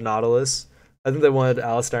instead of Nautilus. I think they wanted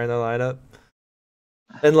Alistar in their lineup,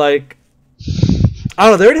 and like I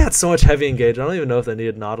don't know. They already had so much heavy engage. I don't even know if they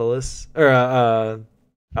needed Nautilus or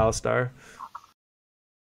Alistar.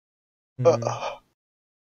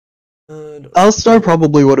 Alistar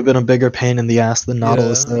probably would have been a bigger pain in the ass than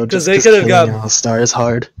Nautilus, Yeah, though. 'cause Just they could have got- Alistar is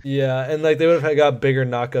hard. Yeah, and like they would have got bigger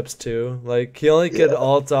knockups too. Like he only could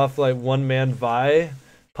ult off like one man Vi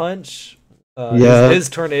punch. His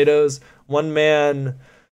tornadoes, one man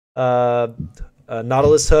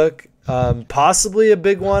Nautilus hook, possibly a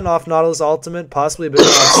big one off Nautilus ultimate, possibly a big one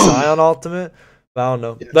off Scion ultimate. But I don't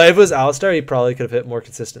know. But if it was Alistar, he probably could have hit more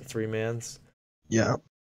consistent 3-mans. Yeah.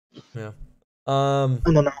 Yeah. I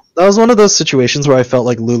don't know. That was one of those situations where I felt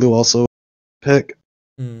like Lulu also pick.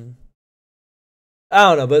 I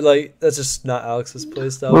don't know, but like that's just not Alex's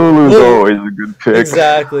playstyle. Lulu's always a good pick.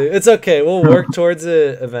 Exactly. It's okay. We'll work towards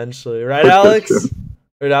it eventually, right, Alex?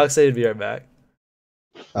 Or did Alex say he'd be right back?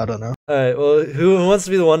 I don't know. All right. Well, who wants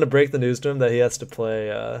to be the one to break the news to him that he has to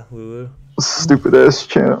play Lulu? Stupid ass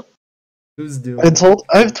champ. Who's doing?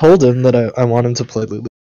 I've told him that I want him to play Lulu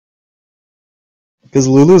because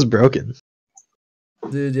Lulu's broken.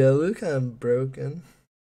 Dude, yeah, Lulu kind of broken.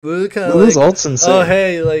 Lulu kind of Lulu's like, ult's insane. oh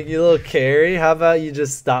hey, like you little carry. How about you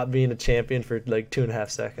just stop being a champion for like 2.5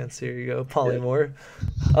 seconds? Here you go, Polymorph.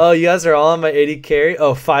 Oh, you guys are all on my 80 carry.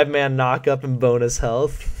 Oh, 5-man knock up and bonus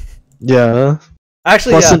health. Yeah.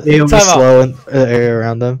 Actually, Plus yeah. an AoE Time out. slow in the area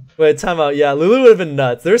around them. Wait, time out. Yeah, Lulu would have been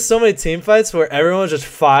nuts. There's so many team fights where everyone was just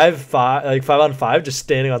 5-on-5, just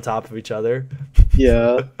standing on top of each other.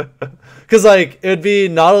 Yeah. Because like it would be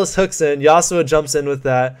Nautilus hooks in, Yasuo jumps in with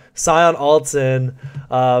that, Scion ults in,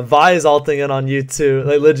 Vi is ulting in on you too.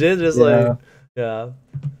 Like legit, just like yeah.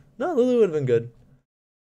 No, Lulu would have been good.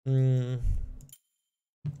 Trying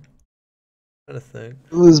to think.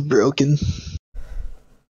 Lulu's broken.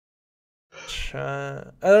 I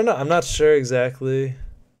don't know. I'm not sure exactly.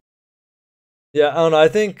 Yeah, I don't know. I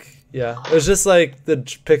think it was just like the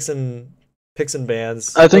picks and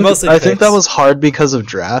bans. I think Mostly that picks. was hard because of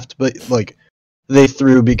draft, but like they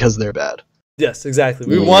threw because they're bad. Yes, exactly.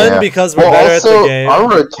 We won because we're well, better also, at the game. our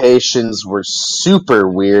rotations were super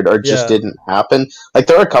weird, or just didn't happen. Like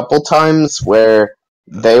there were a couple times where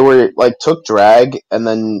they were like took drag, and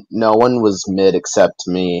then no one was mid except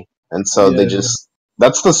me, and so they just.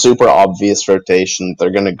 That's the super obvious rotation they're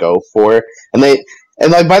gonna go for, and like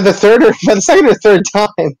by the second or third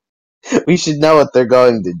time, we should know what they're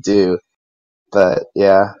going to do. But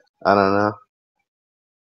yeah, I don't know.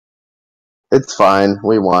 It's fine.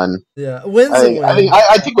 We won. Yeah, wins.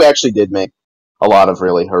 I think we actually did make a lot of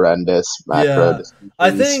really horrendous macro decisions. I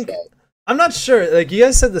think. I'm not sure. Like you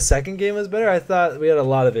guys said, the second game was better. I thought we had a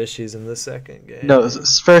lot of issues in the second game. No,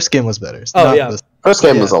 first game was better. First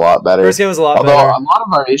game was a lot better. First game was a lot Although better. a lot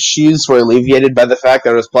of our issues were alleviated by the fact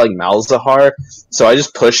that I was playing Malzahar, so I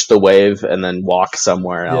just pushed the wave and then walk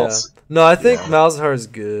somewhere else. No, I think Malzahar is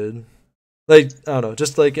good. Like, I don't know,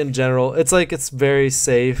 just like in general, it's like it's very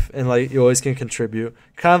safe and like you always can contribute.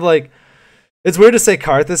 Kind of like, it's weird to say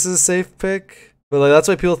Karthus is a safe pick, but like that's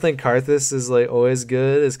why people think Karthus is like always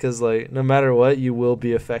good, is because like no matter what, you will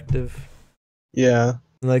be effective. Yeah.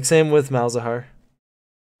 And like same with Malzahar.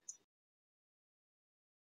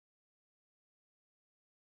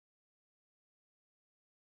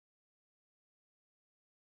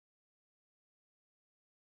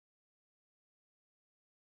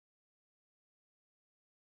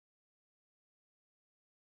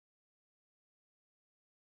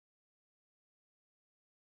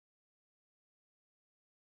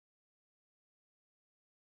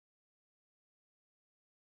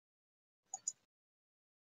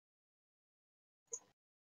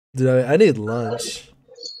 Dude, I need lunch.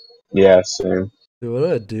 Yeah, same. Dude, what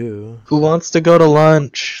do I do? Who wants to go to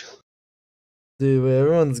lunch? Dude,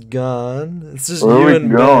 everyone's gone. It's just Where are you we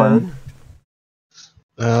and going?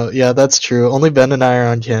 Ben. Yeah, that's true. Only Ben and I are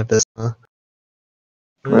on campus. Huh?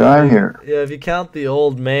 Wait, I'm here. Yeah, if you count the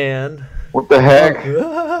old man. What the heck?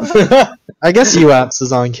 I guess UAPS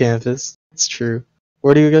is on campus. It's true.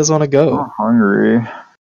 Where do you guys want to I'm go? hungry. I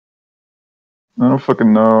don't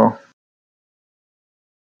fucking know.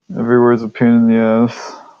 Everywhere's a pain in the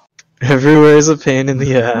ass. Everywhere is a pain in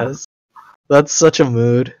the ass. That's such a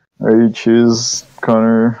mood. I choose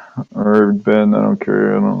Connor or Ben. I don't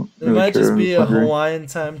care. I don't It really might care. just I'm be a hungry. Hawaiian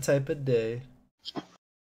time type of day.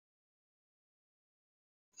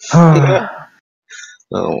 Oh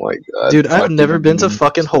my god. Dude, I've Fucking- never been to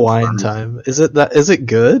fucking Hawaiian time. Is it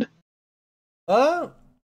good?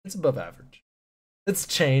 It's above average. It's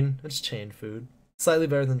chain food. Slightly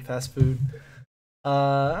better than fast food.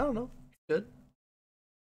 I don't know. Good.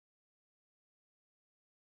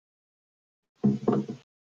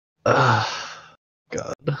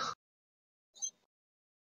 God.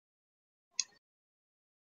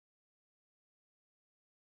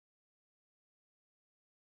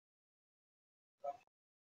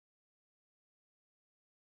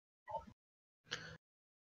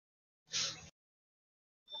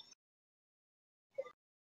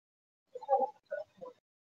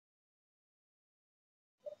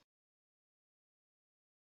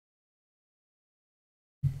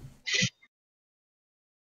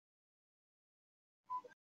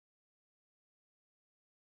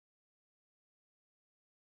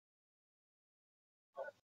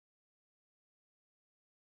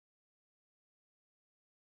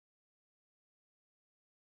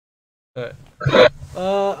 Alright.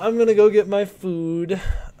 I'm gonna go get my food.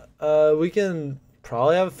 We can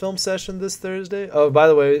probably have a film session this Thursday. Oh, by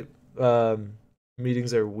the way,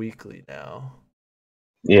 meetings are weekly now.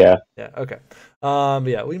 Yeah. Yeah, okay.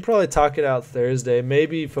 Yeah, we can probably talk it out Thursday.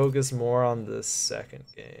 Maybe focus more on the second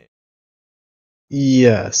game.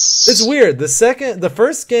 Yes. It's weird. The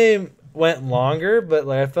first game went longer, but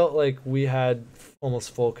like I felt like we had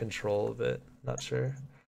almost full control of it. Not sure.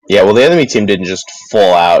 Yeah, well, the enemy team didn't just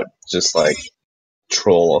full out, just like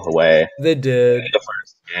troll away. They did. The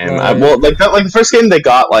first game. Right. Well, like the first game, they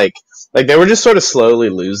got like they were just sort of slowly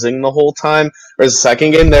losing the whole time. Whereas the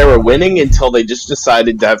second game, they were winning until they just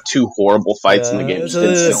decided to have two horrible fights in the game. Just So they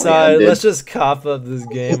instantly decided, ended. let's just cop up this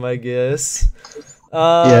game, I guess.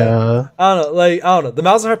 Yeah. I don't know. The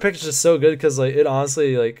Malzahar pick is just so good because like it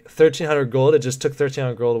honestly like 1,300 gold. It just took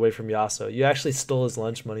 1,300 gold away from Yasuo. You actually stole his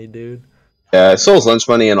lunch money, dude. Yeah, Soul's lunch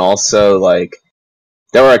money, and also like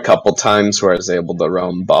there were a couple times where I was able to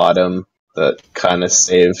roam bottom that kind of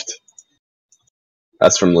saved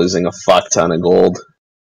us from losing a fuck ton of gold.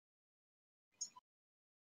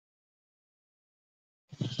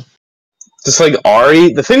 Just like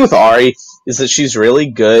Ahri, the thing with Ahri is that she's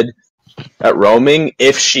really good at roaming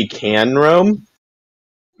if she can roam,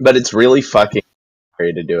 but it's really fucking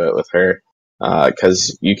hard to do it with her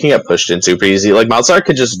because you can get pushed in super easy. Like Malzahar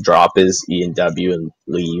could just drop his E and W and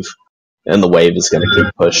leave, and the wave is going to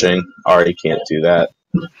keep pushing. Ahri can't do that.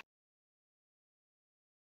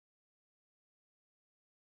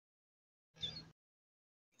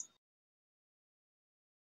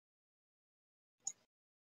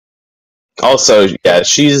 Also, yeah,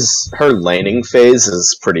 her laning phase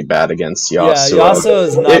is pretty bad against Yasuo. Yeah, Yasuo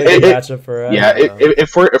is not a good matchup for her. Yeah,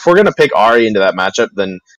 if we're gonna pick Ahri into that matchup,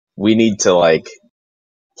 then we need to like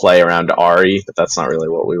play around Ahri, but that's not really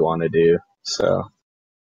what we want to do. So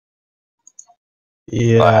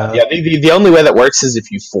Yeah. yeah, the only way that works is if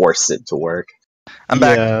you force it to work. I'm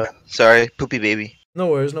back. Yeah. Sorry, poopy baby. No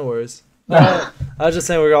worries. I was just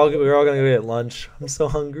saying we're all gonna go get lunch. I'm so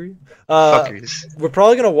hungry. Fuckers. We're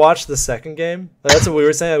probably gonna watch the second game. That's what we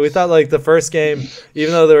were saying. We thought like the first game,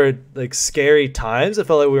 even though there were like scary times, it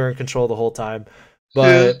felt like we were in control the whole time.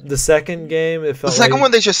 But the second game, it felt The second like,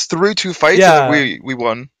 one, they just threw 2 fights Yeah. and we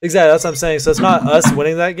won. exactly, that's what I'm saying. So it's not us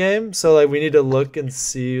winning that game. So like we need to look and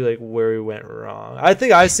see like where we went wrong. I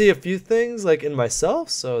think I see a few things like in myself,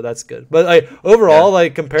 so that's good. But like overall,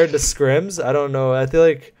 like compared to scrims, I don't know. I feel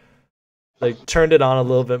like turned it on a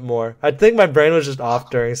little bit more. I think my brain was just off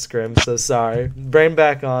during scrims, so sorry. Brain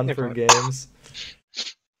back on for games.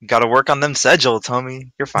 Gotta work on them schedules, homie.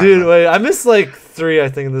 You're fine. Dude, man. wait, I missed like 3, I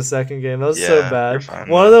think, in the second game. That was so Yeah, bad. you're fine,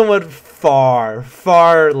 One of them went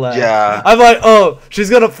far left. Yeah. I'm like, oh, she's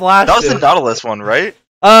gonna flash That was it. the Nautilus one, right?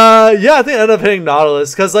 Yeah, I think I ended up hitting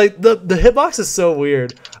Nautilus because like the hitbox is so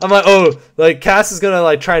weird. I'm like, oh, like Cass is gonna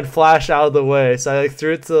like try and flash out of the way, so I like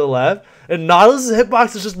threw it to the left, and Nautilus's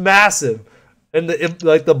hitbox is just massive, and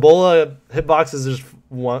the Bola hitbox is just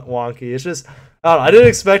wonky. It's just I don't know. I didn't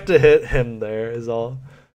expect to hit him there. Is all.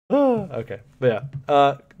 Okay, but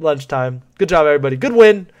yeah, lunchtime. Good job, everybody. Good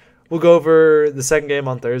win. We'll go over the second game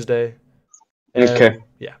on Thursday. And, Okay.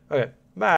 Yeah. Okay.